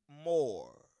any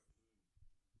more.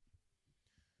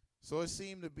 So it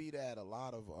seemed to be that a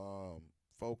lot of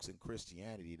folks in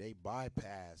Christianity, they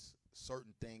bypass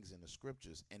certain things in the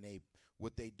scriptures, and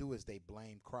what they do is they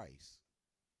blame Christ.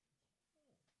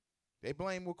 They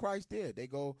blame what Christ did. They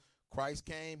go, Christ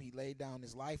came, he laid down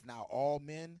his life. Now all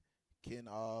men can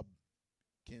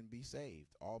be saved.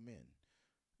 All men.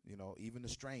 You know, even the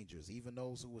strangers, even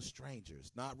those who were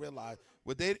strangers. Not realize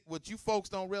what you folks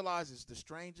don't realize is the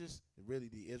strangers, really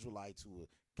the Israelites who were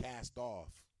cast off.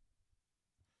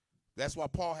 That's why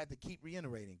Paul had to keep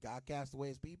reiterating, God cast away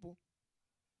his people?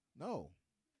 No.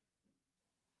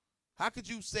 How could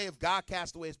you say if God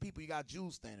cast away his people, you got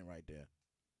Jews standing right there?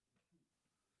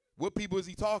 What people is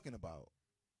he talking about?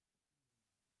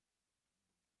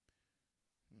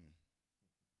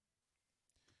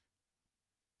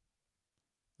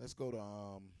 Let's go to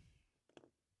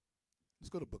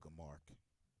Book of Mark.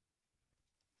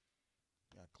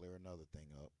 Gotta clear another thing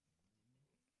up.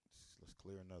 Let's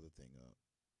clear another thing up.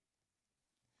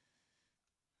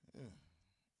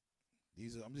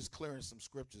 Yeah. I'm just clearing some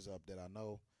scriptures up that I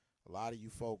know a lot of you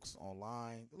folks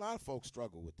online, a lot of folks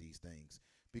struggle with these things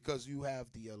because you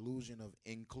have the illusion of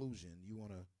inclusion. You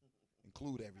want to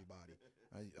include everybody.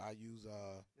 I use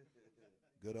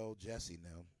good old Jesse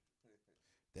now.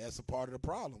 That's a part of the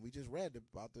problem. We just read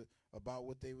about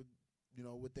what they would,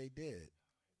 what they did.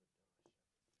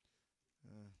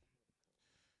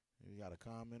 We got a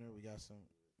commenter. We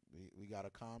got a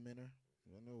commenter.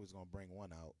 I knew we was gonna bring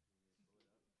one out.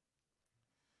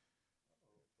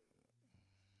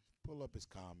 Pull up his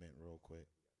comment real quick.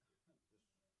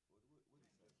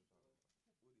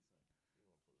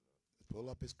 Pull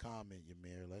up his comment,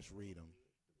 Ymir. Let's read him.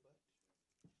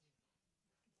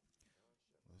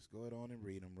 Let's go ahead on and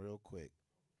read them real quick.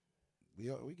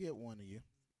 We get one of you.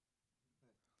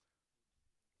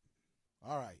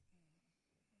 All right.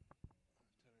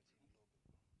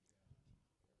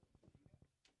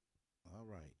 All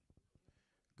right.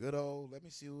 Good old, let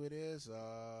me see who it is.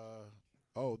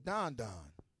 Don.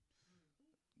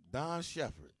 Don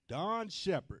Shepherd. Don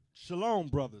Shepherd. Shalom,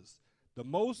 brothers. The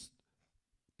most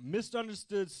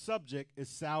misunderstood subject is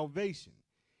salvation.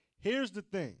 Here's the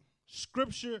thing.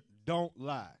 Scripture don't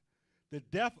lie. The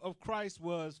death of Christ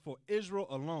was for Israel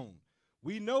alone.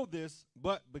 We know this,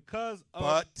 but because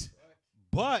of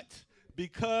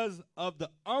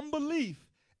the unbelief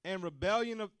and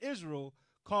rebellion of Israel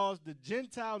caused the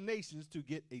Gentile nations to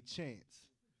get a chance.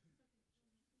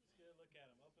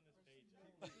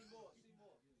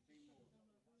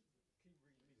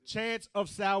 Chance of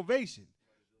salvation.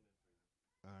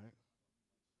 All right.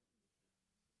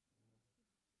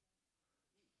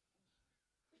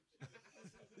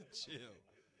 Chill.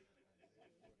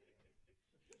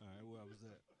 All right, where was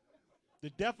that? The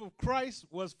death of Christ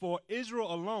was for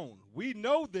Israel alone. We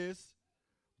know this,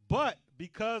 but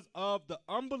because of the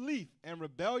unbelief and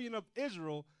rebellion of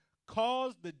Israel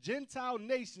caused the Gentile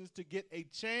nations to get a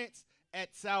chance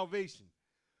at salvation.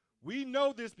 We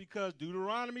know this because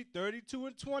Deuteronomy 32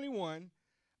 and 21,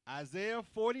 Isaiah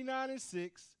 49 and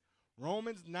 6,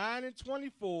 Romans 9 and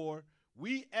 24,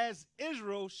 we as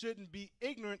Israel shouldn't be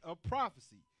ignorant of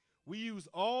prophecy. We use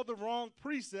all the wrong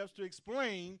precepts to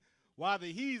explain why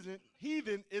the heathen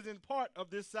isn't part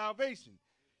of this salvation.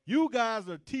 You guys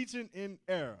are teaching in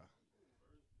error.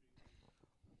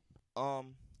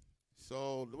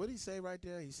 So what did he say right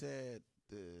there? He said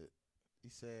the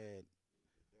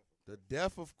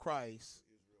death of Christ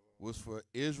was for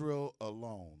Israel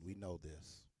alone. We know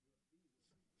this.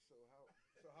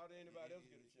 So how did anybody else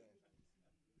get a chance?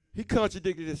 He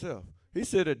contradicted himself. He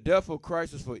said the death of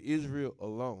Christ is for Israel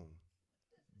alone.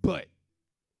 But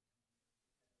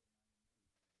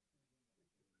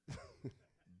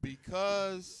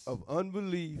because of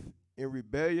unbelief and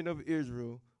rebellion of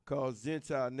Israel caused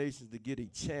Gentile nations to get a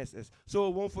chance. So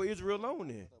it won't for Israel alone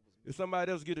then. If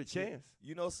somebody else get a chance.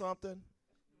 You know something?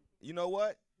 You know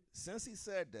what? Since he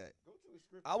said that,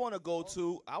 I want to go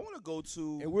to.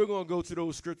 And we're going to go to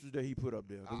those scriptures that he put up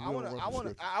there. I want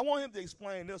him to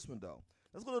explain this one though.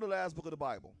 Let's go to the last book of the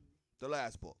Bible, the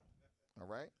last book. All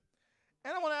right.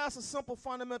 And I want to ask a simple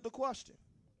fundamental question.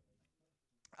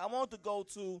 I want to go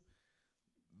to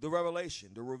the Revelation,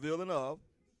 the revealing of,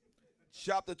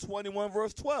 chapter 21,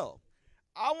 verse 12.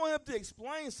 I want him to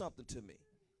explain something to me.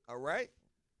 All right?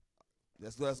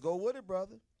 Let's go with it,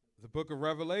 brother. The book of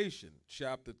Revelation,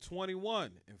 chapter 21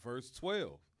 and verse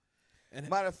 12. And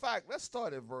matter of fact, let's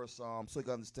start at verse so you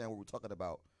can understand what we're talking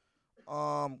about.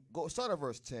 Start at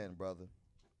verse 10, brother.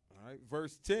 All right,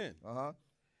 verse 10. Uh-huh.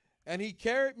 And he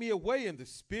carried me away in the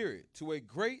spirit to a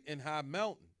great and high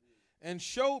mountain, and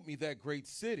showed me that great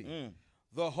city,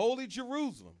 the holy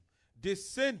Jerusalem,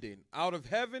 descending out of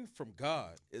heaven from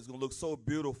God. It's going to look so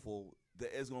beautiful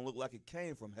that it's going to look like it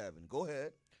came from heaven. Go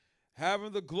ahead.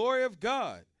 Having the glory of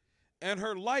God, and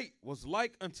her light was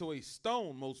like unto a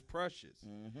stone most precious,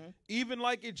 even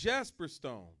like a jasper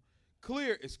stone,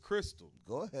 clear as crystal.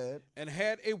 Go ahead. And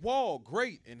had a wall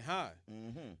great and high,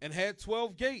 and had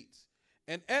 12 gates,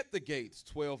 and at the gates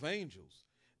 12 angels,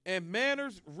 and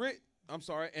names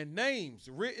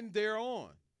written thereon,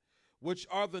 which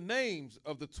are the names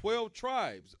of the 12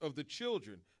 tribes of the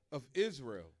children of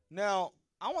Israel. Now,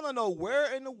 I want to know,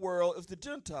 where in the world is the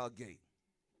Gentile gate?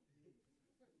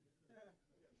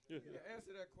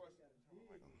 Answer that question.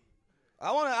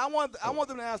 I want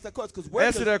them to ask that question because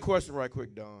answer that question right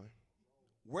quick, Don.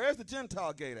 Where's the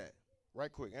Gentile gate at?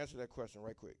 Right quick. Answer that question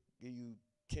right quick. Give you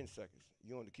 10 seconds.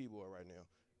 You're on the keyboard right now.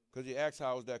 Because you asked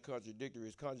how is that contradictory.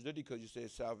 It's contradictory because you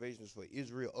said salvation is for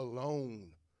Israel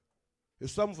alone.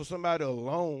 It's something for somebody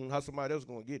alone. How somebody else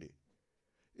going to get it?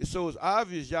 So it's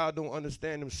obvious y'all don't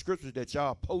understand them scriptures that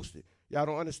y'all posted. Y'all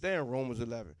don't understand Romans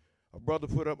 11. A brother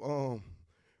put up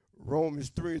Romans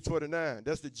 3 and 29.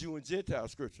 That's the Jew and Gentile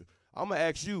scripture. I'm going to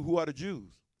ask you, who are the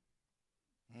Jews?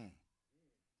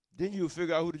 Then you'll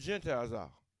figure out who the Gentiles are.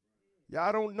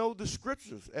 Y'all don't know the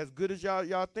scriptures as good as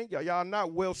y'all think. Y'all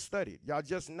not well studied. Y'all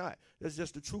just not. That's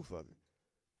just the truth of it.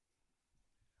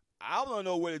 I want to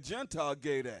know where the Gentile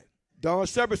gate at. Don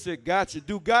Shepherd said, gotcha.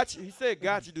 Do gotcha? He said,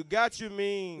 gotcha. Do gotcha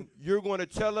mean you're going to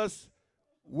tell us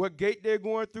what gate they're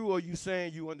going through, or you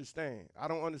saying you understand? I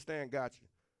don't understand gotcha.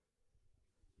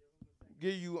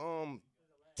 Give you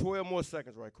 12 more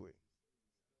seconds right quick.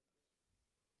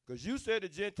 Because you said the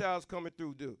Gentiles coming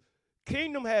through. Dude,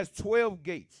 kingdom has 12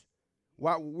 gates.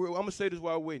 I'm going to say this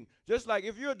while we're waiting. Just like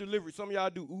if you're a delivery, some of y'all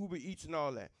do Uber Eats and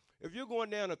all that. If you're going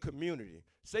down a community,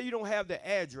 say you don't have the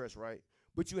address right,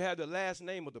 but you have the last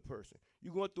name of the person.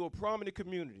 You're going through a prominent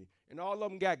community, and all of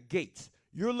them got gates.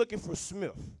 You're looking for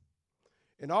Smith,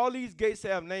 and all these gates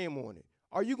have name on it.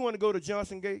 Are you going to go to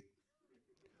Johnson Gate?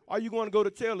 Are you going to go to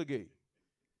Taylor Gate?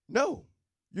 No.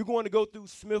 You're going to go through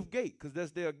Smith Gate because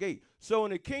that's their gate. So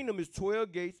in the kingdom is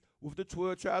 12 gates with the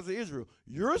 12 tribes of Israel.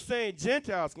 You're saying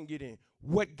Gentiles can get in.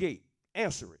 What gate?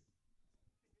 Answer it.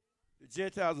 The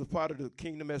Gentiles are part of the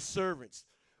kingdom as servants.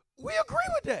 We agree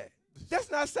with that.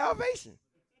 That's not salvation.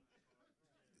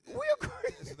 We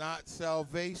agree. It's not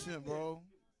salvation, bro.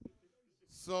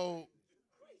 So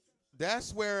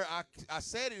that's where I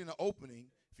said it in the opening.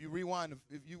 If you rewind,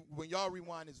 when y'all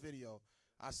rewind this video,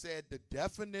 I said the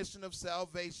definition of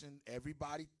salvation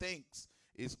everybody thinks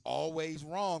is always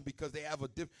wrong because they have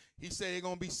he said they're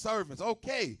going to be servants.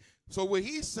 Okay, so what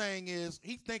he's saying is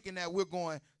he's thinking that we're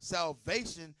going,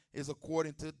 salvation is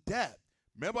according to death.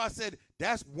 Remember I said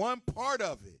that's one part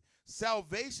of it.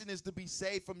 Salvation is to be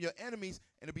saved from your enemies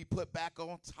and to be put back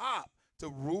on top, to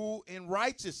rule in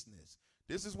righteousness.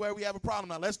 This is where we have a problem.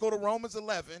 Now let's go to Romans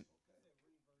 11.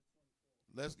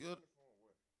 Let's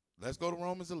go to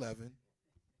Romans 11.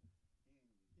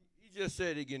 He just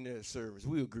said they getting their service.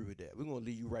 We agree with that. We're going to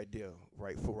leave you right there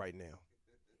right now.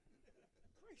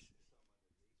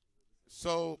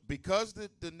 So because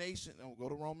the nation, go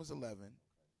to Romans 11.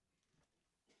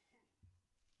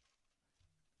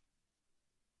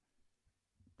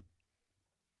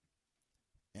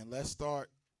 And let's start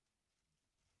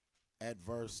at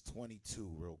verse 22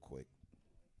 real quick.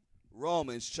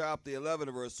 Romans chapter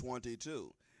 11, verse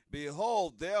 22.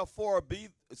 Behold, therefore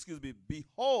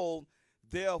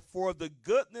the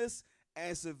goodness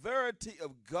and severity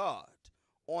of God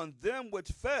on them which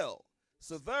fell.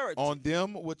 Severity. On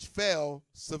them which fell,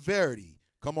 severity.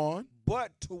 Come on.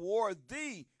 But toward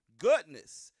thee,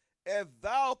 goodness, if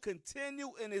thou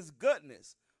continue in his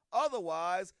goodness.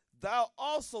 Otherwise, thou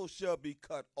also shalt be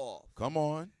cut off. Come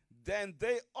on. Then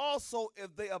they also,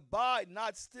 if they abide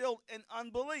not still in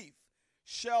unbelief,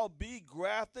 shall be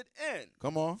grafted in.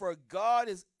 Come on. For God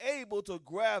is able to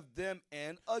graft them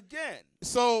in again.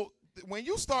 So when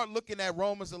you start looking at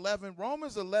Romans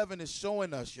 11 is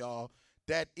showing us, y'all,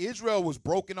 that Israel was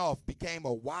broken off, became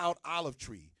a wild olive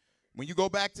tree. When you go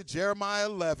back to Jeremiah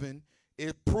 11,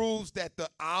 it proves that the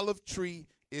olive tree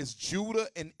is Judah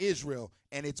and Israel,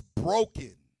 and it's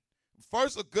broken.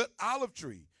 First, a good olive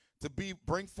tree to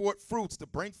bring forth fruits, to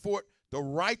bring forth the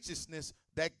righteousness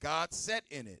that God set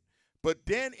in it. But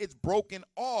then it's broken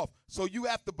off. So you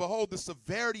have to behold the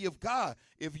severity of God.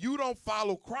 If you don't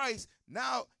follow Christ,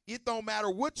 now it don't matter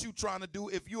what you're trying to do.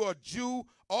 If you're a Jew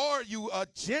or you a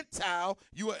Gentile,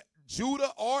 you are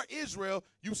Judah or Israel,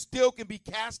 you still can be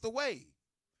cast away.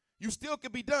 You still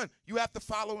can be done. You have to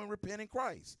follow and repent in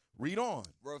Christ. Read on.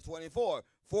 Verse 24.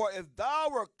 For if thou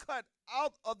were cut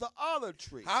out of the olive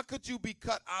tree. How could you be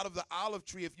cut out of the olive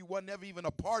tree if you were never even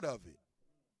a part of it?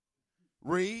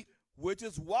 Read. Which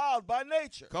is wild by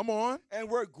nature. Come on. And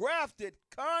were grafted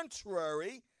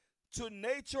contrary to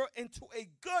nature into a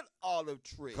good olive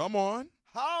tree. Come on.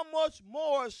 How much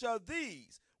more shall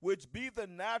these, which be the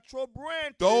natural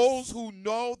branches, those who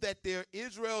know that they're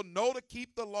Israel, know to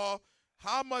keep the law,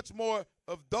 how much more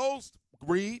of those,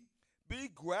 read, be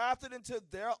grafted into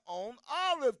their own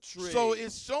olive tree? So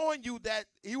it's showing you that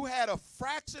you had a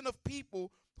fraction of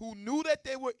people who knew that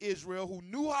they were Israel, who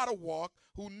knew how to walk,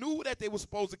 who knew that they were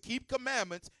supposed to keep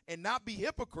commandments and not be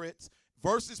hypocrites,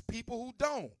 versus people who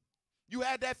don't. You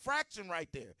had that fraction right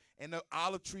there, and the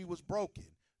olive tree was broken.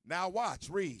 Now watch,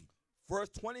 read. Verse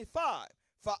 25,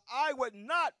 for I would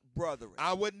not, brethren.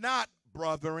 I would not,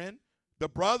 brethren, the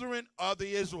brethren of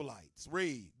the Israelites.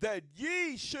 Read. That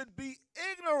ye should be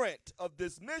ignorant of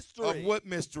this mystery. Of what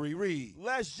mystery? Read.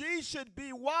 Lest ye should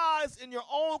be wise in your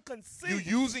own conceit.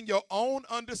 You're using your own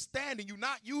understanding. You're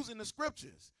not using the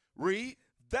scriptures. Read.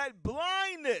 That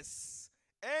blindness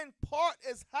in part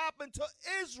is happened to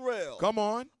Israel. Come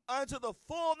on. Unto the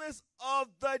fullness of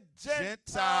the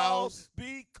Gentiles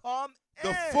become in.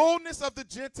 The fullness of the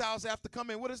Gentiles have to come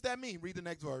in. What does that mean? Read the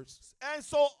next verse. And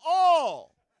so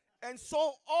all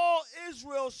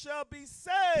Israel shall be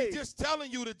saved. He's just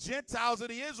telling you the Gentiles are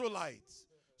the Israelites.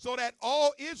 So that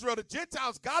all Israel, the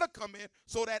Gentiles got to come in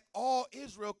so that all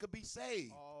Israel could be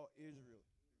saved. All Israel.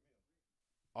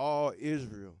 All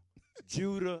Israel.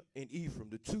 Judah and Ephraim,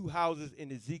 the two houses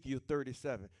in Ezekiel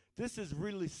 37. This is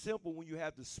really simple when you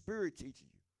have the Spirit teaching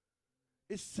you.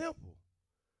 It's simple.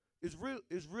 It's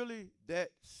really that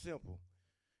simple.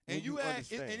 And you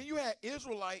had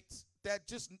Israelites that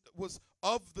just was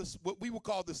of what we would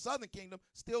call the southern kingdom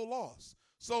still lost.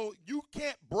 So you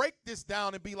can't break this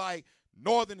down and be like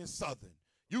northern and southern.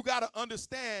 You got to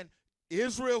understand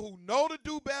Israel who know to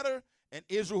do better and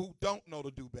Israel who don't know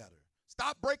to do better.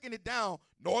 Stop breaking it down,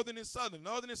 northern and southern,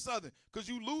 because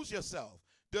you lose yourself.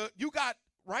 You got,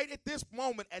 right at this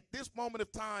moment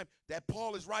of time that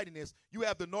Paul is writing this, you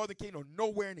have the northern kingdom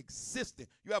nowhere in existence.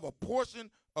 You have a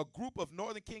group of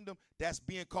northern kingdom that's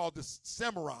being called the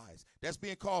Samaritans, that's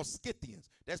being called Scythians,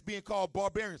 that's being called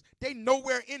barbarians. They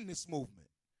nowhere in this movement,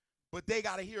 but they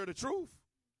got to hear the truth.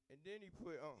 And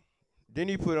then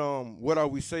he put what are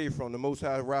we saved from? The Most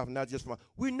High wrath, not just from.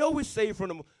 We know we're saved from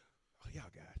the. Oh, y'all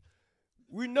guys.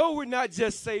 We know we're not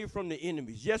just saved from the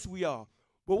enemies. Yes, we are.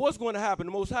 But what's going to happen?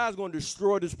 The Most High is going to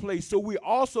destroy this place. So we're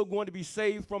also going to be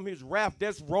saved from his wrath.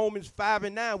 That's Romans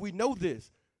 5:9. We know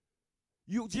this.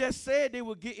 You just said they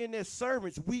were getting their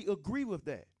servants. We agree with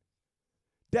that.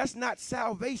 That's not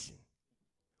salvation.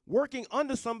 Working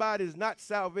under somebody is not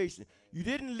salvation. You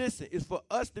didn't listen. It's for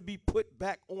us to be put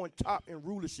back on top in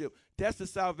rulership. That's the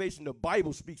salvation the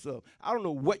Bible speaks of. I don't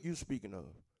know what you're speaking of.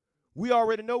 We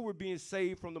already know we're being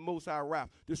saved from the Most High wrath.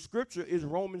 The scripture is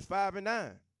Romans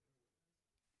 5:9.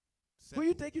 Who do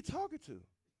you think you're talking to?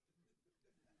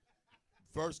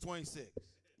 Verse 26.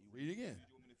 Read it again.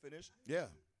 You want me to finish? Yeah.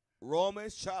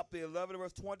 Romans chapter 11,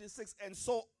 verse 26. And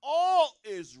so all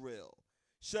Israel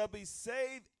shall be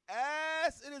saved,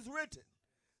 as it is written,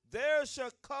 there shall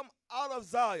come out of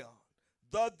Zion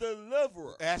the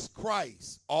deliverer. That's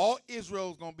Christ. All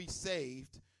Israel is going to be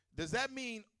saved. Does that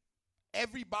mean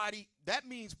everybody? That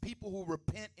means people who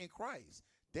repent in Christ.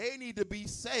 They need to be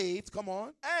saved. Come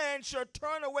on. And shall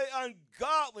turn away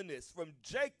ungodliness from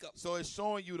Jacob. So it's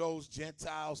showing you those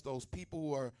Gentiles, those people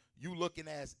who are you looking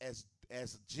as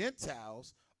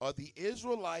Gentiles, are the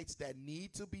Israelites that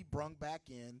need to be brung back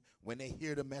in when they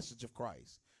hear the message of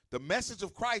Christ. The message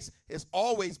of Christ has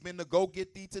always been to go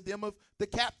get thee to them of the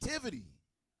captivity.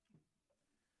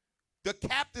 The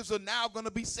captives are now going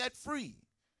to be set free.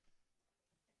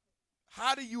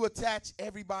 How do you attach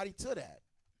everybody to that?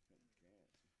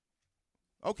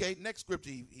 Okay, next scripture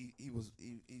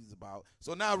he's about.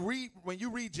 So now when you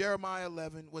read Jeremiah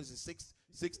 11, what is it,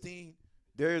 16?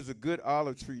 There is a good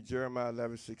olive tree, Jeremiah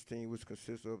 11:16, which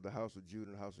consists of the house of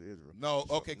Judah and the house of Israel. No,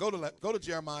 okay, go to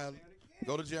Jeremiah.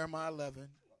 Go to Jeremiah 11.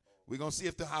 We're going to see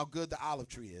how good the olive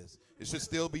tree is. It should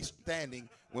still be standing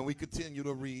when we continue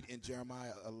to read in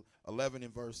Jeremiah 11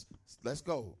 and verse. Let's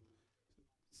go.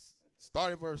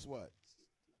 Start at verse what?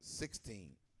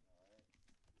 16.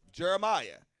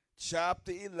 Jeremiah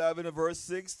chapter 11 and verse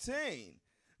 16.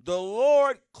 The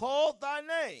Lord called thy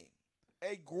name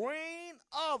a green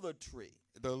olive tree.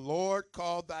 The Lord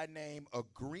called thy name a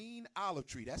green olive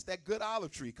tree. That's that good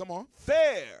olive tree. Come on.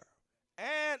 Fair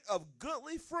and of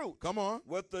goodly fruit. Come on.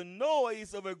 With the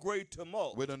noise of a great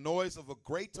tumult. With the noise of a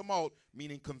great tumult,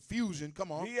 meaning confusion.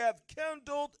 Come on. He hath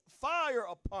kindled fire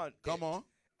upon it. Come on.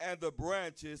 And the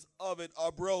branches of it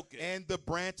are broken. And the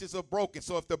branches are broken.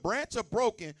 So if the branches are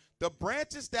broken, the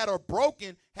branches that are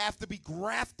broken have to be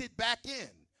grafted back in.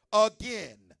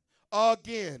 Again.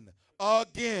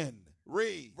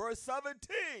 Read. Verse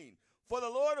 17. For the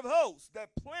Lord of hosts that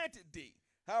planted thee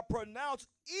have pronounced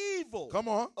evil Come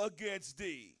on. against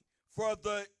thee for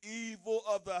the evil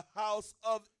of the house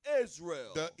of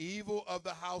Israel. The evil of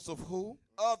the house of who?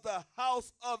 Of the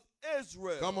house of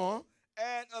Israel. Come on.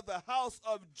 And of the house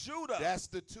of Judah. That's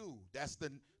the two. That's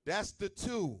the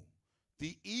two.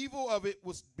 The evil of it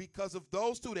was because of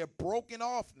those two. They're broken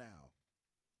off now.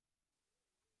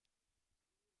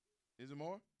 Is it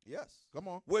more? Yes. Come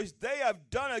on. Which they have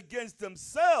done against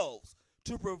themselves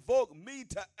to provoke me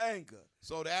to anger.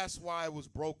 So that's why it was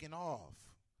broken off.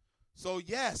 So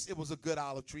yes, it was a good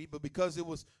olive tree, but because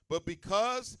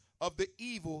of the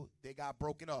evil, they got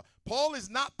broken off. Paul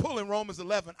is not pulling Romans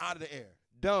 11 out of the air.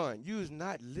 Don, you is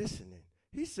not listening.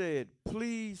 He said,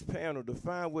 please, panel,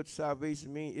 define what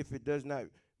salvation means if it does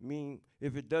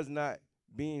not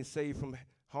being saved from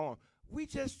harm. We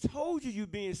just told you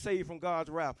being saved from God's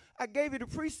wrath. I gave you the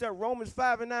precept, Romans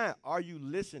 5:9. Are you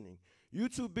listening? You're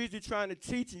too busy trying to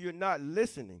teach and you're not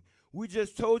listening. We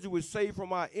just told you we're saved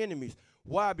from our enemies.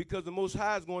 Why? Because the Most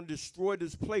High is going to destroy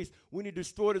this place. When he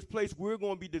destroys this place, we're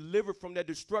going to be delivered from that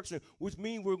destruction, which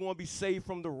means we're going to be saved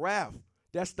from the wrath.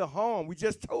 That's the harm. We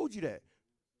just told you that.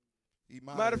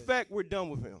 Matter of fact, we're done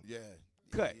with him. Yeah.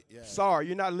 Cut. Yeah. Sorry,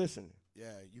 you're not listening.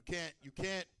 Yeah. You can't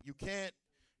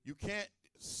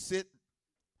sit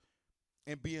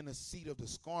and be in the seat of the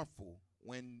scornful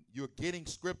when you're getting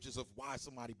scriptures of why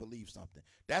somebody believes something.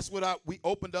 That's what we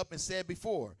opened up and said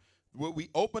before. What we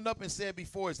opened up and said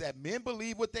before is that men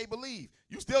believe what they believe.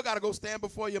 You still got to go stand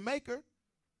before your maker.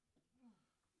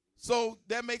 So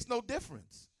that makes no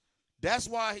difference. That's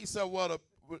why he said, well,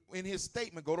 in his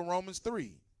statement, go to Romans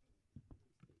 3.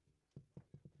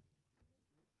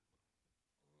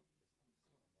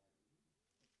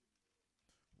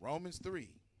 Romans 3.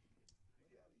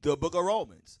 The book of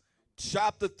Romans,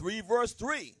 chapter 3, verse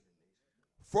 3.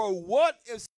 For what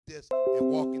if This and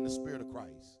walk in the spirit of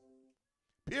Christ.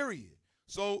 Period.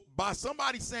 So by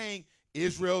somebody saying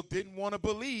Israel didn't want to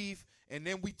believe, and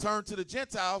then we turn to the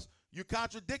Gentiles, you're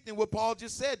contradicting what Paul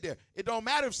just said there. It don't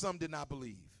matter if some did not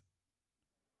believe.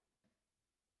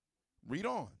 Read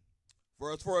on.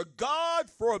 For God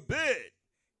forbid,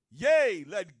 yea,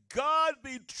 let God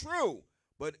be true,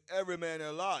 but every man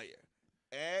a liar,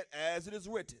 and as it is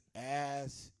written.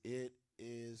 As it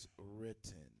is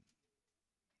written.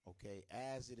 Okay,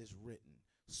 as it is written.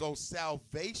 So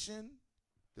salvation,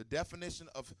 the definition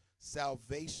of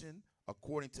salvation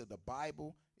according to the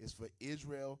Bible is for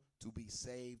Israel to be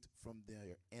saved from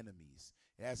their enemies.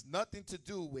 It has nothing to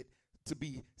do with to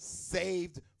be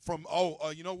saved from,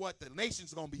 you know what? The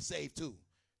nation's going to be saved too.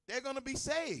 They're going to be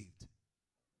saved.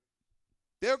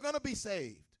 They're going to be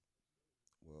saved.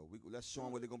 Well, let's show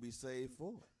them what they're going to be saved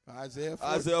for. Isaiah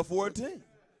 14. Isaiah 14.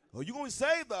 Oh, you're going to be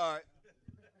saved, all right.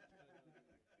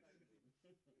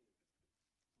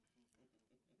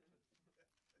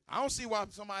 I don't see why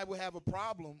somebody would have a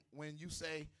problem when you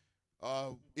say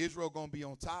Israel going to be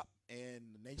on top and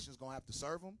the nation's going to have to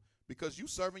serve them, because you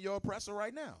serving your oppressor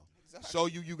right now. Exactly. So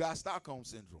you got Stockholm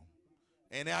Syndrome.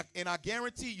 And I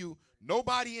guarantee you,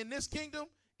 nobody in this kingdom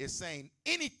is saying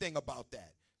anything about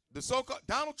that. The so-called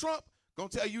Donald Trump going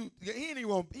to tell you, he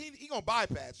gonna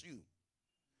bypass you.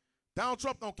 Donald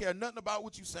Trump don't care nothing about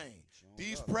what you're saying.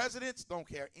 These presidents don't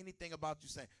care anything about you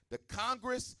saying. The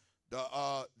Congress,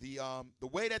 the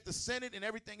way that the Senate and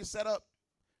everything is set up,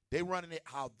 they running it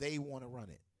how they want to run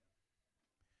it.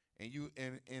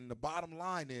 And the bottom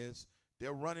line is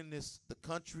they're running the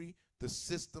country, the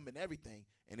system, and everything,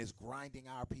 and it's grinding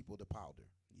our people to powder.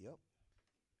 Yep.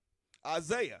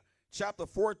 Isaiah chapter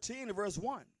 14, verse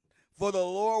 1. For the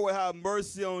Lord will have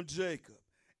mercy on Jacob,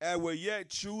 and will yet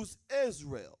choose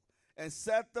Israel, and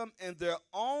set them in their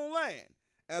own land,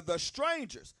 and the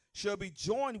strangers shall be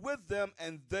joined with them,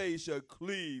 and they shall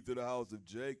cleave to the house of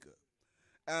Jacob.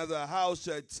 And the house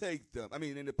shall take them,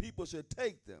 and the people shall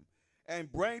take them,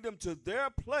 and bring them to their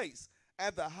place,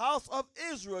 and the house of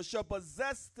Israel shall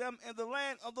possess them in the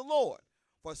land of the Lord,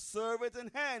 for servants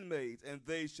and handmaids, and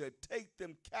they shall take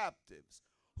them captives,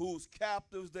 whose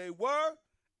captives they were,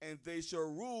 and they shall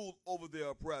rule over their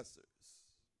oppressors.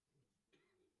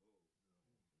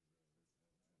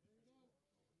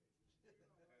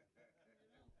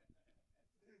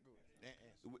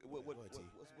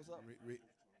 What's up?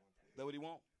 That what he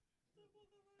want?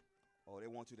 Oh, they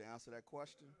want you to answer that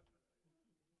question?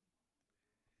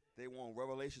 They want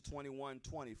Revelation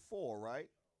 21:24, right?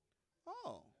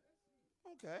 Oh,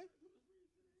 okay.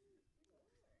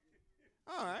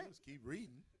 All right. Let's keep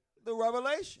reading. The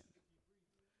Revelation,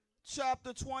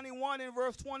 chapter 21 and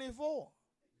verse 24.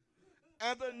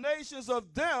 And the nations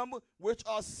of them which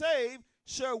are saved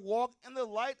shall walk in the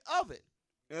light of it,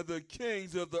 and the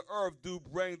kings of the earth do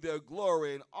bring their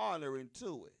glory and honor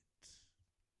into it.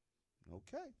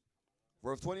 Okay.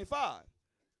 Verse 25.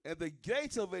 And the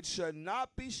gates of it shall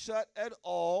not be shut at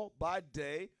all by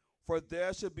day, for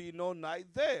there shall be no night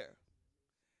there.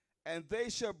 And they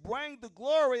shall bring the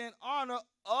glory and honor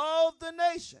of the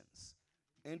nations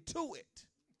into it.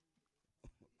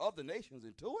 Of the nations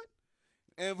into it?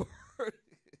 And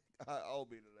I'll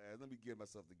be the last. Let me get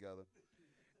myself together.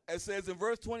 It says in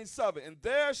verse 27, and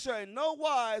there shall in no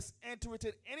wise enter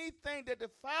into anything that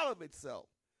defileth itself,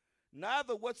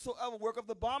 neither whatsoever worketh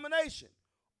abomination,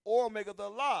 or maketh a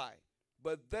lie,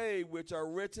 but they which are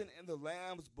written in the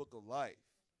Lamb's book of life.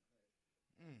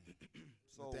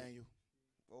 So, Nathaniel.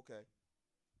 Okay.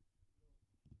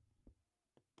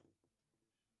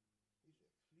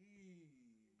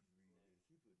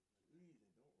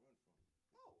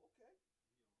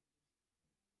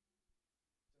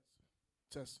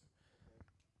 Testing.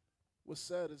 What's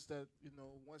sad is that,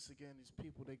 once again, these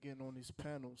people, they getting on these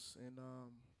panels and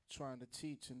trying to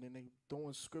teach, and then they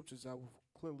throwing scriptures out with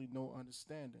clearly no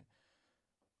understanding.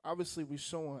 Obviously, we're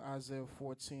showing Isaiah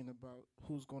 14 about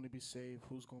who's going to be saved,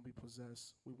 who's going to be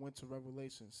possessed. We went to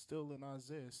Revelation, still in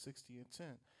Isaiah 60 and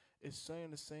 10. It's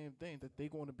saying the same thing, that they're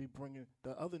going to be bringing,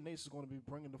 the other nations are going to be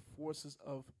bringing the forces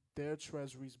of their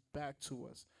treasuries back to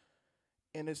us.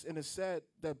 And it's sad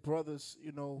that brothers,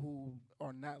 who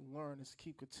are not learners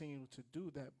keep continuing to do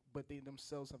that, but they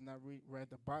themselves have not read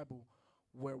the Bible,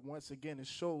 where once again it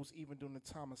shows even during the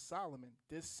time of Solomon,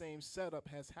 this same setup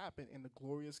has happened in the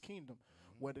glorious kingdom,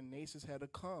 where the nations had to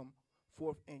come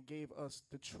forth and gave us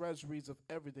the treasuries of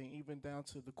everything, even down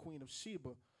to the Queen of Sheba,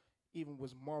 even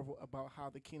was marvel about how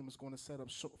the kingdom is going to set up,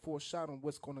 foreshadowing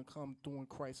what's going to come during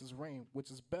Christ's reign,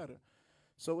 which is better.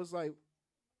 So it's like,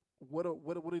 what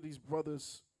are these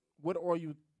brothers? What are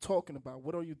you talking about?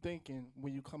 What are you thinking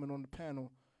when you coming on the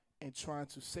panel and trying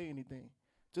to say anything?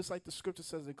 Just like the scripture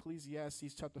says in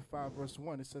Ecclesiastes chapter 5, verse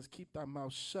 1, it says, keep thy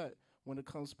mouth shut when it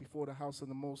comes before the house of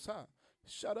the Most High.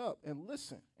 Shut up and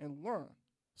listen and learn.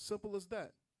 Simple as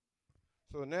that.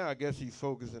 So now I guess he's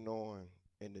focusing on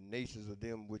in the nations of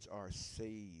them which are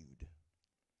saved.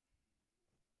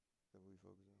 Is that what we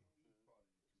focus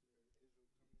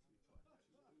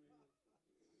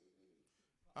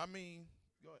on? I mean,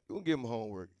 go ahead. We'll give them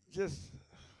homework. Just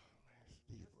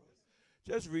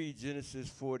read Genesis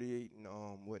 48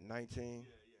 and 19.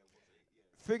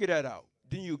 Figure that out.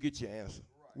 Then you'll get your answer.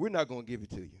 We're not going to give it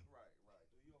to you.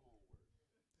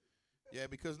 Yeah,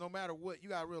 because no matter what, you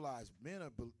got to realize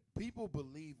people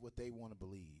believe what they want to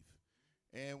believe.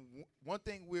 And one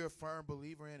thing we're a firm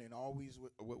believer in, and always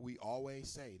what we always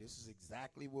say, this is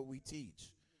exactly what we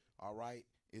teach, all right,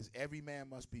 is every man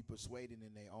must be persuaded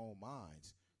in their own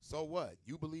minds. So what?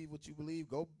 You believe what you believe,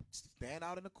 go stand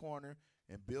out in the corner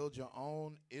and build your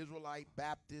own Israelite,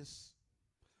 Baptist,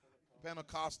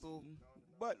 Pentecostal.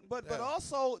 But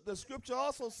also, the scripture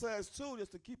also says, too,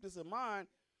 just to keep this in mind,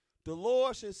 the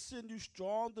Lord should send you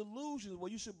strong delusions where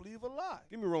you should believe a lie.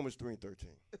 Give me Romans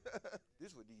 3:13.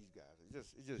 This is what these guys are.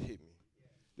 It just hit me.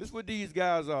 This is what these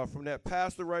guys are, from that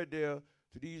pastor right there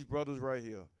to these brothers right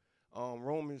here.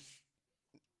 Romans,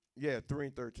 3:13.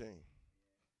 The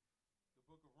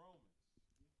book of Romans,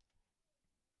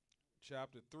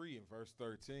 chapter 3 and verse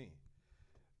 13.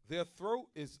 Their throat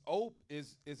is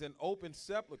an open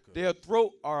sepulchre. Their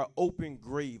throat are an open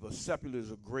grave. A sepulchre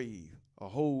is a grave, a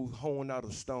hole hewn out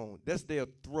of stone. That's their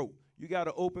throat. You got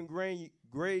an open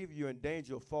grave, you're in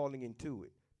danger of falling into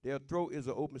it. Their throat is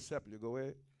an open sepulchre. Go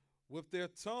ahead. With their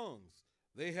tongues,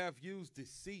 they have used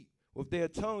deceit. With their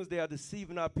tongues, they are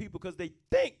deceiving our people because they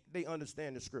think they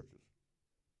understand the scriptures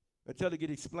until they get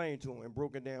explained to them and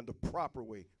broken down the proper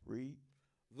way. Read.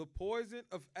 The poison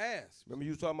of asps. Remember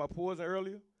you was talking about poison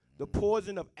earlier? The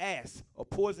poison of asp, a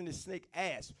poisonous snake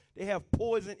asp. They have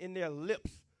poison in their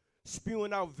lips,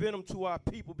 spewing out venom to our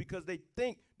people because they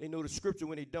think they know the scripture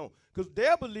when they don't. Because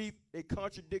their belief, they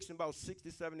contradicts about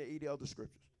 60, 70, 80 other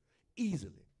scriptures.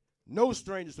 Easily. No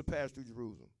strangers to pass through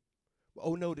Jerusalem.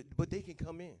 Oh, no, but they can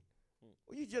come in.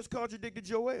 Well, you just contradicted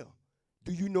Joel.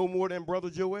 Do you know more than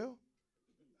Brother Joel?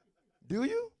 Do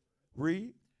you?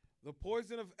 Read. The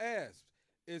poison of asps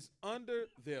is under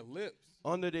their lips.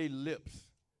 Under their lips.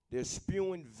 They're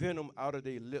spewing venom out of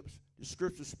their lips. The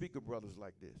scriptures speak of brothers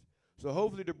like this. So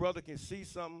hopefully the brother can see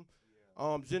something.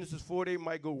 Genesis 48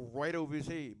 might go right over his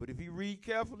head. But if he read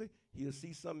carefully, he'll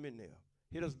see something in there.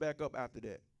 Hit us back up after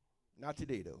that. Not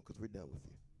today, though, because we're done with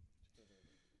you.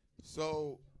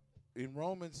 So in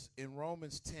Romans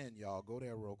 10, y'all, go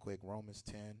there real quick. Romans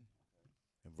 10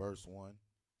 and verse 1.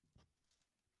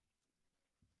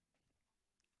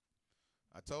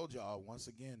 I told y'all, once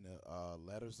again, the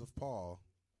letters of Paul,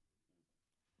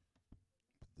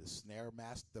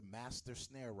 the master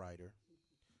snare writer.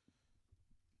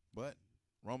 But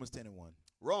Romans 10 and 1.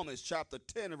 Romans chapter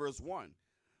 10 and verse 1.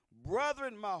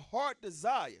 Brethren, my heart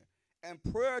desire and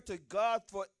prayer to God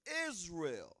for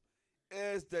Israel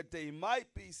is that they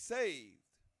might be saved.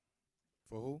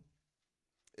 For who?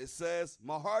 It says,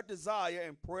 my heart desire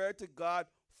and prayer to God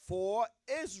for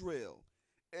Israel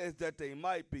is that they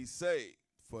might be saved.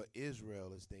 For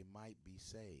Israel is they might be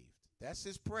saved. That's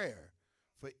his prayer,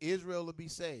 for Israel to be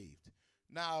saved.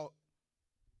 Now,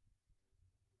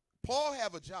 Paul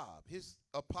have a job. His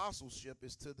apostleship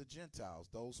is to the Gentiles,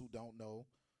 those who don't know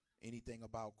anything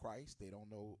about Christ. They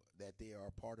don't know that they are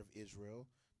a part of Israel.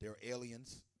 They're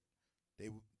aliens.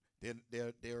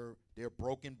 They're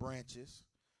broken branches.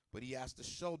 But he has to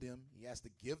show them, he has to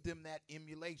give them that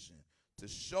emulation to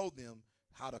show them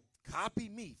how to copy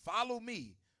me, follow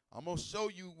me. I'm going to show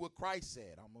you what Christ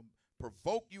said. I'm going to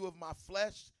provoke you of my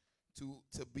flesh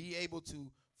to be able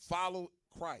to follow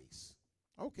Christ.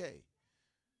 Okay.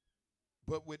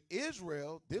 But with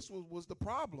Israel, this was the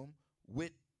problem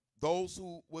with those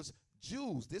who was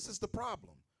Jews. This is the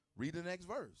problem. Read the next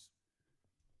verse.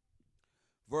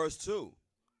 Verse 2.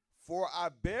 For I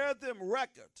bear them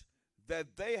record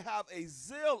that they have a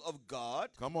zeal of God.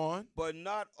 Come on. But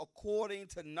not according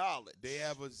to knowledge. They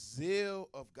have a zeal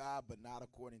of God, but not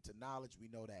according to knowledge. We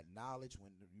know that knowledge,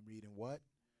 when you read in what?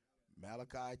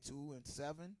 Malachi 2 and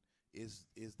 7 is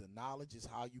the knowledge, is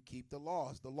how you keep the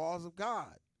laws of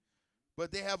God.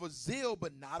 But they have a zeal,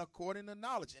 but not according to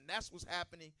knowledge. And that's what's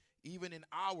happening even in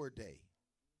our day.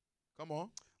 Come on.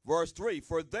 Verse 3.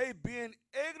 For they being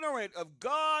ignorant of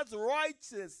God's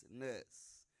righteousness,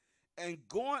 and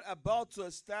going about to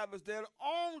establish their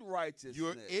own righteousness.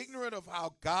 You're ignorant of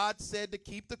how God said to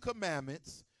keep the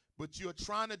commandments, but you're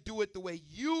trying to do it the way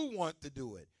you want to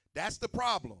do it. That's the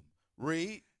problem.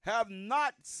 Read. Have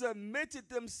not submitted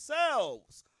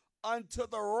themselves unto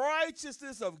the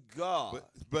righteousness of God.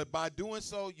 But by doing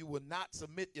so, you will not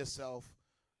submit yourself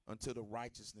unto the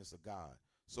righteousness of God.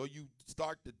 So you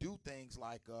start to do things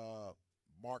like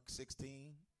Mark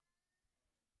 16.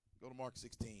 Go to Mark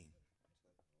 16.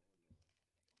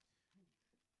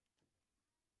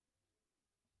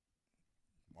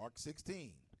 Mark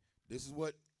 16. This is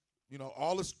what,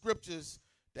 all the scriptures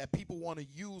that people want to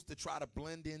use to try to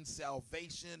blend in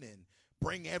salvation and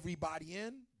bring everybody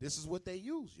in. This is what they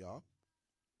use, y'all.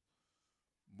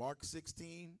 Mark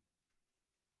 16.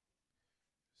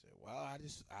 Say, well, I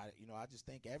just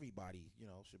think everybody,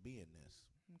 should be in this.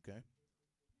 Okay.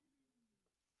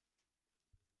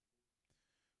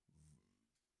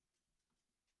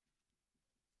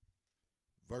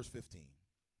 Verse 15.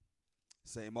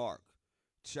 St. Mark,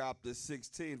 chapter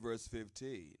 16, verse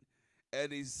 15.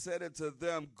 And he said unto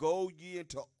them, Go ye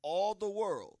into all the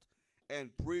world, and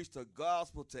preach the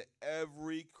gospel to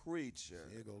every creature.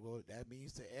 There you go. That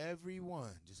means to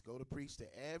everyone. Just go to preach to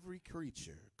every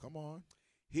creature. Come on.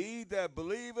 He that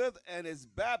believeth and is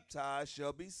baptized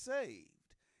shall be saved,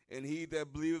 and he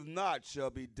that believeth not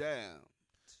shall be damned.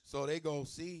 So they go,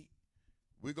 see,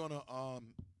 we're going to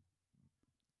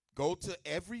go to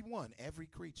everyone, every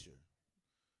creature.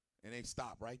 And they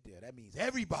stop right there. That means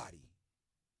everybody.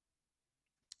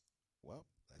 Well,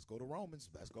 let's go to Romans.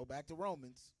 Let's go back to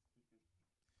Romans.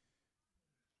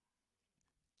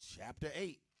 Chapter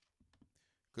 8.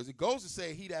 Because it goes to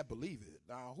say, he that believeth.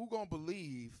 Now, who going to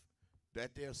believe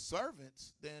that they're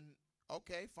servants? Then,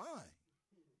 okay, fine.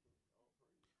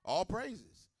 All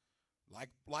praises. Like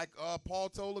Paul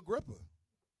told Agrippa.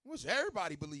 I wish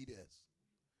everybody believed this.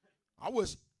 I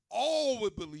wish all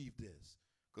would believe this.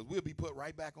 Because we'll be put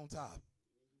right back on top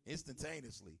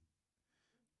instantaneously.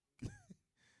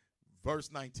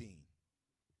 Verse 19.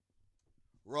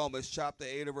 Romans chapter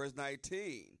 8 and verse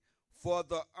 19. For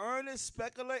the earnest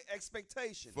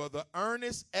expectation. For the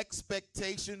earnest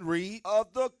expectation, read.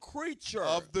 Of the creature.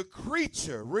 Of the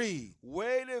creature, read.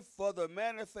 Waited for the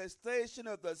manifestation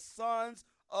of the sons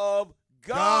of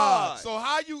God. So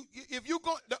if you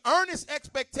go, the earnest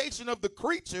expectation of the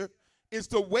creature is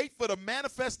to wait for the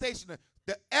manifestation,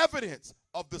 the evidence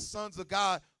of the sons of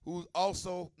God, who's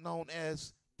also known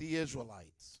as the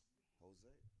Israelites.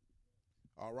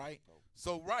 All right.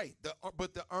 So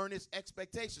but the earnest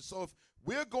expectation. So if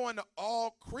we're going to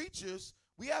all creatures,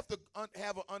 we have to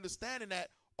have an understanding that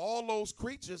all those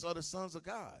creatures are the sons of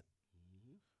God.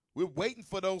 Mm-hmm. We're waiting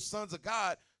for those sons of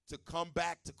God to come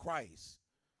back to Christ,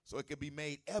 so it can be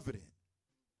made evident.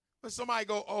 When somebody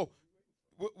go, oh,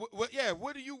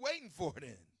 what are you waiting for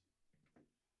then?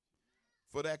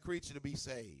 For that creature to be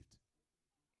saved.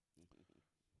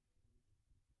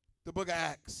 The book of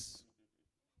Acts.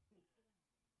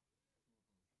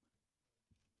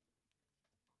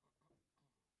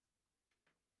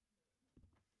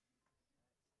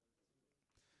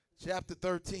 Chapter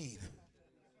 13.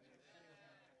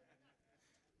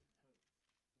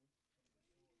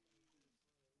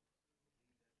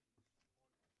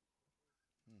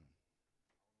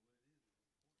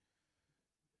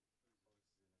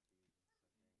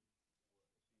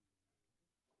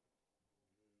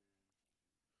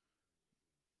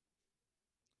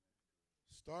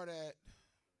 Start at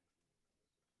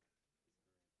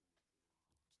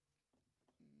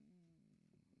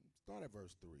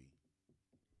verse 3.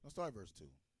 Let's start at verse 2.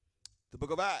 The book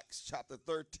of Acts, chapter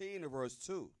 13 and verse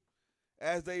 2.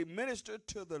 As they ministered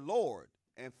to the Lord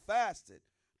and fasted,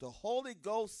 the Holy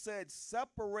Ghost said,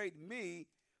 Separate me,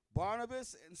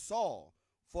 Barnabas and Saul,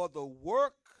 for the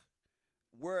work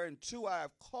whereunto I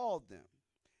have called them.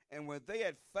 And when they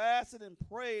had fasted and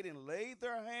prayed and laid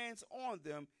their hands on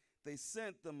them, they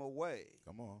sent them away.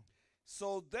 Come on.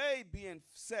 So they, being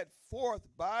set forth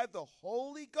by the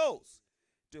Holy Ghost,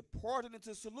 departed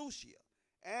into Seleucia,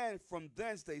 and from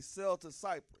thence they sailed to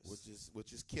Cyprus.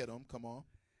 Which is Kittim. Come on.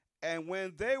 And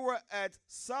when they were at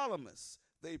Salamis,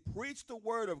 they preached the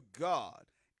word of God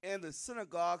in the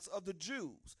synagogues of the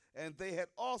Jews, and they had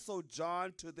also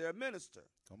John to their minister.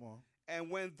 Come on. And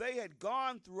when they had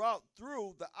gone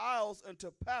through the isles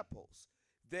unto Paphos,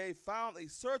 they found a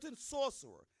certain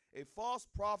sorcerer, a false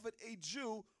prophet, a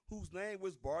Jew, whose name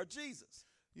was Bar-Jesus.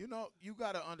 You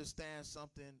got to understand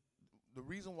something. The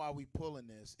reason why we pulling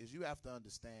this is you have to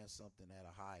understand something at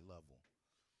a high level.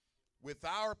 With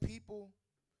our people,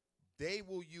 they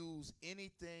will use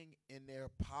anything in their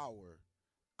power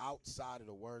outside of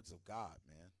the words of God,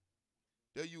 man.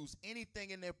 They'll use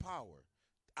anything in their power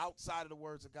outside of the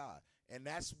words of God. And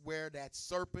that's where that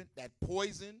serpent, that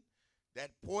poison,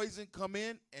 that poison come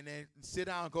in and then sit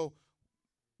down and go,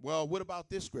 well, what about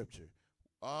this scripture?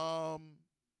 You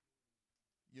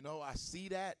know, I see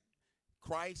that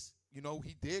Christ, you know,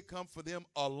 he did come for them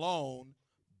alone,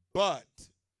 but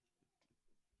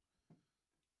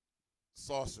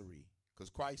sorcery. Because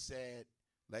Christ said,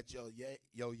 let your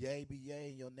yea be yea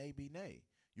and your nay be nay.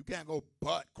 You can't go,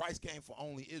 but Christ came for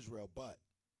only Israel, but.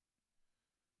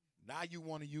 Now you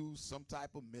want to use some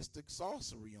type of mystic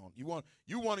sorcery on.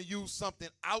 You want to use something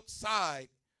outside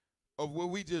of what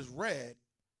we just read,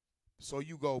 so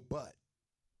you go, but.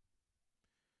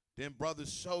 Then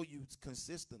brothers show you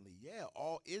consistently, yeah,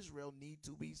 all Israel need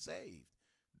to be saved.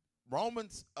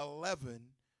 Romans 11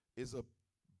 is a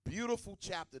beautiful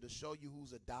chapter to show you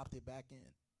who's adopted back in.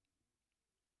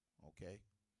 Okay?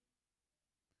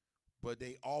 But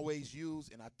they always use,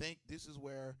 and I think this is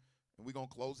where, and we're going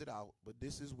to close it out, but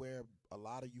this is where a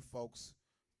lot of you folks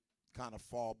kind of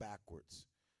fall backwards.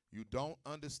 You don't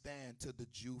understand to the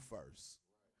Jew first.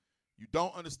 You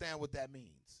don't understand what that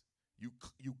means.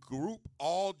 You group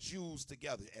all Jews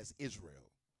together as Israel.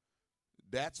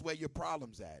 That's where your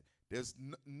problem's at. There's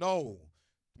no,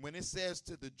 when it says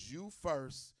to the Jew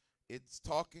first, it's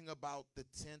talking about the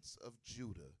tents of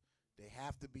Judah. They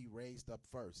have to be raised up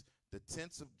first. The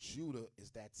tents of Judah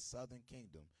is that southern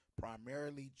kingdom,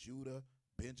 primarily Judah,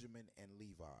 Benjamin, and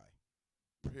Levi,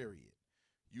 period.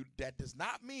 That does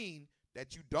not mean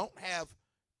that you don't have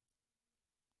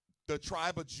the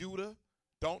tribe of Judah,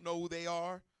 don't know who they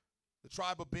are. The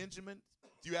tribe of Benjamin,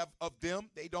 you have of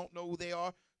them, they don't know who they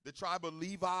are. The tribe of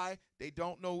Levi, they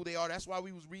don't know who they are. That's why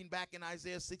we was reading back in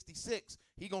Isaiah 66.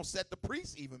 He going to set the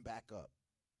priests even back up.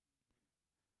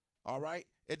 All right?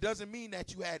 It doesn't mean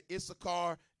that you had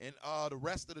Issachar and the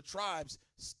rest of the tribes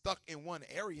stuck in one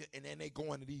area and then they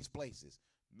go into these places.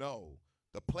 No.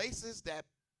 The places that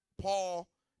Paul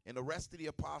and the rest of the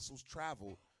apostles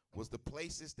traveled was the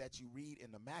places that you read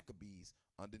in the Maccabees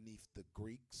underneath the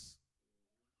Greeks,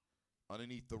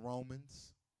 underneath the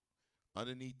Romans,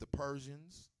 underneath the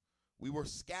Persians. We were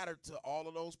scattered to all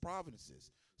of those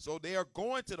provinces. So they are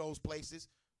going to those places,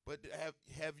 but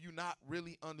have you not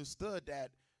really understood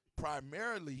that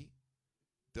primarily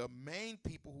the main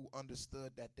people who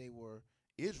understood that they were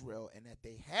Israel and that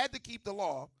they had to keep the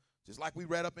law, just like we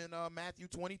read up in Matthew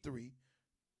 23,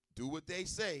 do what they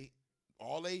say,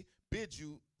 all they bid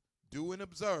you, do and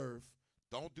observe,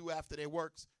 don't do after their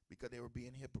works, because they were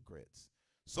being hypocrites.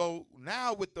 So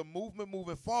now with the movement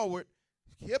moving forward,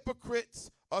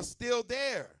 hypocrites are still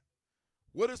there.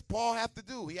 What does Paul have to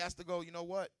do? He has to go, you know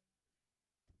what?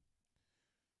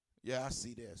 Yeah, I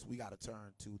see this. We got to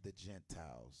turn to the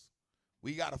Gentiles.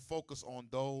 We got to focus on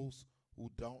those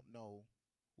who don't know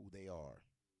who they are.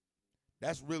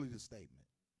 That's really the statement.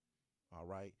 All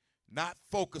right? Not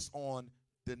focus on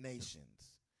the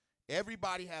nations.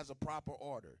 Everybody has a proper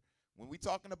order. When we're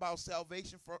talking about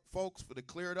salvation, folks, to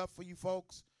clear it up for you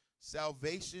folks,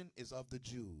 salvation is of the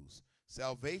Jews.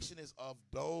 Salvation is of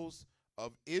those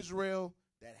of Israel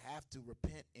that have to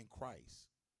repent in Christ.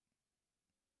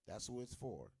 That's who it's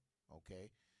for, okay?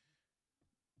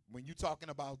 When you're talking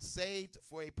about saved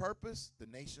for a purpose, the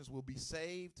nations will be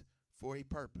saved for a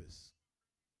purpose,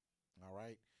 all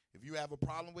right? If you have a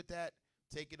problem with that,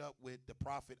 take it up with the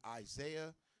prophet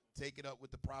Isaiah, take it up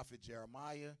with the prophet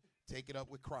Jeremiah, take it up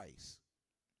with Christ.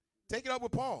 Take it up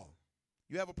with Paul.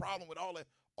 You have a problem with all that,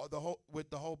 or with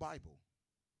the whole Bible.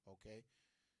 Okay?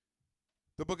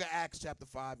 The book of Acts, chapter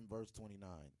 5 and verse 29.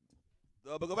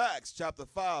 The book of Acts, chapter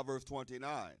 5, verse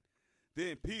 29.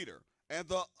 Then Peter and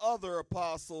the other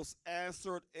apostles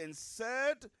answered and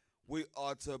said, we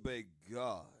ought to obey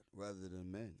God rather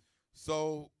than men.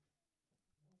 So,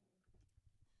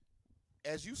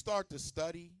 as you start to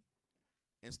study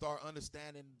and start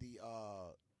understanding the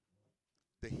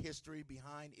history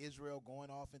behind Israel going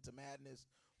off into madness,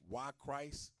 why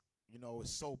Christ, you know, is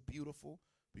so beautiful,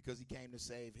 because he came to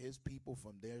save his people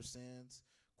from their sins.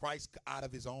 Christ out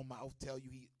of his own mouth tell you,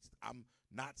 I'm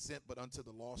not sent but unto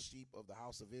the lost sheep of the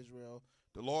house of Israel.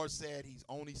 The Lord said he's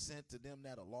only sent to them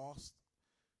that are lost.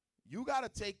 You got to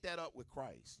take that up with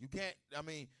Christ. You can't, I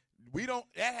mean,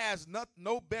 that has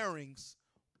no bearings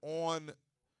on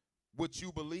what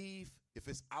you believe if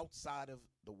it's outside of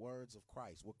the words of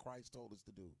Christ, what Christ told us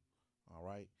to do, all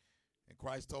right? And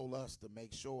Christ told us to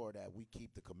make sure that we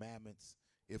keep the commandments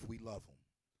if we love him.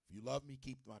 If you love me,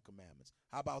 keep my commandments.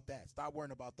 How about that? Stop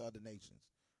worrying about the other nations.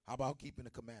 How about keeping the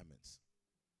commandments?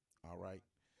 All right.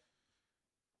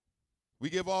 We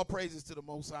give all praises to the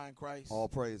Most High in Christ. All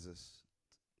praises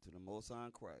to the Most High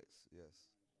in Christ, yes.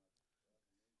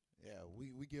 Yeah,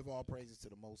 we give all praises to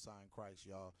the Most High in Christ,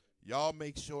 y'all. Y'all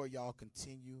make sure y'all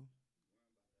continue.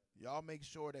 Y'all make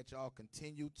sure that y'all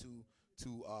continue to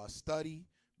to study.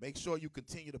 Make sure you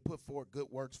continue to put forth good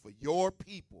works for your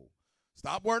people.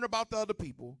 Stop worrying about the other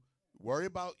people. Worry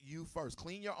about you first.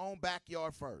 Clean your own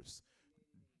backyard first.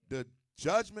 The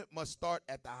judgment must start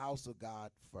at the house of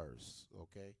God first,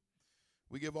 okay?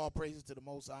 We give all praises to the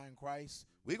Most High in Christ.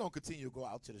 We're going to continue to go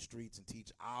out to the streets and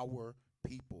teach our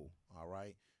people, all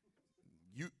right?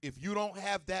 If you don't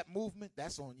have that movement,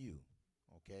 that's on you,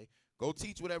 okay? Go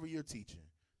teach whatever you're teaching,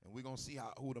 and we're going to see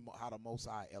how the Most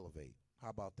High elevate. How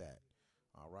about that?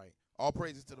 All right. All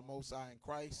praises to the Most High in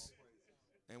Christ.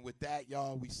 And with that,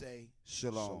 y'all, we say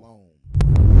Shalom. Shalom.